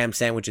with ham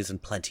sandwiches and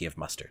plenty of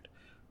mustard.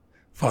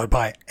 Followed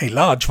by a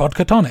large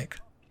vodka tonic.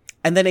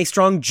 And then a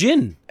strong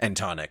gin and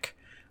tonic.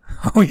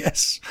 Oh,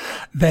 yes.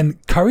 Then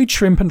curried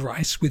shrimp and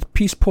rice with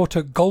peace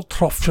porter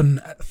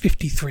Goldtropfen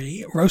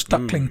 53, roast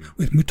duckling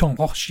with Mouton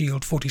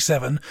Rothschild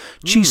 47,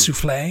 cheese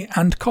soufflé,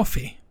 and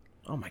coffee.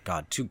 Oh my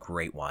god, 2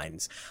 great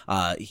wines.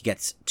 He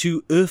gets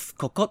 2 œufs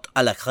cocotte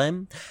à la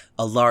crème,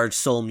 a large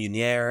Sol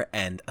Munier,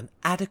 and an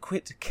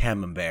adequate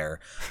camembert,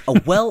 a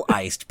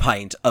well-iced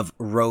pint of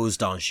Rose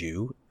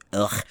d'Anjou,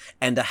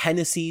 and a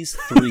Hennessy's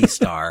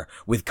 3-star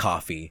with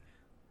coffee.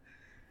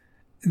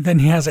 Then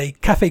he has a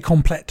café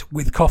complète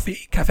with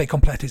coffee. Café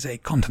complète is a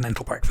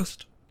continental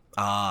breakfast.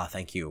 Ah,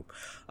 thank you.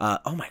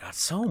 Oh my god,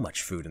 so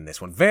much food in this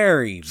one.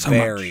 Very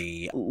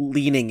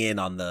leaning in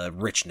on the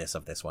richness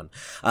of this one.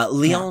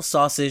 Lyon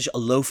sausage, a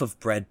loaf of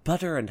bread,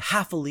 butter, and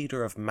half a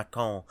liter of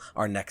macon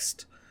are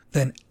next.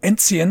 Then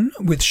Enzian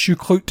with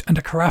choucroute and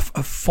a carafe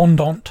of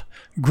fondant,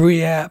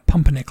 Gruyere,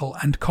 pumpernickel,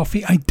 and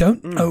coffee. I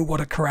don't know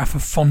what a carafe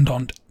of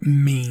fondant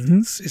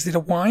means. Is it a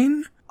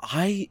wine?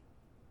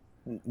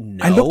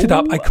 No. I looked it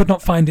up. I could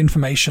not find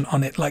information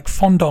on it. Like,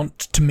 fondant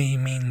to me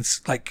means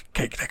like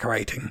cake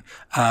decorating.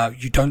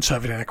 You don't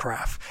serve it in a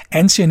carafe.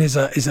 Enzian is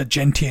a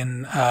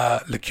gentian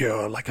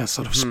liqueur, like a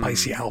sort of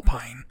spicy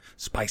alpine.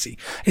 Spicy.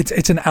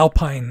 It's an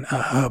alpine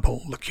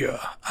herbal liqueur.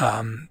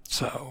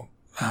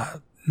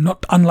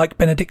 Not unlike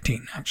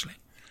Benedictine, actually.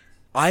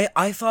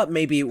 I thought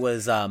maybe it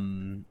was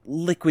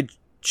liquid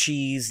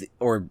cheese,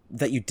 or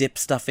that you dip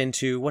stuff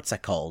into. What's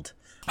that called?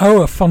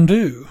 Oh, a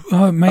fondue.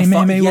 Oh, may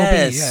well be.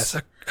 Yes.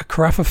 A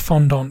carafe of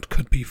fondant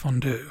could be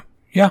fondue.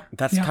 Yeah.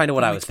 That's kind of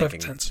what I was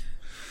thinking. Sense.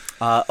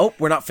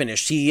 We're not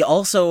finished. He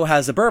also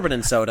has a bourbon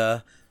and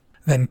soda.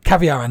 Then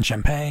caviar and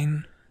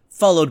champagne.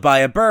 Followed by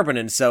a bourbon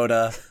and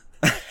soda.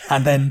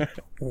 And then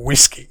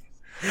whiskey.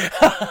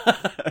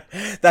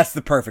 That's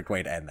the perfect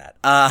way to end that.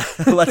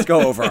 Let's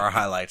go over our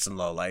highlights and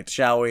lowlights,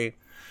 shall we?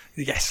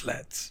 Yes,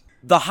 let's.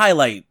 The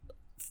highlight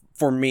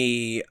for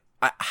me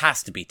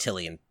has to be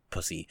Tilly and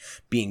Pussy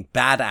being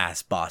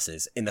badass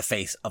bosses in the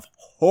face of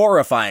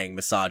horrifying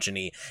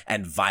misogyny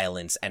and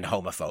violence and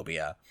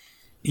homophobia.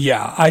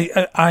 Yeah,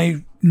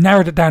 I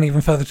narrowed it down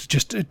even further to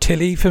just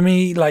Tilly for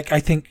me. Like, I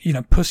think,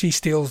 Pussy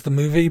steals the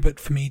movie, but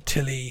for me,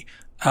 Tilly,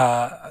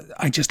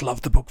 I just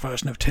love the book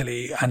version of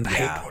Tilly and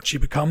hate what she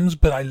becomes,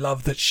 but I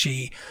love that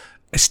she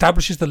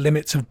establishes the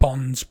limits of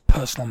Bond's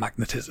personal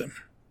magnetism.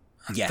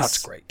 And yes. That's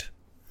great.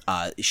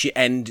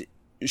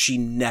 she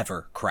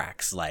never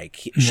cracks.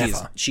 Like,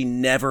 Never. she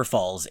never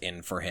falls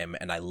in for him,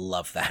 and I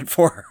love that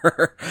for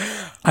her.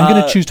 I'm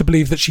going to choose to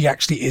believe that she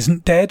actually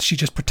isn't dead. She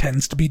just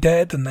pretends to be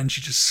dead, and then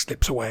she just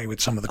slips away with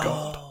some of the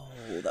gold.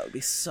 Oh, that would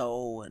be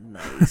so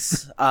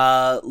nice.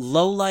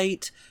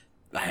 Lowlight,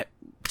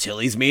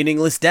 Tilly's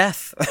meaningless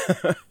death.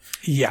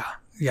 Yeah.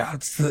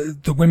 It's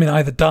the women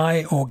either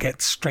die or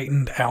get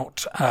straightened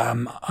out.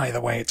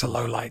 Either way, it's a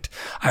low light.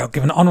 I'll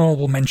give an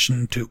honourable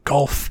mention to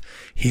Golf.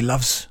 He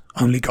loves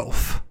only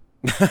golf.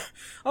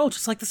 Oh,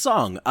 just like the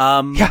song.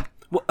 Yeah.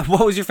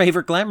 What was your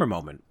favorite glamour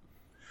moment?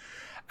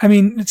 I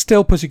mean, it's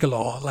still Pussy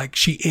Galore. Like,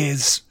 she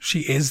is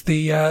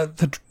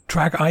the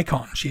drag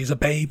icon. She is a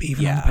babe,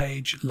 even on the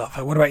page. Love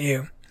her. What about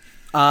you?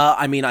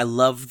 I mean, I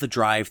love the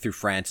drive through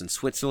France and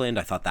Switzerland.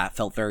 I thought that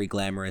felt very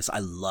glamorous. I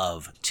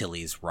love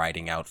Tilly's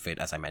riding outfit,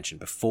 as I mentioned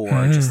before.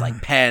 Just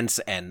like pants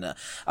and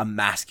a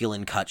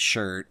masculine cut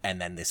shirt, and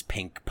then this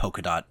pink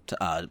polka dot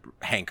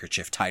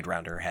handkerchief tied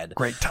around her head.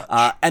 Great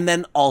touch. And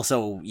then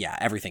also,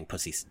 everything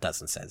Pussy does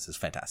and says is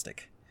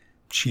fantastic.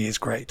 She is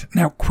great.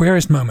 Now,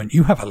 queerest moment.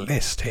 You have a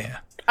list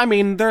here. I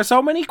mean, there are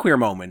so many queer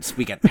moments.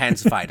 We get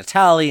pansified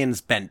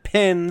Italians, bent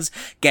pins,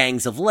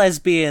 gangs of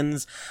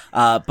lesbians,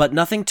 but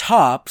nothing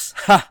tops,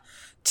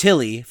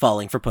 Tilly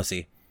falling for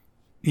Pussy.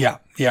 Yeah.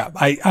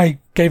 I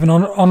gave an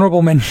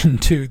honourable mention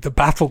to the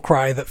battle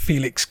cry that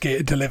Felix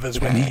delivers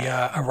when he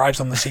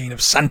arrives on the scene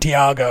of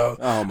Santiago,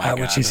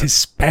 which is his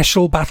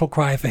special battle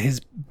cry for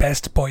his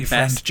best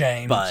boyfriend,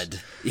 James.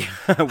 Bud.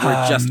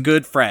 We're just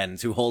good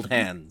friends who hold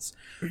hands.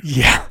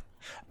 Yeah.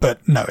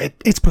 But no,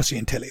 it's Pussy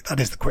and Tilly. That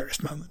is the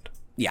queerest moment.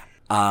 Yeah.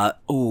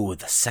 The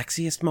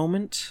sexiest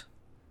moment?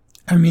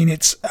 I mean,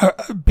 it's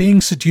being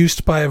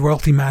seduced by a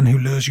wealthy man who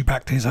lures you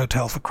back to his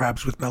hotel for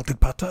crabs with melted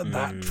butter.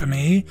 That, for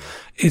me,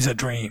 is a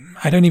dream.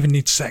 I don't even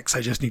need sex.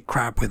 I just need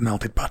crab with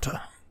melted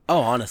butter.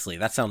 Oh, honestly,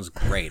 that sounds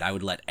great. I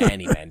would let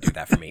any man do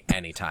that for me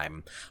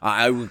anytime.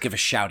 I would give a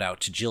shout out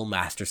to Jill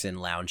Masterson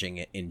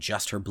lounging in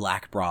just her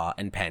black bra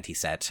and panty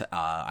set.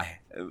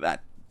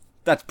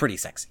 That's pretty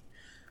sexy.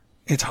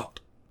 It's hot.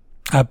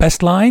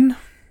 Best line?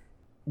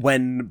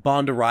 When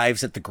Bond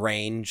arrives at the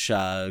Grange,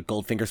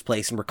 Goldfinger's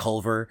place in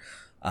Reculver,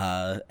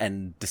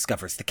 and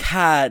discovers the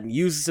cat and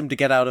uses him to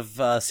get out of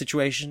a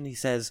situation, he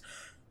says,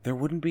 "There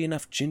wouldn't be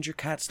enough ginger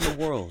cats in the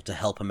world to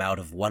help him out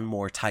of one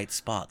more tight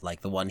spot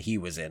like the one he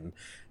was in."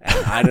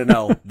 And I don't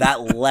know,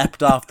 that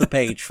leapt off the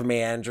page for me,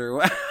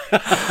 Andrew.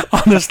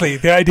 Honestly,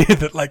 the idea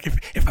that, like,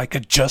 if I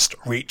could just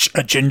reach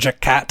a ginger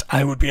cat,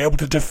 I would be able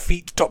to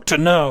defeat Dr.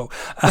 No.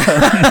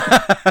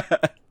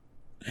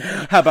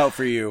 How about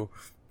for you?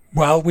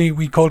 Well,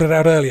 we called it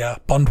out earlier.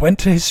 Bond went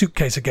to his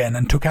suitcase again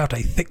and took out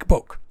a thick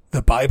book,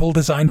 the Bible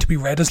designed to be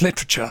read as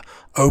literature,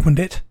 opened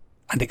it,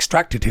 and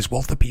extracted his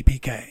Walther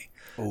PPK.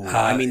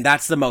 I mean,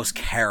 that's the most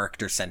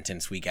character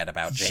sentence we get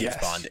about James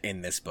Yes. Bond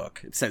in this book.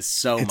 It says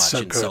so much so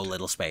in so good.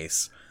 little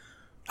space.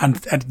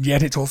 And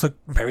yet it's also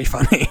very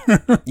funny.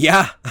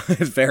 Yeah,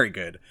 it's very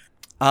good.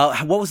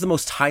 What was the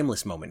most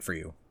timeless moment for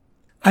you?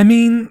 I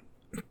mean,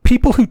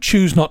 people who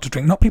choose not to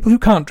drink, not people who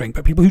can't drink,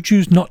 but people who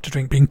choose not to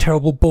drink being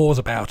terrible bores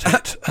about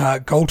it.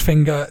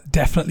 Goldfinger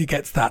definitely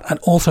gets that. And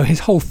also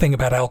his whole thing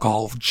about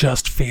alcohol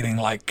just feeling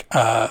like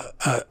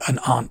an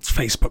aunt's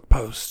Facebook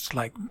post.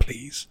 Like,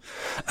 please.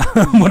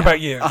 What about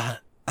you?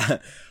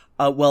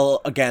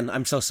 Well, again,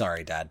 I'm so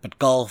sorry, Dad, but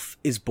golf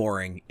is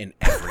boring in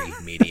every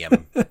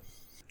medium. It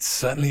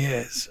certainly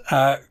is.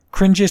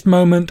 Cringiest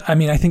moment, I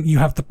mean, I think you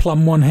have the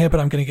plum one here, but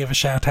I'm going to give a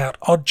shout out.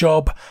 Odd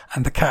Job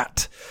and the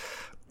cat.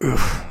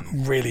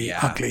 Really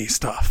ugly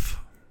stuff.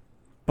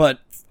 But,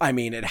 I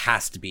mean, it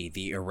has to be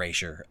the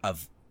erasure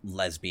of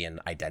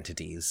lesbian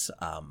identities.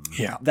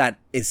 That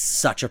is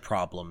such a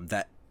problem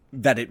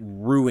that it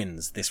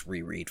ruins this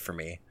reread for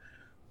me.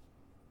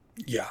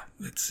 Yeah,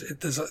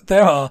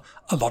 there are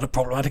a lot of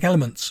problematic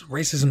elements.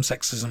 Racism,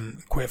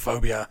 sexism,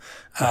 queerphobia.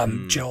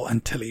 Jill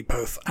and Tilly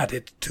both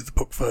added to the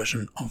book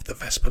version of the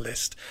Vesper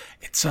List.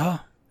 It's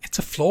a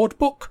flawed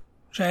book,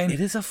 Shane. It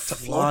is a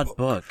flawed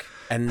book.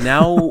 And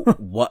now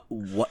what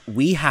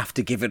we have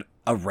to give it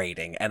a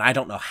rating, and I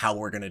don't know how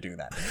we're going to do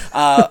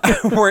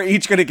that. We're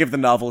each going to give the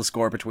novel a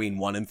score between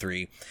 1 and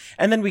 3,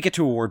 and then we get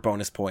to award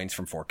bonus points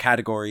from 4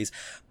 categories: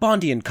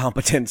 Bondian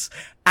competence,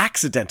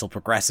 accidental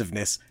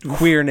progressiveness,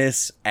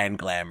 queerness, and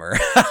glamour.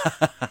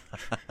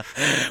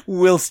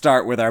 We'll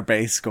start with our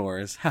base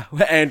scores.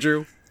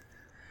 Andrew?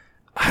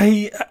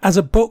 As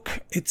a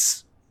book,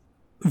 it's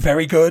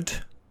very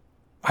good.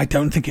 I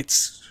don't think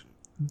it's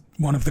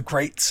one of the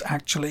greats,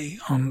 actually,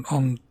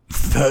 on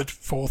third,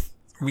 fourth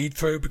read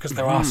through, because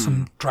there are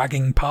some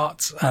dragging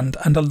parts, and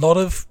a lot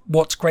of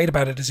what's great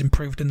about it is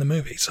improved in the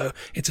movie. So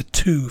it's a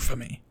 2 for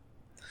me.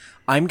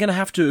 I'm going to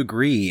have to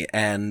agree,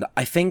 and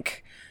I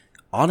think,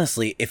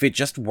 honestly, if it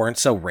just weren't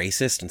so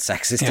racist and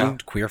sexist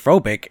and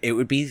queerphobic, it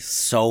would be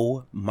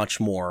so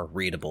much more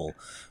readable.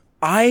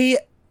 I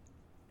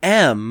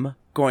am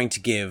going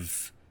to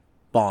give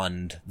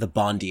Bond, the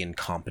Bondian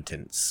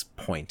competence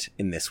point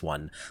in this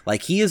one.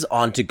 Like, he is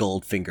onto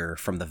Goldfinger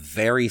from the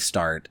very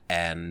start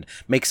and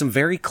makes some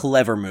very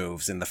clever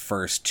moves in the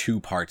first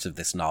 2 parts of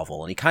this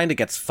novel, and he kind of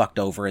gets fucked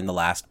over in the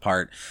last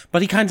part,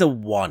 but he kind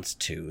of wants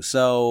to,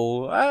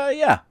 so,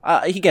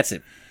 he gets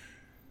it.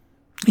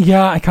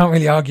 Yeah, I can't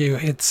really argue.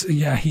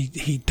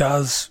 He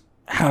does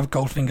have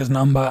Goldfinger's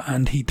number,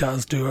 and he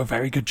does do a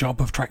very good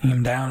job of tracking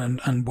him down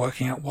and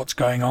working out what's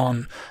going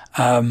on.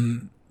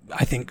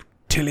 I think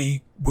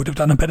Tilly would have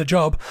done a better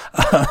job.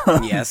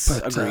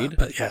 Yes, agreed.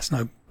 But yes,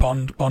 no,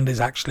 Bond is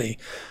actually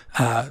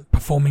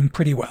performing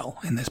pretty well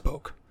in this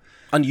book.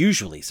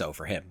 Unusually so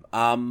for him.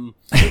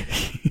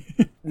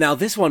 Now,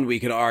 this one we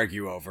could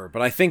argue over,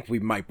 but I think we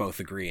might both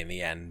agree in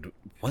the end.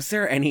 Was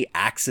there any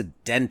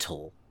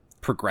accidental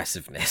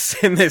progressiveness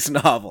in this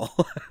novel?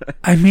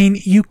 I mean,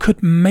 you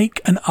could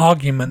make an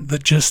argument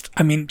that just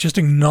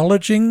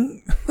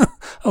acknowledging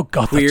oh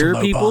god, queer that's a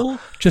low people bar.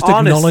 Just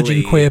honestly,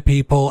 acknowledging queer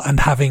people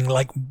and having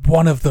like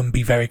one of them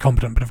be very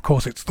competent, but of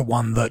course it's the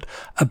one that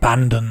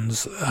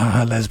abandons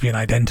her lesbian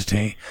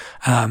identity.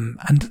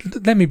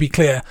 And let me be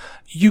clear,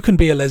 you can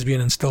be a lesbian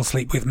and still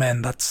sleep with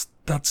men. That's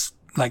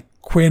like,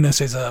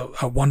 queerness is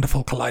a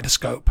wonderful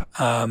kaleidoscope.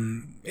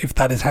 If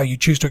that is how you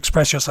choose to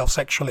express yourself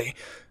sexually,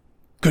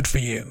 good for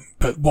you.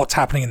 But what's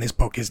happening in this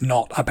book is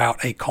not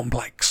about a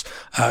complex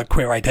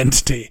queer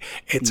identity.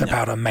 It's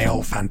about a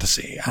male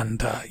fantasy.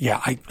 And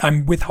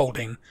I'm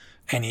withholding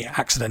any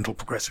accidental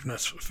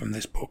progressiveness from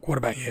this book. What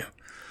about you?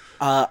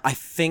 I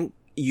think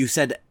you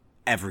said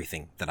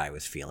everything that I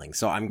was feeling,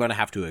 so I'm going to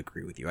have to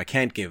agree with you. I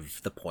can't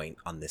give the point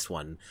on this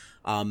one.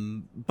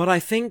 But I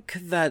think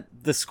that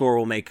the score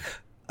will make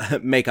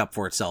up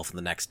for itself in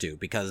the next 2,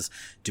 because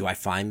do I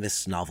find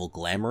this novel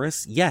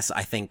glamorous? Yes,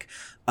 I think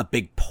a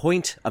big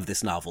point of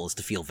this novel is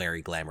to feel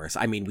very glamorous.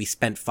 I mean, we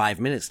spent 5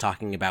 minutes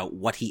talking about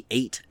what he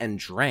ate and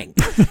drank.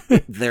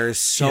 There's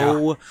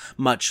so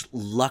much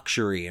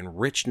luxury and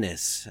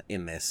richness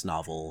in this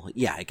novel.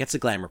 Yeah, it gets a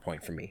glamour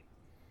point for me.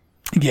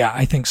 Yeah,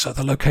 I think so.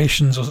 The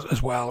locations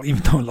as well,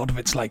 even though a lot of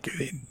it's like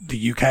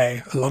the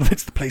UK, a lot of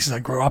it's the places I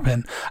grew up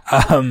in.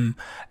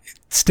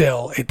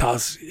 Still,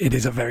 it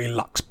is a very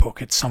luxe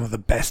book. It's some of the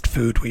best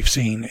food we've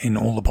seen in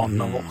all the Bond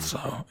novels.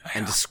 So,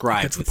 and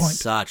described with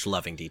such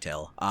loving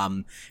detail.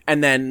 And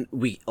then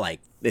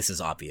this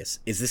is obvious.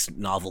 Is this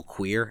novel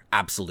queer?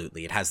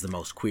 Absolutely. It has the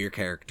most queer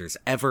characters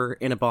ever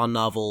in a Bond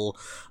novel.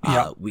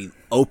 We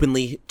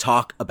openly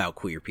talk about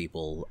queer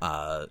people.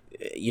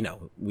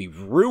 We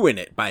ruin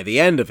it by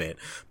the end of it.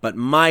 But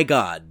my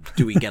God,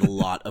 do we get a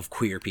lot of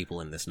queer people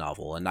in this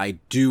novel. And I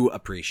do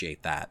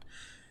appreciate that.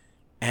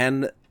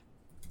 And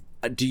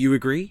do you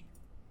agree?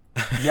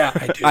 Yeah,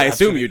 I do. I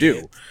assume you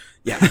do.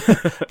 Yeah.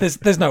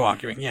 There's no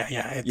arguing.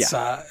 Yeah. It's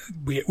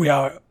we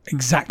are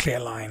exactly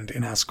aligned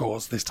in our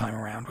scores this time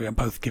around. We are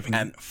both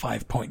giving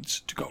 5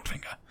 points to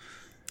Goldfinger.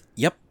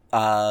 Yep.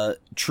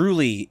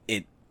 Truly,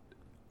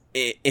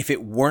 if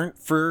it weren't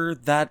for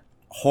that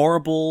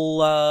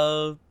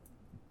horrible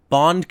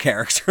Bond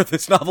character,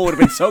 this novel would have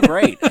been so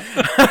great.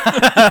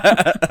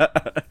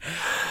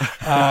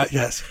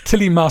 Yes,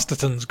 Tilly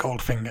Masterton's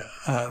Goldfinger.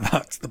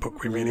 That's the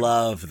book we really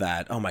love.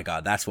 That. Oh my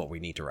God, that's what we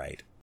need to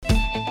write.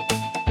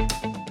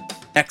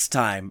 Next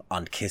time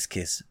on Kiss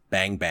Kiss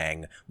Bang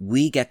Bang,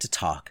 we get to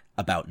talk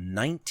about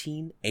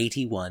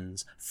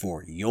 1981's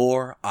For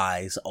Your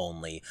Eyes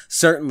Only.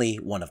 Certainly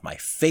one of my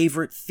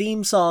favorite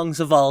theme songs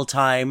of all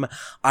time.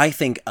 I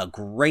think a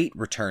great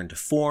return to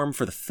form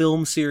for the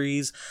film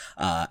series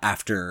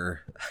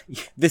after...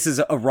 This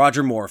is a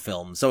Roger Moore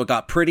film, so it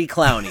got pretty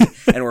clowny,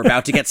 and we're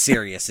about to get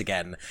serious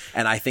again.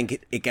 And I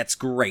think it gets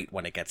great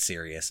when it gets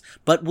serious.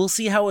 But we'll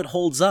see how it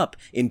holds up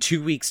in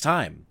 2 weeks'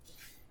 time.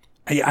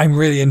 I'm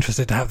really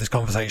interested to have this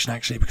conversation,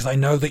 actually, because I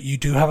know that you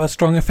do have a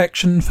strong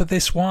affection for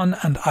this one,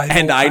 and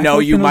I know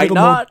you might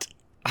not.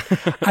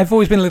 I've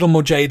always been a little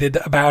more jaded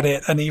about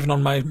it, and even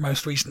on my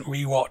most recent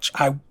rewatch,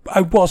 I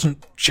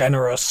wasn't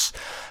generous,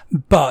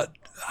 but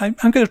I'm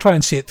going to try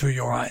and see it through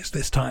your eyes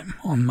this time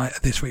on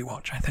this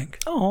rewatch, I think.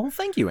 Oh,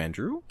 thank you,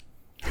 Andrew.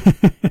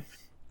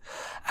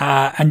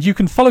 And you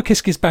can follow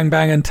Kiss Kiss Bang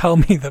Bang and tell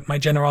me that my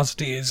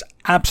generosity is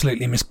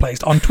absolutely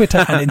misplaced on Twitter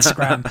and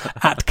Instagram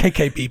at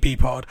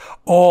KKBBpod,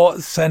 or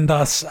send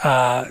us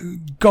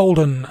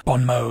golden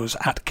bonmos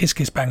at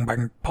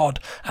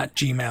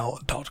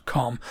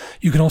kisskissbangbangpod@gmail.com.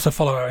 You can also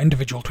follow our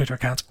individual Twitter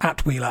accounts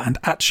at Wheeler and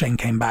at Shane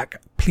Came Back.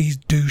 Please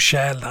do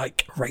share,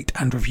 like, rate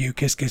and review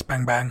Kiss Kiss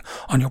Bang Bang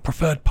on your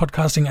preferred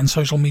podcasting and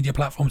social media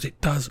platforms. It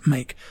does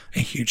make a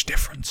huge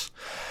difference.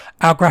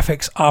 Our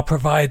graphics are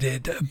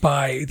provided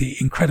by the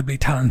incredibly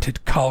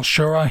talented Carl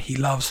Schurer. He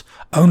loves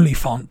only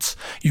fonts.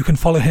 You can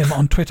follow him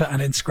on Twitter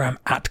and Instagram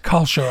at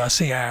Carl Schurer,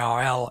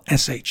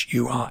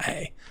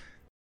 CARLSHURA.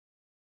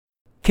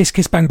 Kiss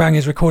Kiss Bang Bang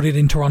is recorded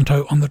in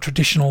Toronto on the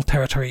traditional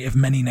territory of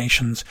many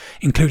nations,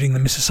 including the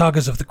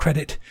Mississaugas of the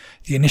Credit,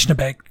 the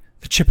Anishinaabe,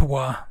 the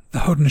Chippewa,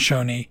 the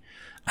Haudenosaunee,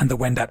 and the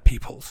Wendat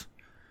peoples.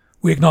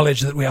 We acknowledge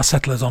that we are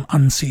settlers on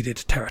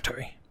unceded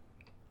territory.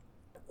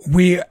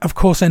 We, of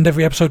course, end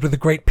every episode with a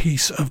great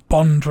piece of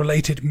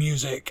Bond-related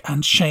music.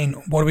 And Shane,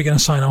 what are we going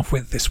to sign off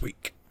with this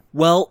week?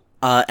 Well,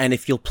 and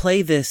if you'll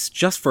play this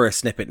just for a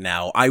snippet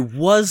now, I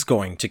was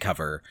going to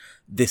cover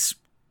this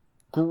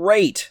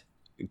great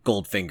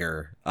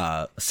Goldfinger.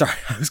 I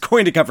was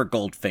going to cover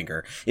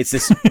Goldfinger. It's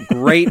this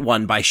great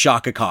one by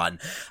Chaka Khan.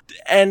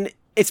 And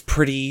it's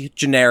pretty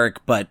generic,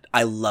 but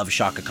I love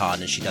Chaka Khan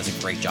and she does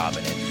a great job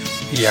in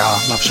it. Yeah,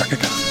 I love Chaka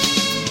Khan.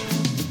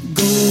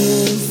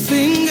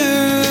 Goldfinger,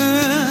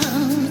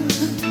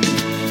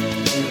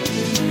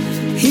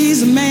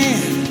 he's a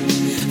man,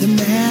 the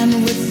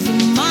man with the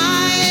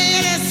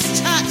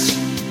Midas touch,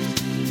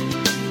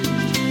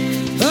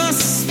 the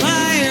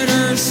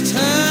spider's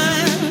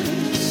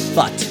touch.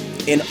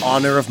 But in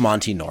honor of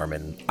Monty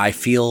Norman, I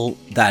feel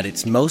that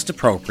it's most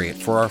appropriate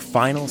for our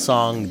final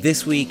song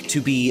this week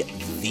to be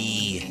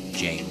the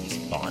James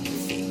Bond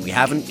theme. We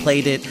haven't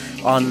played it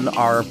on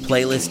our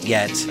playlist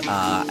yet,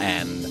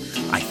 and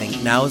I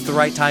think now is the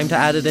right time to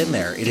add it in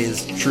there. It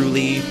is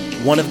truly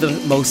one of the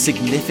most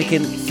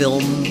significant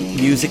film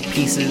music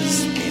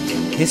pieces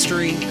in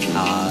history,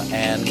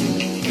 and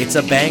it's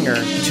a banger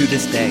to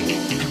this day.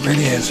 It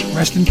really is.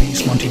 Rest in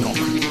peace, Monty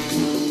Norman.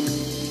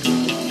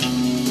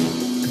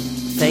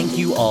 Thank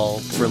you all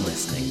for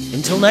listening.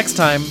 Until next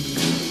time,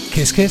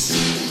 kiss,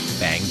 kiss,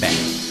 bang, bang.